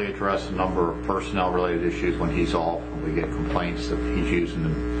clearly address a number of personnel-related issues when he's off. When we get complaints that he's using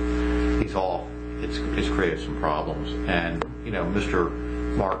them, he's off. It's created some problems. And Mr.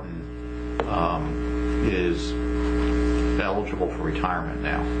 Martin is eligible for retirement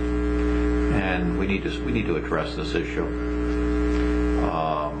now, and we need to address this issue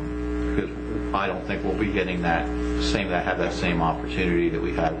because I don't think we'll be getting that same opportunity that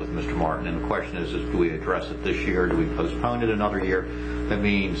we had with Mr. Martin. And the question is do we address it this year? Do we postpone it another year? That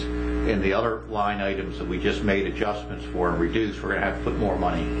means in the other line items that we just made adjustments for and reduced, we're going to have to put more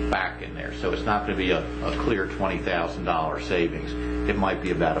money back in there. So it's not going to be a clear $20,000 savings. It might be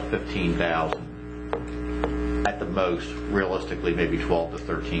about a $15,000 at the most, realistically maybe $12,000 to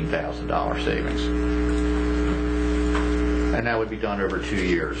 $13,000 savings. And that would be done over 2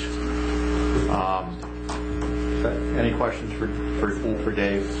 years. Any questions for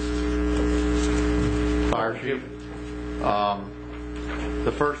Dave? Fire Chief?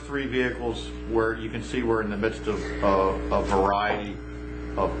 The first 3 vehicles, where you can see we're in the midst of a variety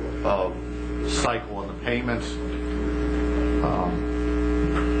of cycle in the payments.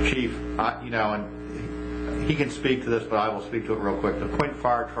 Chief, and he can speak to this, but I will speak to it real quick. The Quint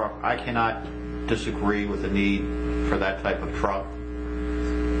fire truck, I cannot disagree with the need for that type of truck.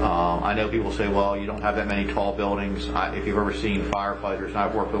 I know people say, well, you don't have that many tall buildings. If you've ever seen firefighters, and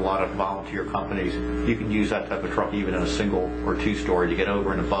I've worked with a lot of volunteer companies, you can use that type of truck even in a single or 2-story to get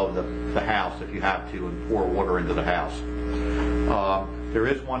over and above the house if you have to and pour water into the house. There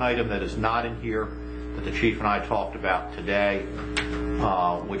is one item that is not in here that the chief and I talked about today,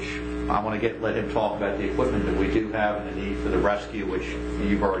 which I want to let him talk about the equipment that we do have and the need for the rescue, which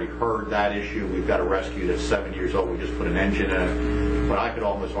you've already heard that issue. We've got a rescue that's 7 years old. We just put an engine in it. But I could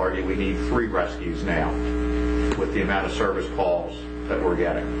almost argue we need 3 rescues now with the amount of service calls that we're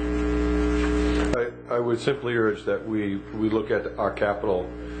getting. I would simply urge that we look at our capital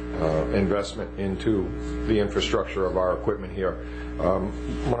investment into the infrastructure of our equipment here.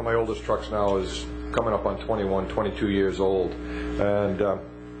 One of my oldest trucks now is coming up on 21, 22 years old, and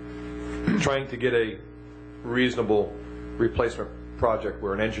trying to get a reasonable replacement project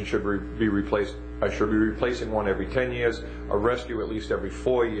where an engine should be replaced. I should be replacing one every 10 years, a rescue at least every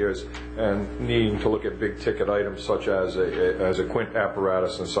 4 years, and needing to look at big ticket items such as a Quint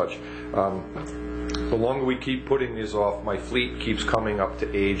apparatus and such. The longer we keep putting these off, my fleet keeps coming up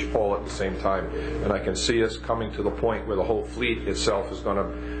to age all at the same time, and I can see us coming to the point where the whole fleet itself is going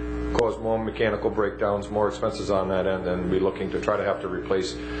to cause more mechanical breakdowns, more expenses on that end, and we're looking to try to have to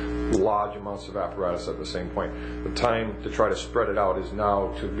replace large amounts of apparatus at the same point. The time to try to spread it out is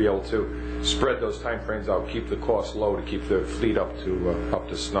now, to be able to spread those time frames out, keep the costs low, to keep the fleet up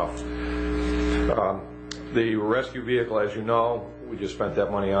to snuff. The rescue vehicle, as you know, We just spent that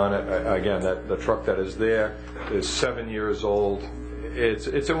money on it. Again, the truck that is there is 7 years old. It's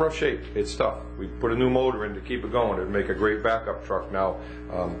in rough shape. It's tough. We put a new motor in to keep it going. It'd make a great backup truck now.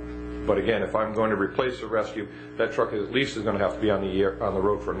 But again, if I'm going to replace the rescue, that truck at least is going to have to be on the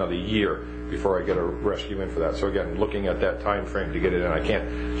road for another year before I get a rescue in for that. So again, looking at that time frame to get it in, I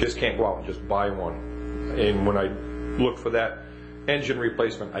can't go out and just buy one. And when I looked for that engine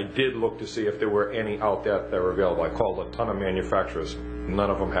replacement, I did look to see if there were any out there that were available. I called a ton of manufacturers. None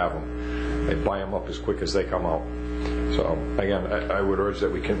of them have them. They buy them up as quick as they come out. So again, I would urge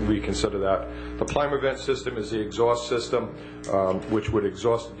that we can reconsider that. The climate vent system is the exhaust system, which would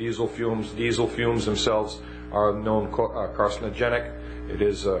exhaust diesel fumes. Diesel fumes themselves are known carcinogenic. It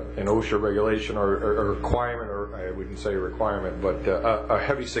is an OSHA regulation or a requirement, or I wouldn't say a requirement, but a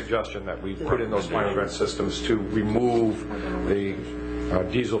heavy suggestion that we put in those climate vent systems to remove the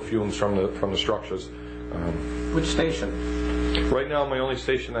diesel fumes from the structures. Which station? Right now, my only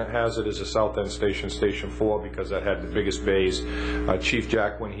station that has it is the South End Station, Station 4, because that had the biggest bays. Chief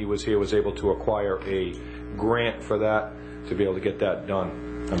Jack, when he was here, was able to acquire a grant for that to be able to get that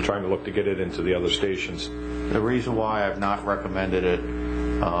done. I'm trying to look to get it into the other stations. The reason why I've not recommended it,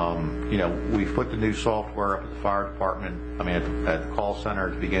 we've put the new software up at the fire department, at the call center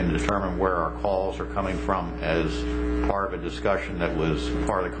to begin to determine where our calls are coming from as part of a discussion that was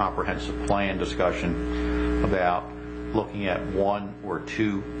part of the comprehensive plan discussion about looking at 1 or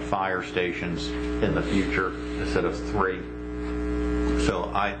 2 fire stations in the future instead of 3. So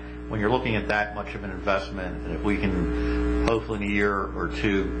when you're looking at that much of an investment, and if we can hopefully in a year or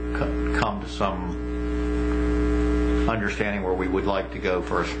 2 come to some understanding where we would like to go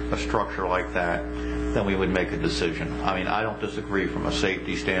for a structure like that, then we would make a decision. I don't disagree from a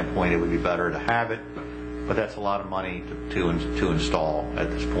safety standpoint. It would be better to have it, but that's a lot of money to install at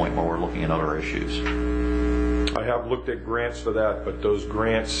this point where we're looking at other issues. I have looked at grants for that, but those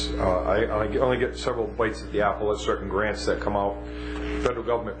grants, I only get several bites at the apple at certain grants that come out. The federal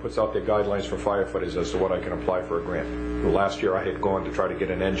government puts out their guidelines for firefighters as to what I can apply for a grant. Last year I had gone to try to get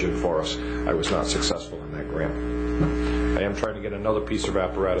an engine for us. I was not successful in that grant. I am trying to get another piece of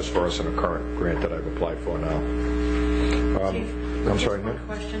apparatus for us in a current grant that I've applied for now. I'm sorry, one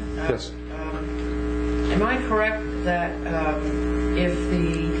question. Yes. Am I correct that if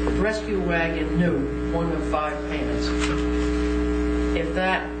the rescue wagon knew 1 of 5 payments, if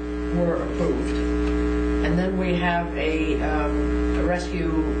that were approved, and then we have a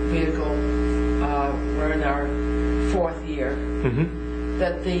rescue vehicle, we're in our 4th year,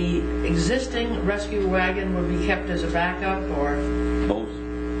 that the existing rescue wagon would be kept as a backup, or Both.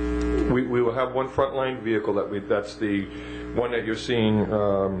 We will have one frontline vehicle that's the one that you're seeing.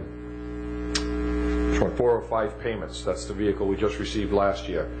 4 or 5 payments. That's the vehicle we just received last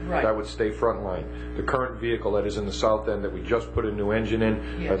year. Right. That would stay frontline. The current vehicle that is in the South End that we just put a new engine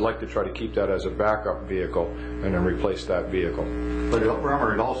in, I'd like to try to keep that as a backup vehicle and then replace that vehicle. But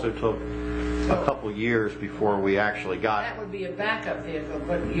remember, it also took a couple of years before we actually got that would be a backup vehicle,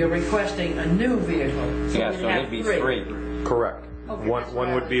 but you're requesting a new vehicle. So Yeah, we'd so have it'd be 3. Correct. Okay,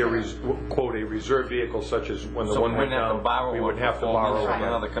 One would be a reserve vehicle, such as when the one went down, we wouldn't have to borrow from again.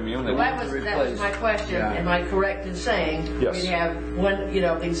 another community. Well, that was my question. Yeah. Am I correct in saying Yes. we'd have one,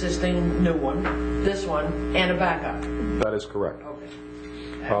 the existing new one, this one, and a backup? That is correct.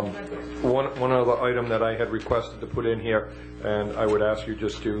 Okay. One other item that I had requested to put in here, and I would ask you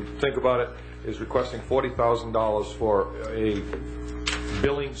just to think about it, is requesting $40,000 for a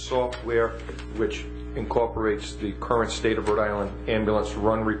billing software which incorporates the current state of Rhode Island ambulance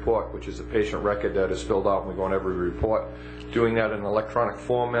run report, which is a patient record that is filled out and we go on every report, doing that in an electronic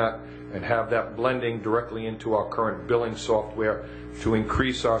format and have that blending directly into our current billing software to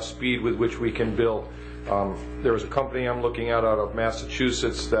increase our speed with which we can bill. There is a company I'm looking at out of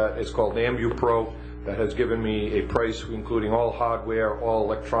Massachusetts that is called AmbuPro that has given me a price including all hardware, all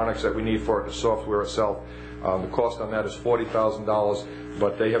electronics that we need for it, the software itself. The cost on that is $40,000,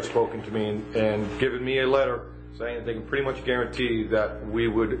 but they have spoken to me and given me a letter saying they can pretty much guarantee that we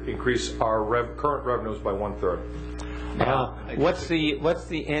would increase our current revenues by 1/3. What's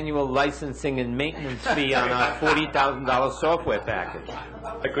the annual licensing and maintenance fee on our $40,000 software package?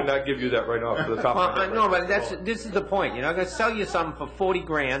 I could not give you that right off the top of my head. No, but this is the point. I'm going to sell you something for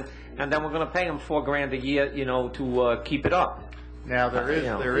 $40,000, and then we're going to pay them $4,000 a year, to keep it up. Now there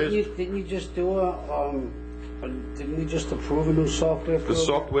is Didn't you just do Didn't we just approve a new software The program?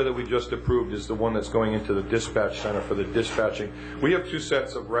 software that we just approved is the one that's going into the dispatch center for the dispatching. We have two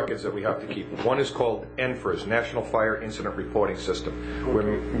sets of records that we have to keep. One is called NFRS, National Fire Incident Reporting System,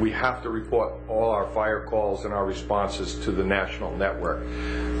 where we have to report all our fire calls and our responses to the national network.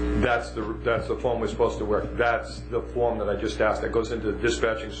 That's the form we're supposed to work. That's the form that I just asked. That goes into the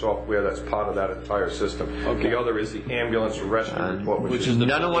dispatching software that's part of that entire system. Okay. The other is the ambulance rescue report, which is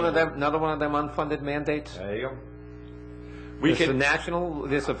Another one of them unfunded mandates? There you go.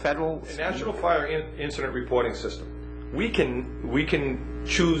 This a federal? National Fire Incident Reporting System. We can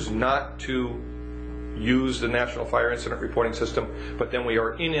choose not to use the National Fire Incident Reporting System, but then we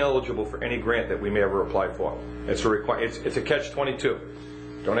are ineligible for any grant that we may ever apply for. It's a catch-22.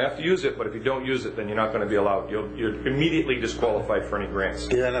 Don't have to use it, but if you don't use it, then you're not going to be allowed. You're immediately disqualified for any grants. Is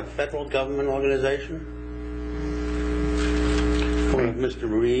that a federal government organization? Will Mr.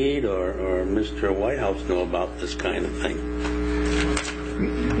 Reed or Mr. Whitehouse know about this kind of thing?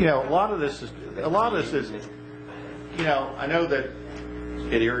 You know, a lot of this is, you know, I know that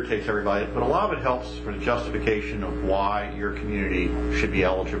it irritates everybody, but a lot of it helps for the justification of why your community should be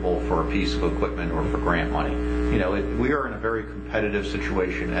eligible for a piece of equipment or for grant money. You know, we are in a very competitive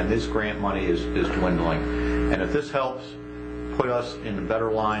situation, and this grant money is dwindling. And if this helps put us in a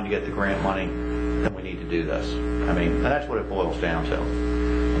better line to get the grant money, then we need to do this. I mean, and that's what it boils down to.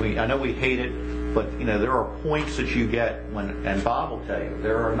 I know we hate it, but you know, there are points that you get and Bob will tell you,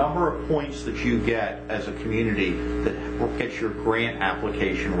 there are a number of points that you get as a community that will get your grant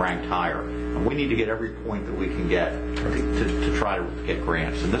application ranked higher. And we need to get every point that we can get to try to get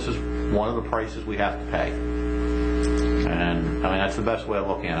grants. And this is one of the prices we have to pay. And I mean, that's the best way of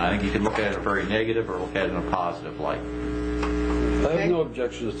looking at it. I think you can look at it in a very negative or look at it in a positive light. I have no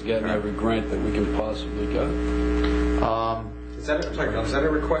objections to getting every grant that we can possibly get. Is that a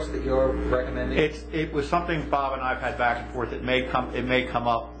request that you're recommending? It was something Bob and I've had back and forth. It may come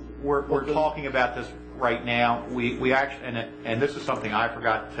up. We're talking about this right now. We actually, and this is something I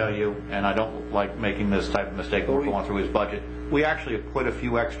forgot to tell you, and I don't like making this type of mistake when we're going through his budget. We actually have put a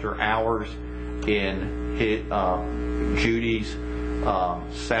few extra hours in Judy's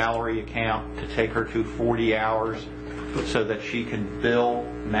salary account to take her to 40 hours so that she can bill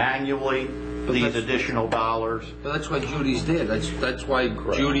manually these additional dollars. But that's what Judy's there. That's why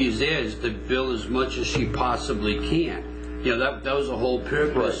Judy is there, is to bill as much as she possibly can. You know, that was the whole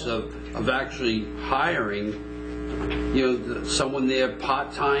purpose of actually hiring, you know, someone there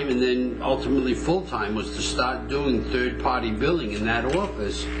part-time and then ultimately full-time, was to start doing third-party billing in that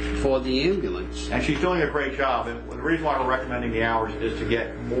office for the ambulance. And she's doing a great job. And the reason why we're recommending the hours is to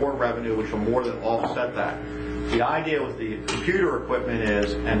get more revenue, which will more than offset that. The idea with the computer equipment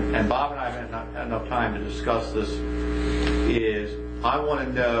is, and Bob and I haven't had enough time to discuss this, is I want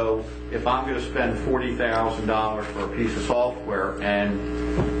to know if I'm going to spend $40,000 for a piece of software and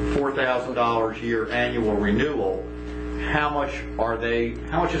 $4,000 a year annual renewal, how much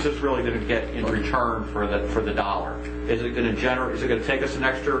is this really going to get in return for the dollar? Is it going to take us an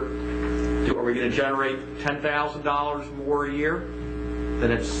extra, are we going to generate $10,000 more a year? Then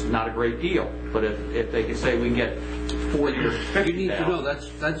it's not a great deal. But if they can say we can get 40 or 50, you need to know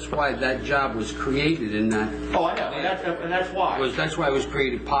that's why that job was created in that. Oh, I know, and that's why. That's why it was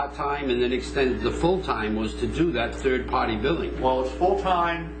created part-time and then extended to full-time, was to do that third-party billing. Well, it's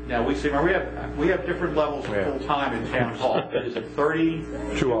full-time. Now we have different levels of full-time in town hall. Is it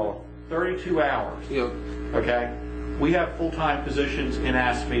 32 hours? Yeah. Okay. We have full-time positions in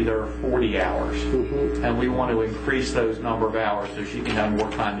ASME that are 40 hours, and we want to increase those number of hours so she can have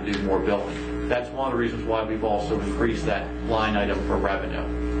more time to do more billing. That's one of the reasons why we've also increased that line item for revenue.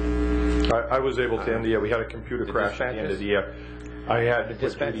 I was able to end the year. We had a computer crash at the end of the year. I had to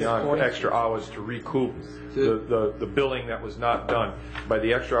put beyond extra hours to recoup the billing that was not done. By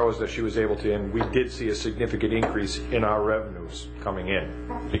the extra hours that she was able to, and we did see a significant increase in our revenues coming in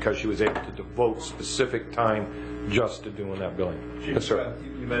because she was able to devote specific time just to doing that billing. Yes, sir.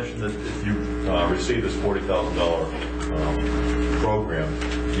 You mentioned that if you receive this $40,000 program,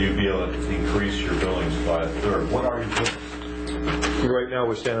 you'd be able to increase your billings by a third. What are you doing? Right now,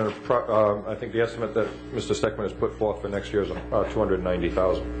 we're standing at, I think the estimate that Mr. Steckman has put forth for next year is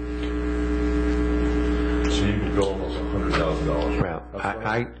 $290,000. So you can bill almost $100,000. Well,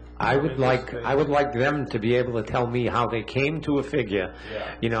 I would like them to be able to tell me how they came to a figure,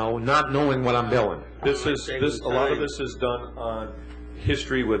 you know, not knowing what I'm billing. A lot of this is done on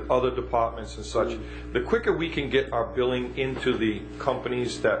history with other departments and such. The quicker we can get our billing into the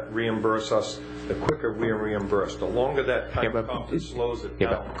companies that reimburse us, the quicker we are reimbursed. The longer that time comes, it slows it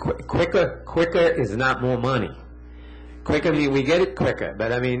down. Quicker is not more money. quicker, I mean, we get it quicker,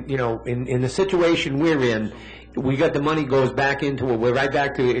 but I mean, you know, in the situation we're in, we got the money goes back into it, we're right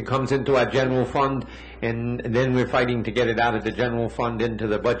back to, it comes into our general fund, and then we're fighting to get it out of the general fund into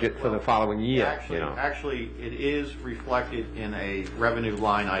the budget for the following year, Actually, you know. actually, it is reflected in a revenue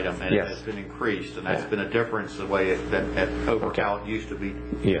line item, and Yes. it has been increased, and that's been a difference the way that how it used to be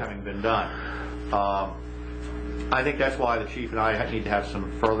having been done. I think that's why the chief and I need to have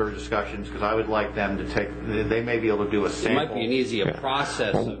some further discussions, because I would like them to take, they may be able to do a It sample. might be an easier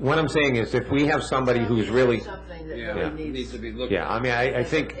process. What I'm saying is, if we have somebody who's really, Something that Yeah, really needs to be looked yeah, at. I mean, I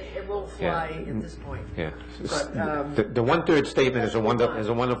think, It won't fly at this point. yeah. But, The one-third statement is a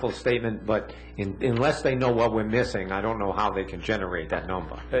wonderful statement, but unless they know what we're missing, I don't know how they can generate that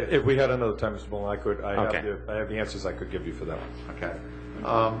number. If we had another time, Mr. Bowman, Okay. I have the answers I could give you for that one. Okay.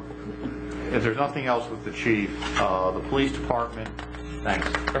 If there's nothing else with the chief, the police department, thanks.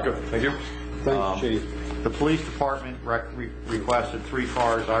 Okay, thank you. The police department requested 3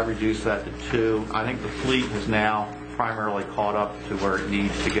 cars. I reduced that to 2. I think the fleet is now primarily caught up to where it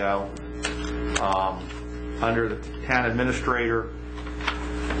needs to go. Under the town administrator,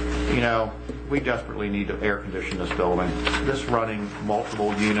 you know, we desperately need to air condition this building. This running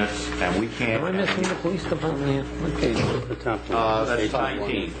multiple units, and we can't. Am I missing the police department here? What page? The top one. That's Page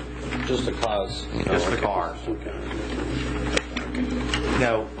 19. Just the cause. Just the cars. Okay.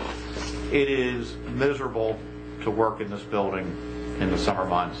 No, it is miserable to work in this building in the summer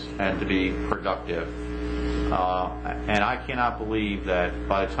months and to be productive. And I cannot believe that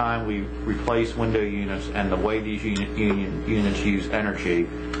by the time we replace window units and the way these units use energy,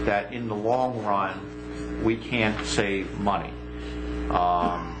 that in the long run, we can't save money.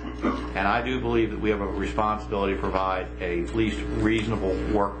 And I do believe that we have a responsibility to provide at least reasonable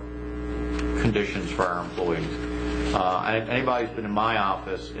work conditions for our employees. And anybody who's been in my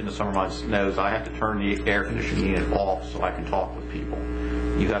office in the summer months knows I have to turn the air conditioning unit off so I can talk with people.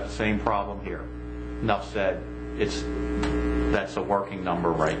 You have the same problem here. Enough said. That's a working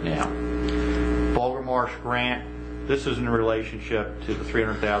number right now. Bulger Marsh grant. This is in relationship to the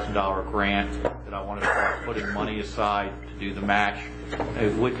 $300,000 grant that I want to start putting money aside to do the match.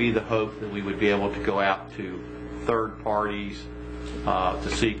 It would be the hope that we would be able to go out to third parties to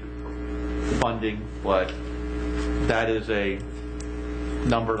seek funding, but that is a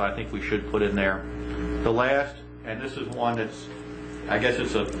number that I think we should put in there. The last, and this is one that's, I guess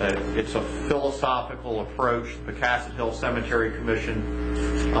it's a philosophical approach. The Cassett Hill Cemetery Commission,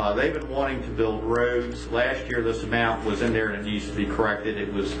 they've been wanting to build roads. Last year this amount was in there and it needs to be corrected.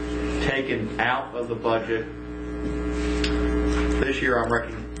 It was taken out of the budget. This year I'm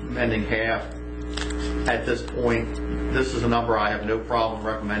recommending half. At this point, this is a number I have no problem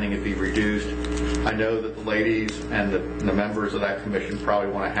recommending it be reduced. I know that the ladies and the members of that commission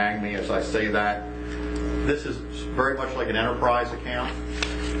probably want to hang me as I say that. This is very much like an enterprise account,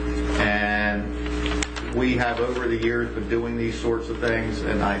 and we have over the years been doing these sorts of things,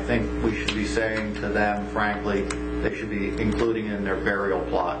 and I think we should be saying to them, frankly, they should be including in their burial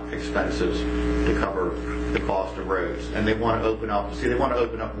plot expenses to cover the cost of roads. And they want to open up, they want to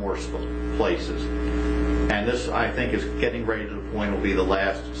open up more places. And this, I think, is getting ready to the point will be the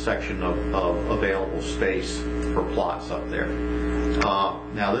last section of available space for plots up there.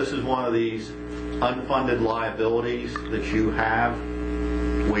 Now, this is one of these unfunded liabilities that you have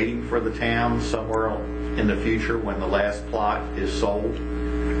waiting for the town somewhere in the future when the last plot is sold,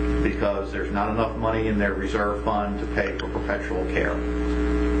 because there's not enough money in their reserve fund to pay for perpetual care.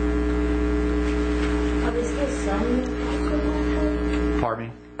 Are they still selling their plots with that? Pardon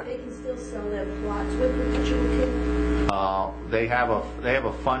me? They can still sell their plots with perpetual care? They have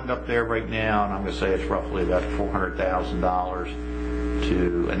a fund up there right now, and I'm going to say it's roughly about $400,000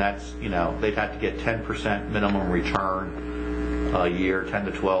 and that's, you know, they'd have to get 10% minimum return a year, 10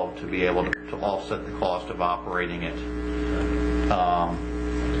 to 12, to be able to offset the cost of operating it.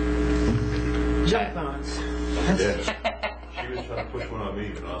 Junk bonds. Yeah. She was trying to push one on me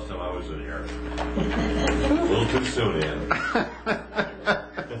the last time I was in here. A little too soon, Ann.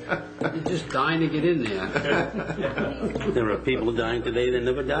 You're just dying to get in there. There are people dying today that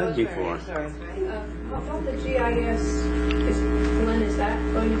never died before. Sorry. How about the GIS? Glenn, is that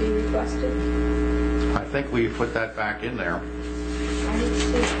going to be requested? I think we put that back in there. I didn't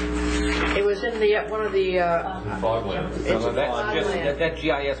see it. It was in the one of the. Fogland. It's a That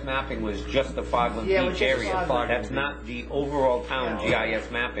GIS mapping was just the Fogland Yeah, it was Beach just area. Fogland. That's not the overall town GIS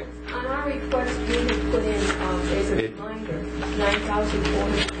mapping. On our request, we had put in, as a reminder,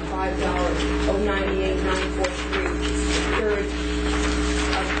 $9,405, $098,943, third of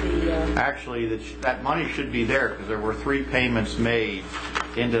the... Actually, that money should be there because there were 3 payments made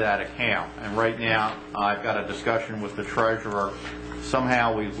into that account. And right now, I've got a discussion with the treasurer.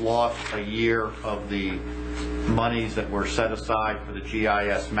 Somehow we've lost a year of the monies that were set aside for the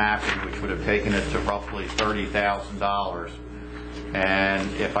GIS mapping, which would have taken it to roughly $30,000. And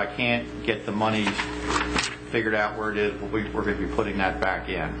if I can't get the monies figured out where it is, we're going to be putting that back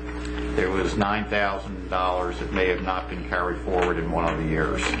in. There was $9,000 that may have not been carried forward in one of the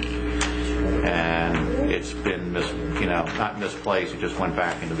years. And it's been, not misplaced, it just went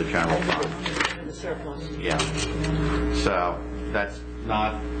back into the general fund. The surplus. Yeah. So that's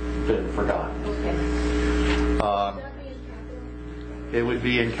not been forgotten. It would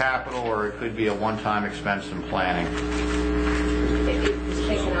be in capital, or it could be a one-time expense in planning. It's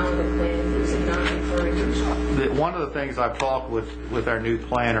taken out of the plan, it's non-recurring. One of the things I've talked with our new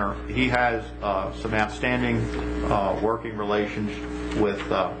planner, he has some outstanding working relations with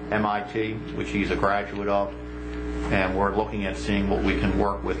MIT, which he's a graduate of, and we're looking at seeing what we can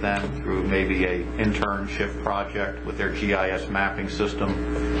work with them through maybe a internship project with their GIS mapping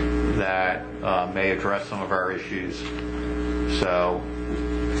system that may address some of our issues. So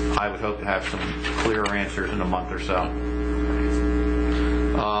I would hope to have some clear answers in a month or so.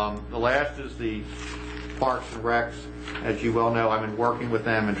 The last is the Parks and Recs. As you well know, I've been working with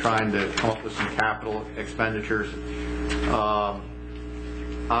them and trying to come up with some capital expenditures.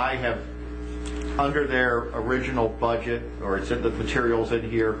 I have, under their original budget, or it's in the materials in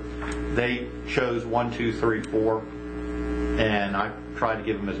here, they chose 1, 2, 3, 4, and I tried to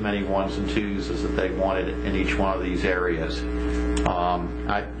give them as many 1s and 2s as that they wanted in each one of these areas.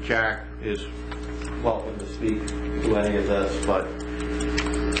 Jack is welcome to speak to any of this, but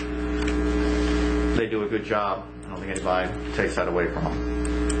they do a good job. I don't think anybody takes that away from them.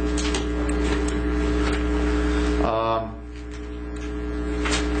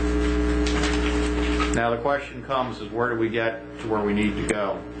 Now the question comes is, where do we get to where we need to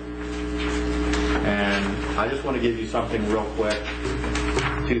go? And I just want to give you something real quick.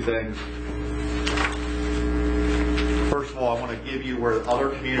 2 things. First of all, I want to give you where other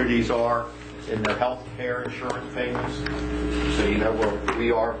communities are in their health care insurance payments, so you know where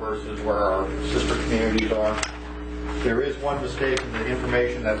we are versus where our sister communities are. There is one mistake in the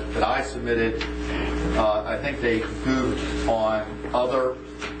information that I submitted. I think they goofed on other.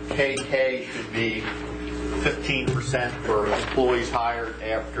 KK should be 15% for employees hired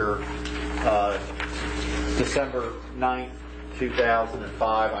after December 9th,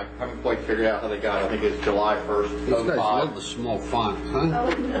 2005. I haven't quite figured out how they got it. I think it's July 1st, These guys 05. love the small font,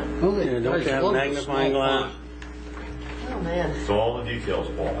 huh? Oh, they don't have magnifying glass. Oh, man. It's all the details,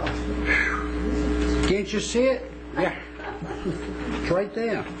 Paul. Can't you see it? Yeah. It's right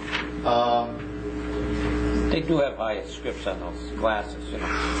there. They do have high scripts on those glasses, you know.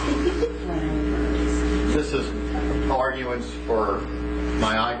 This is arguments for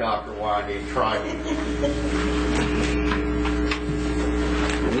my eye doctor why I need Trident.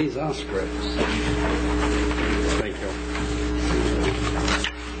 And these are scripts. Thank you.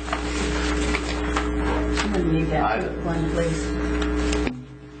 I'm going to need that one, please.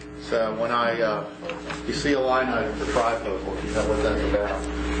 So when you see a line item for trifocal, you know what that's about.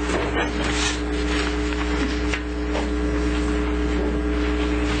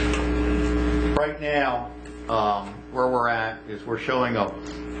 Right now, where we're at is we're showing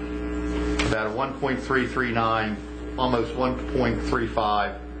about a 1.339, almost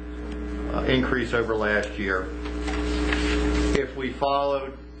 1.35 increase over last year. If we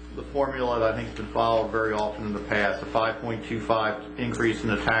followed the formula that I think has been followed very often in the past, a 5.25 increase in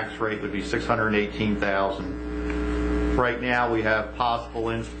the tax rate would be $618,000. Right now we have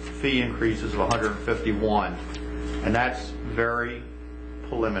possible fee increases of 151, and that's very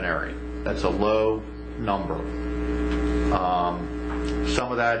preliminary. That's a low number.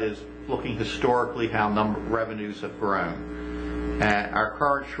 Some of that is looking historically how revenues have grown. And our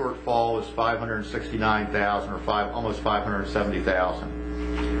current shortfall is $569,000, or almost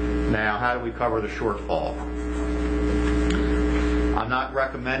 $570,000. Now, how do we cover the shortfall? I'm not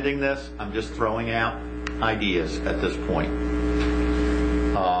recommending this. I'm just throwing out ideas at this point.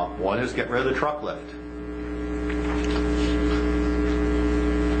 One is get rid of the truck lift.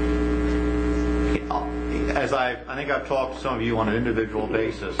 As I think I've talked to some of you on an individual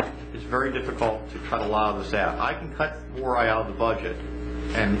basis, it's very difficult to cut a lot of this out. I can cut more out of the budget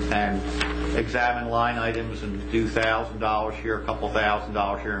and examine line items and do $1,000 here, a couple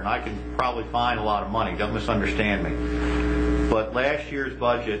 $1,000 here, and I can probably find a lot of money. Don't misunderstand me. But last year's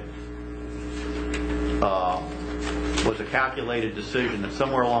budget was a calculated decision that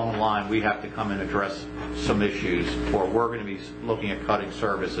somewhere along the line we have to come and address some issues, or we're going to be looking at cutting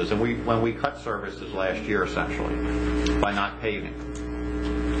services. And when we cut services last year, essentially, by not paving.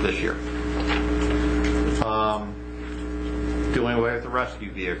 this year. Doing away with the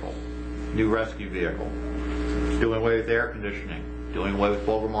rescue vehicle, new rescue vehicle. Doing away with air conditioning. Doing away with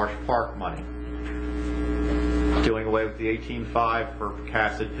Boulder Marsh Park money. Doing away with the 18.5 for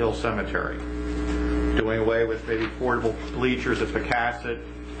Pecasset Hill Cemetery. Doing away with maybe portable bleachers at Pecasset,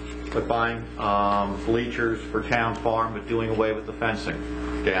 but buying bleachers for Town Farm, but doing away with the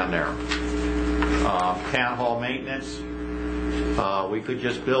fencing down there. Town Hall maintenance. We could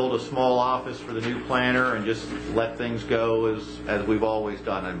just build a small office for the new planner and just let things go as we've always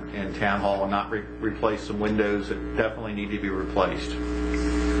done in Town Hall, and not replace some windows that definitely need to be replaced.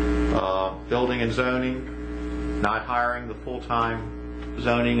 Building and zoning, not hiring the full-time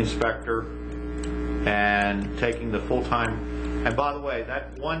zoning inspector and taking the full-time. And by the way,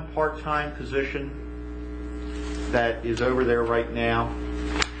 that one part-time position that is over there right now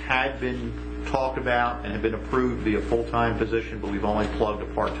had been talked about and had been approved to be a full-time position, but we've only plugged a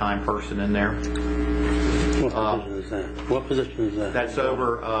part-time person in there. What position is that? What position is that? That's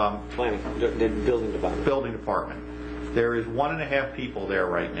over Planning, the building department. building department. There is 1.5 people there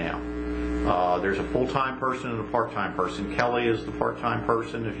right now. There's a full-time person and a part-time person. Kelly is the part-time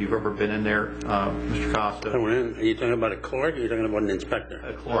person, if you've ever been in there, Mr. Costa. Are you talking about a clerk or are you talking about an inspector?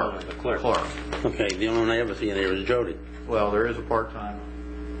 A clerk. A clerk. Okay, the only one I ever see in here is Jody. Well, there is a part-time.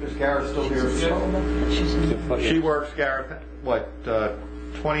 Is Garrett still here? She works, Garrett, what,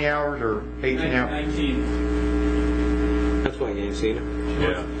 20 hours or 18 hours? 19. That's why you ain't seen her.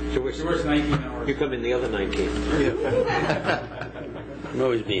 Yeah. She works 19 hours. You come in the other 19. I'm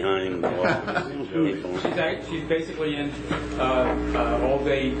always behind people. She's basically in all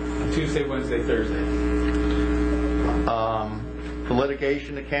day Tuesday, Wednesday, Thursday. The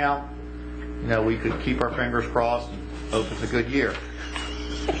litigation account, we could keep our fingers crossed and hope it's a good year.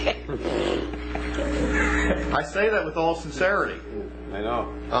 I say that with all sincerity. I know.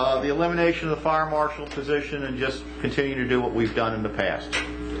 The elimination of the fire marshal position and just continue to do what we've done in the past.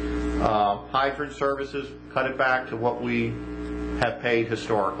 Hydrant services, cut it back to what we have paid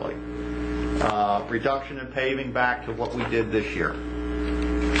historically. Reduction in paving back to what we did this year.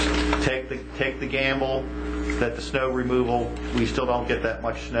 Take the gamble that the snow removal, we still don't get that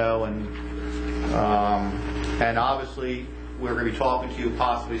much snow, and obviously we're going to be talking to you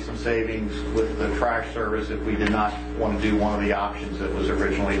possibly some savings with the trash service if we did not want to do one of the options that was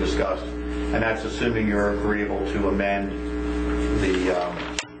originally discussed, and that's assuming you're agreeable to amend the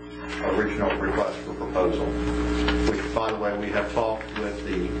original request for proposal, which, by the way, we have talked with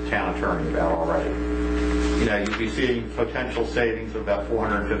the town attorney about already. You'd be seeing potential savings of about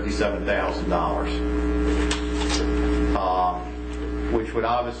 $457,000, which would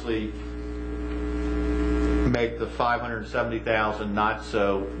obviously make the $570,000 not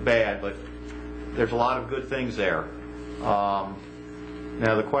so bad, but there's a lot of good things there.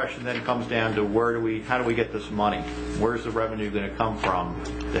 Now the question then comes down to how do we get this money? Where's the revenue going to come from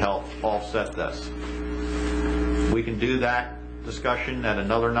to help offset this? We can do that discussion at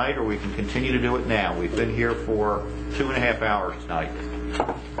another night, or we can continue to do it now. We've been here for 2.5 hours tonight.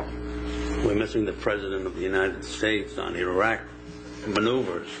 We're missing the President of the United States on Iraq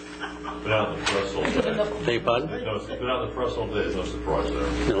maneuvers. Been out in the press all day. Beg pardon? Been out in the press all day. No surprise there.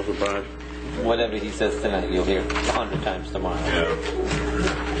 No surprise. Whatever he says tonight, you'll hear 100 times tomorrow. Yeah.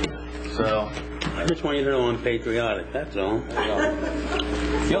 So, I just want you to know I'm patriotic, that's all.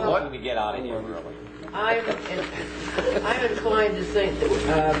 You're looking to get out of here early. I'm inclined to think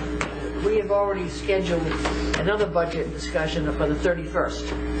that we have already scheduled another budget discussion for the 31st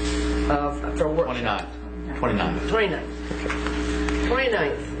for work. 29th. 29th.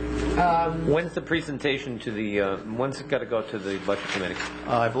 When's the presentation to the, when's it got to go to the budget committee?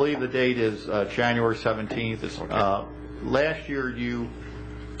 I believe the date is January 17th. Last year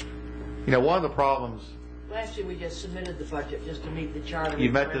one of the problems. Last year we just submitted the budget just to meet the charter You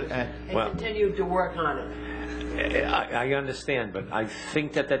met requirements and continued to work on it. I understand, but I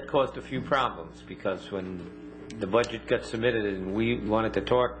think that caused a few problems, because when the budget got submitted and we wanted to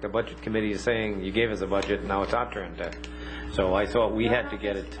talk, the budget committee is saying, you gave us a budget, now it's our turn to. So I thought we had to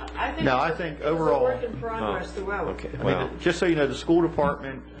get it. I think overall. It's a work in progress throughout. Okay. Just so you know, the school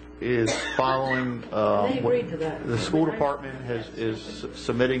department is following. They agreed to that. The school department is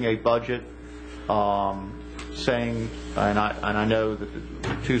submitting a budget, saying, and I know that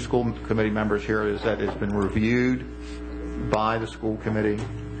the two school committee members here, is that it's been reviewed by the school committee,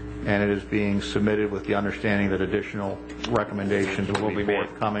 and it is being submitted with the understanding that additional recommendations will be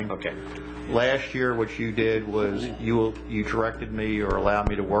forthcoming. Okay. Last year, what you did was you directed me or allowed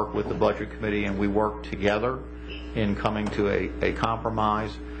me to work with the budget committee, and we worked together in coming to a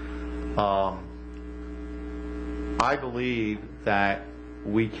compromise. I believe that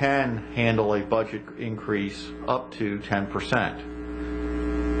we can handle a budget increase up to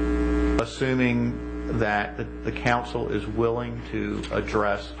 10%, assuming that the council is willing to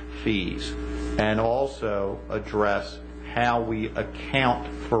address fees and also address how we account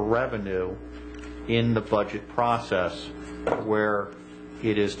for revenue in the budget process, where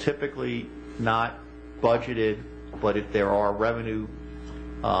it is typically not budgeted, but if there are revenue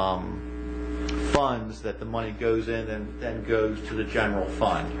funds that the money goes in and then goes to the general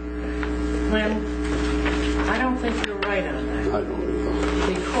fund. Lynn, I don't think you're right on that. I don't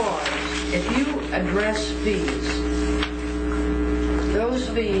know. Because if you address fees, those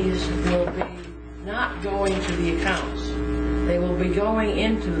fees will be not going to the accounts. They will be going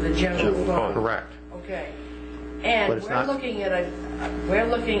into the general fund. Correct. Okay. And But it's we're not- looking at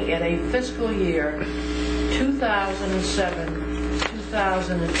a fiscal year 2007,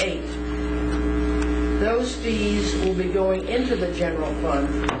 2008. Those fees will be going into the general fund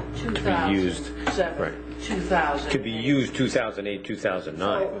 2007, Right. 2008. Could be used 2008,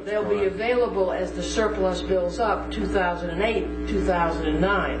 2009. So they'll be available as the surplus builds up 2008,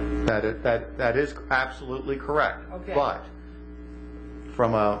 2009. That is absolutely correct. Okay. But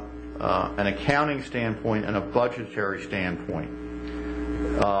from an accounting standpoint and a budgetary standpoint,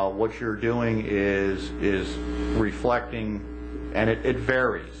 what you're doing is reflecting, and it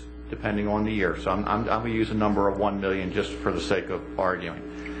varies depending on the year. So I'm going to use a number of 1 million just for the sake of arguing.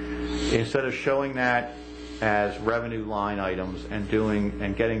 Instead of showing that as revenue line items and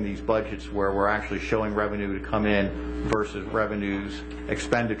getting these budgets where we're actually showing revenue to come in versus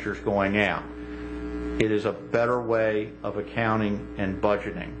expenditures going out, it is a better way of accounting and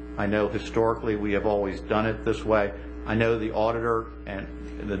budgeting. I know historically we have always done it this way. I know the auditor and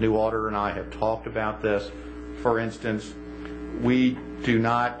the new auditor and I have talked about this. For instance, we do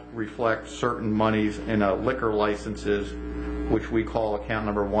not reflect certain monies in liquor licenses, which we call account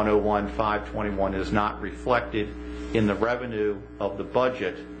number 101-521, is not reflected in the revenue of the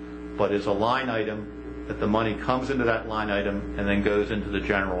budget, but is a line item that the money comes into that line item and then goes into the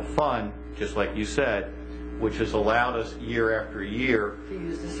general fund, just like you said, which has allowed us year after year To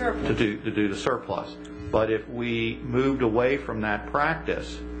use the surplus. to do the surplus. But if we moved away from that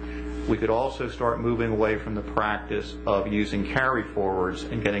practice, we could also start moving away from the practice of using carry forwards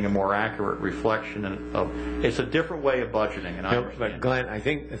and getting a more accurate reflection of. It's a different way of budgeting, and I No, understand. but Glenn, I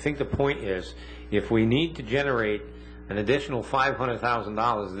think the point is, if we need to generate an additional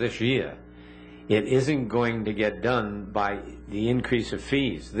 $500,000 this year, it isn't going to get done by the increase of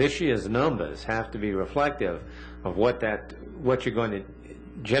fees. This year's numbers have to be reflective of what you're going to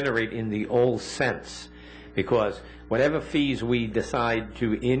generate in the old sense, because whatever fees we decide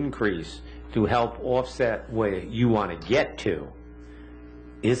to increase to help offset where you want to get to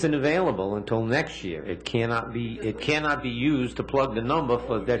isn't available until next year. It cannot be used to plug the number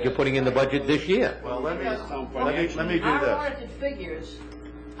that you're putting in the budget this year. Well, let me do Our this. audited figures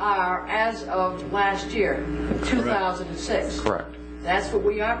are as of last year, 2006. Correct. That's what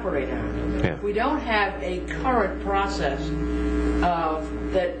we operate on. Yeah. We don't have a current process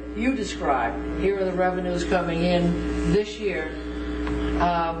that you described. Here are the revenues coming in this year.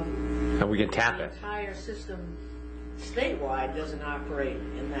 And we can tap The it. entire system statewide doesn't operate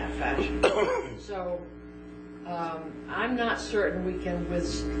in that fashion. So I'm not certain we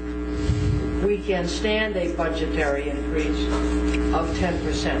can stand a budgetary increase of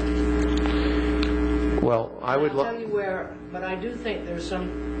 10%. Well, I would I'll tell you where, but I do think there's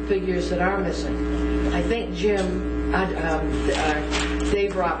some figures that are missing. I think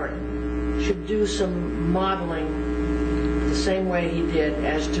Dave Robert should do some modeling the same way he did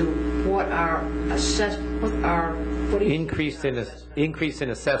as to what our Increase in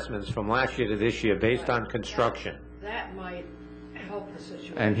assessments from last year to this year based on construction. That might help the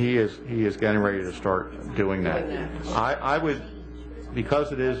situation. And he is getting ready to start doing that. I would,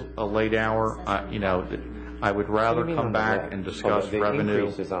 because it is a late hour, I would rather come back and discuss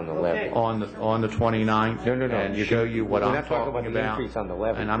revenue on the levy. on the 29th and show you what I'm talking about.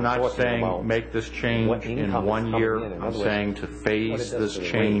 And I'm not saying make this change in 1 year. I'm saying to phase this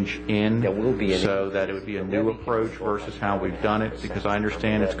change in so that it would be a new approach versus how we've done it, because I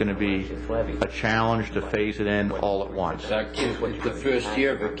understand it's going to be a challenge to phase it in all at once. The first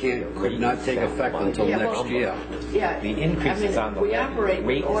year, but could not take effect until next year. Yeah, The increase is on the we levy. operate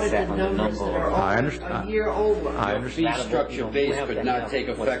with audited numbers that are I only understand. a year older. I understand. Fee structure base could not take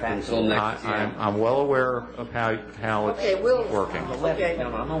effect until next year. I'm well aware of how Okay, it's we'll working. Okay.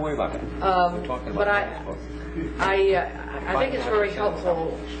 No, I'm not worried about that. But I think it's very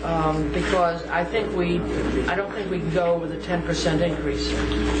helpful because I don't think we can go with a 10% increase,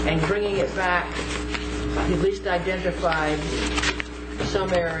 and bringing it back, at least identified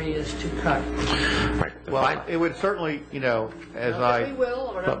some areas to cut. Right. Well, it would certainly, you know, as Not that we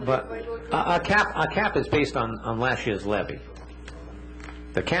will, or not that everybody will agree. a cap is based on last year's levy.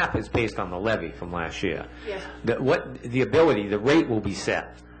 The cap is based on the levy from last year. Yes. The rate will be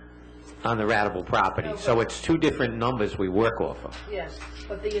set on the ratable property. So it's two different numbers we work off of. Yes,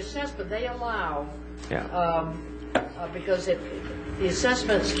 but the assessment, they allow, Yeah. because the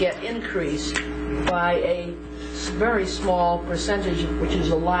assessments get increased by a very small percentage, which is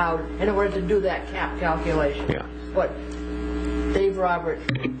allowed in order to do that cap calculation. Yeah. But Dave Robert,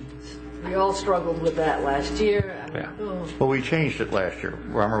 we all struggled with that last year. Yeah. Well, we changed it last year.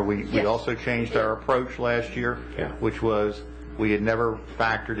 Remember, we Yes. also changed our approach last year, Yeah. which was we had never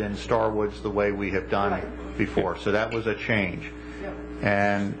factored in Starwoods the way we have done Right. before. So that was a change. Yep.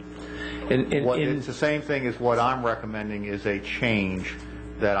 And it's the same thing as what I'm recommending is a change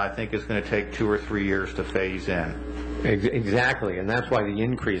that I think is going to take 2 or 3 years to phase in. Exactly, and that's why the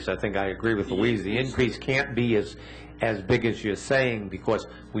increase, I think I agree with Louise, the increase can't be as big as you're saying because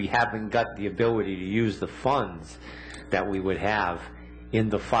we haven't got the ability to use the funds that we would have in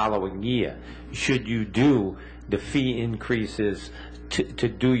the following year. Should you do the fee increases to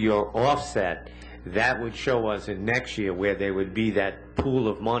do your offset, that would show us in next year where there would be that pool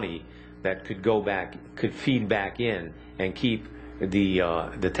of money that could go back, could feed back in and keep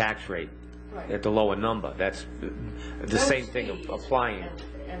the tax rate at the lower number. That's the same thing applying.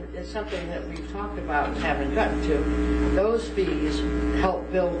 And it's something that we've talked about and haven't gotten to. Those fees help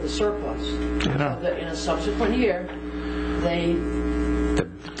build the surplus. So that in a subsequent year, they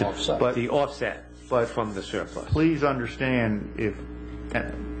The offset from the surplus. Please understand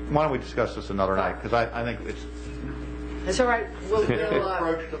why don't we discuss this another night? Because I think It's all right. We'll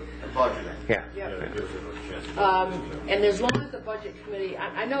approach the budgeting. Yeah. and as long as the budget committee,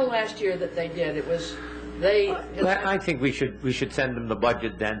 I know last year that they did. It was they. I think we should send them the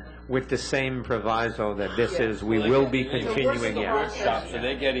budget then with the same proviso that this is, we will be continuing. Yeah. So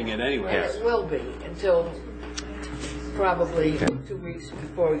they're getting it anyway. And it will be until probably 2 weeks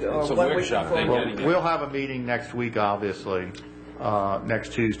before, or 1 week before. Well, we'll have a meeting next week, obviously,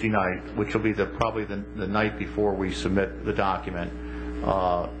 next Tuesday night, which will be probably the night before we submit the document.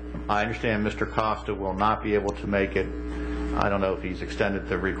 I understand Mr. Costa will not be able to make it. I don't know if he's extended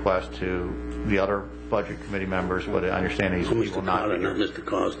the request to the other budget committee members, but I understand he will not be here. Mr.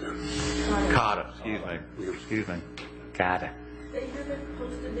 Costa. Costa, excuse me. Got it. They haven't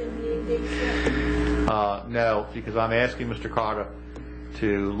posted their meeting dates yet? No, because I'm asking Mr. Carter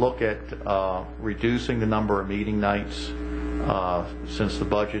to look at reducing the number of meeting nights since the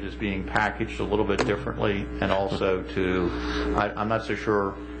budget is being packaged a little bit differently, and also I'm not so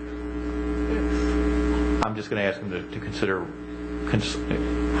sure, I'm just going to ask him to consider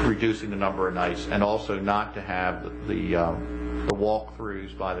reducing the number of nights, and also not to have the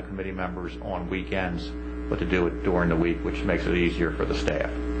walkthroughs by the committee members on weekends, but to do it during the week, which makes it easier for the staff.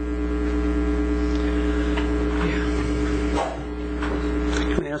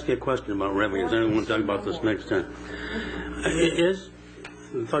 Can I ask you a question about revenues? I don't want to talk about this next time.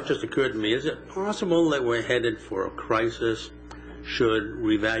 The thought just occurred to me, is it possible that we're headed for a crisis should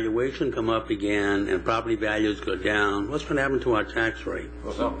revaluation come up again and property values go down? What's going to happen to our tax rate?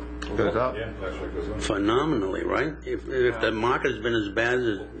 Goes up. Goes up. Yeah, tax rate goes up. Phenomenally, right? If the market has been as bad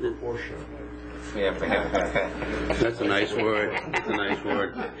as that's a nice word. That's a nice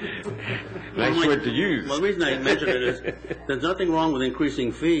word. Nice word to use. Well, the reason I mention it is there's nothing wrong with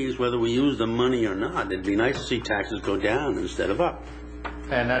increasing fees, whether we use the money or not. It'd be nice to see taxes go down instead of up.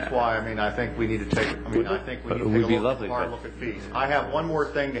 And that's why, I think we need to take, I think we need to take a hard look at fees. I have one more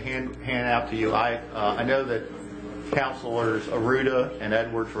thing to hand out to you. I know that Councilors Aruda and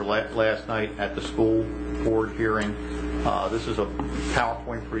Edwards were last night at the school board hearing. This is a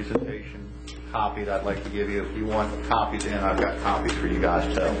PowerPoint presentation copy that I'd like to give you. If you want copies in, I've got copies for you guys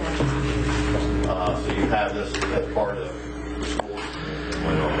too. So you have this as part of the school.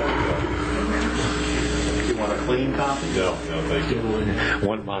 You want a clean copy? No, thank you.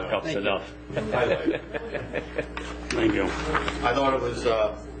 One mock-up's enough. Thank you. I thought it was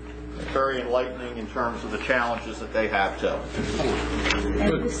very enlightening in terms of the challenges that they have too.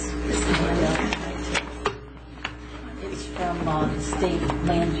 And this is my it's from the state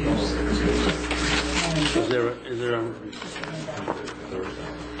land use. Is there a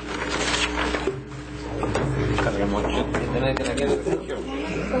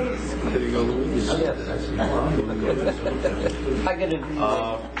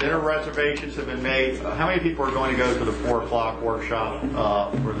Dinner reservations have been made. How many people are going to go to the 4 o'clock workshop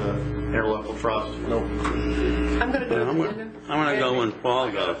for the interlocal trust? I'm going to go to dinner. I'm going to go when Paul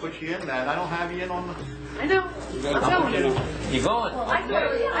I got to goes. put you in that. I don't have you in on the... I know. I'm telling you. You going?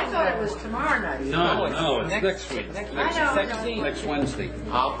 I thought it was tomorrow night. No, it's next week. I know. Next Wednesday.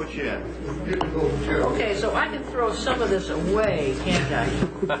 I'll put you in. Okay, so I can throw some of this away, can't I?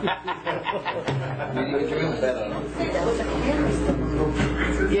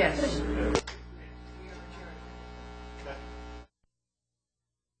 Yes.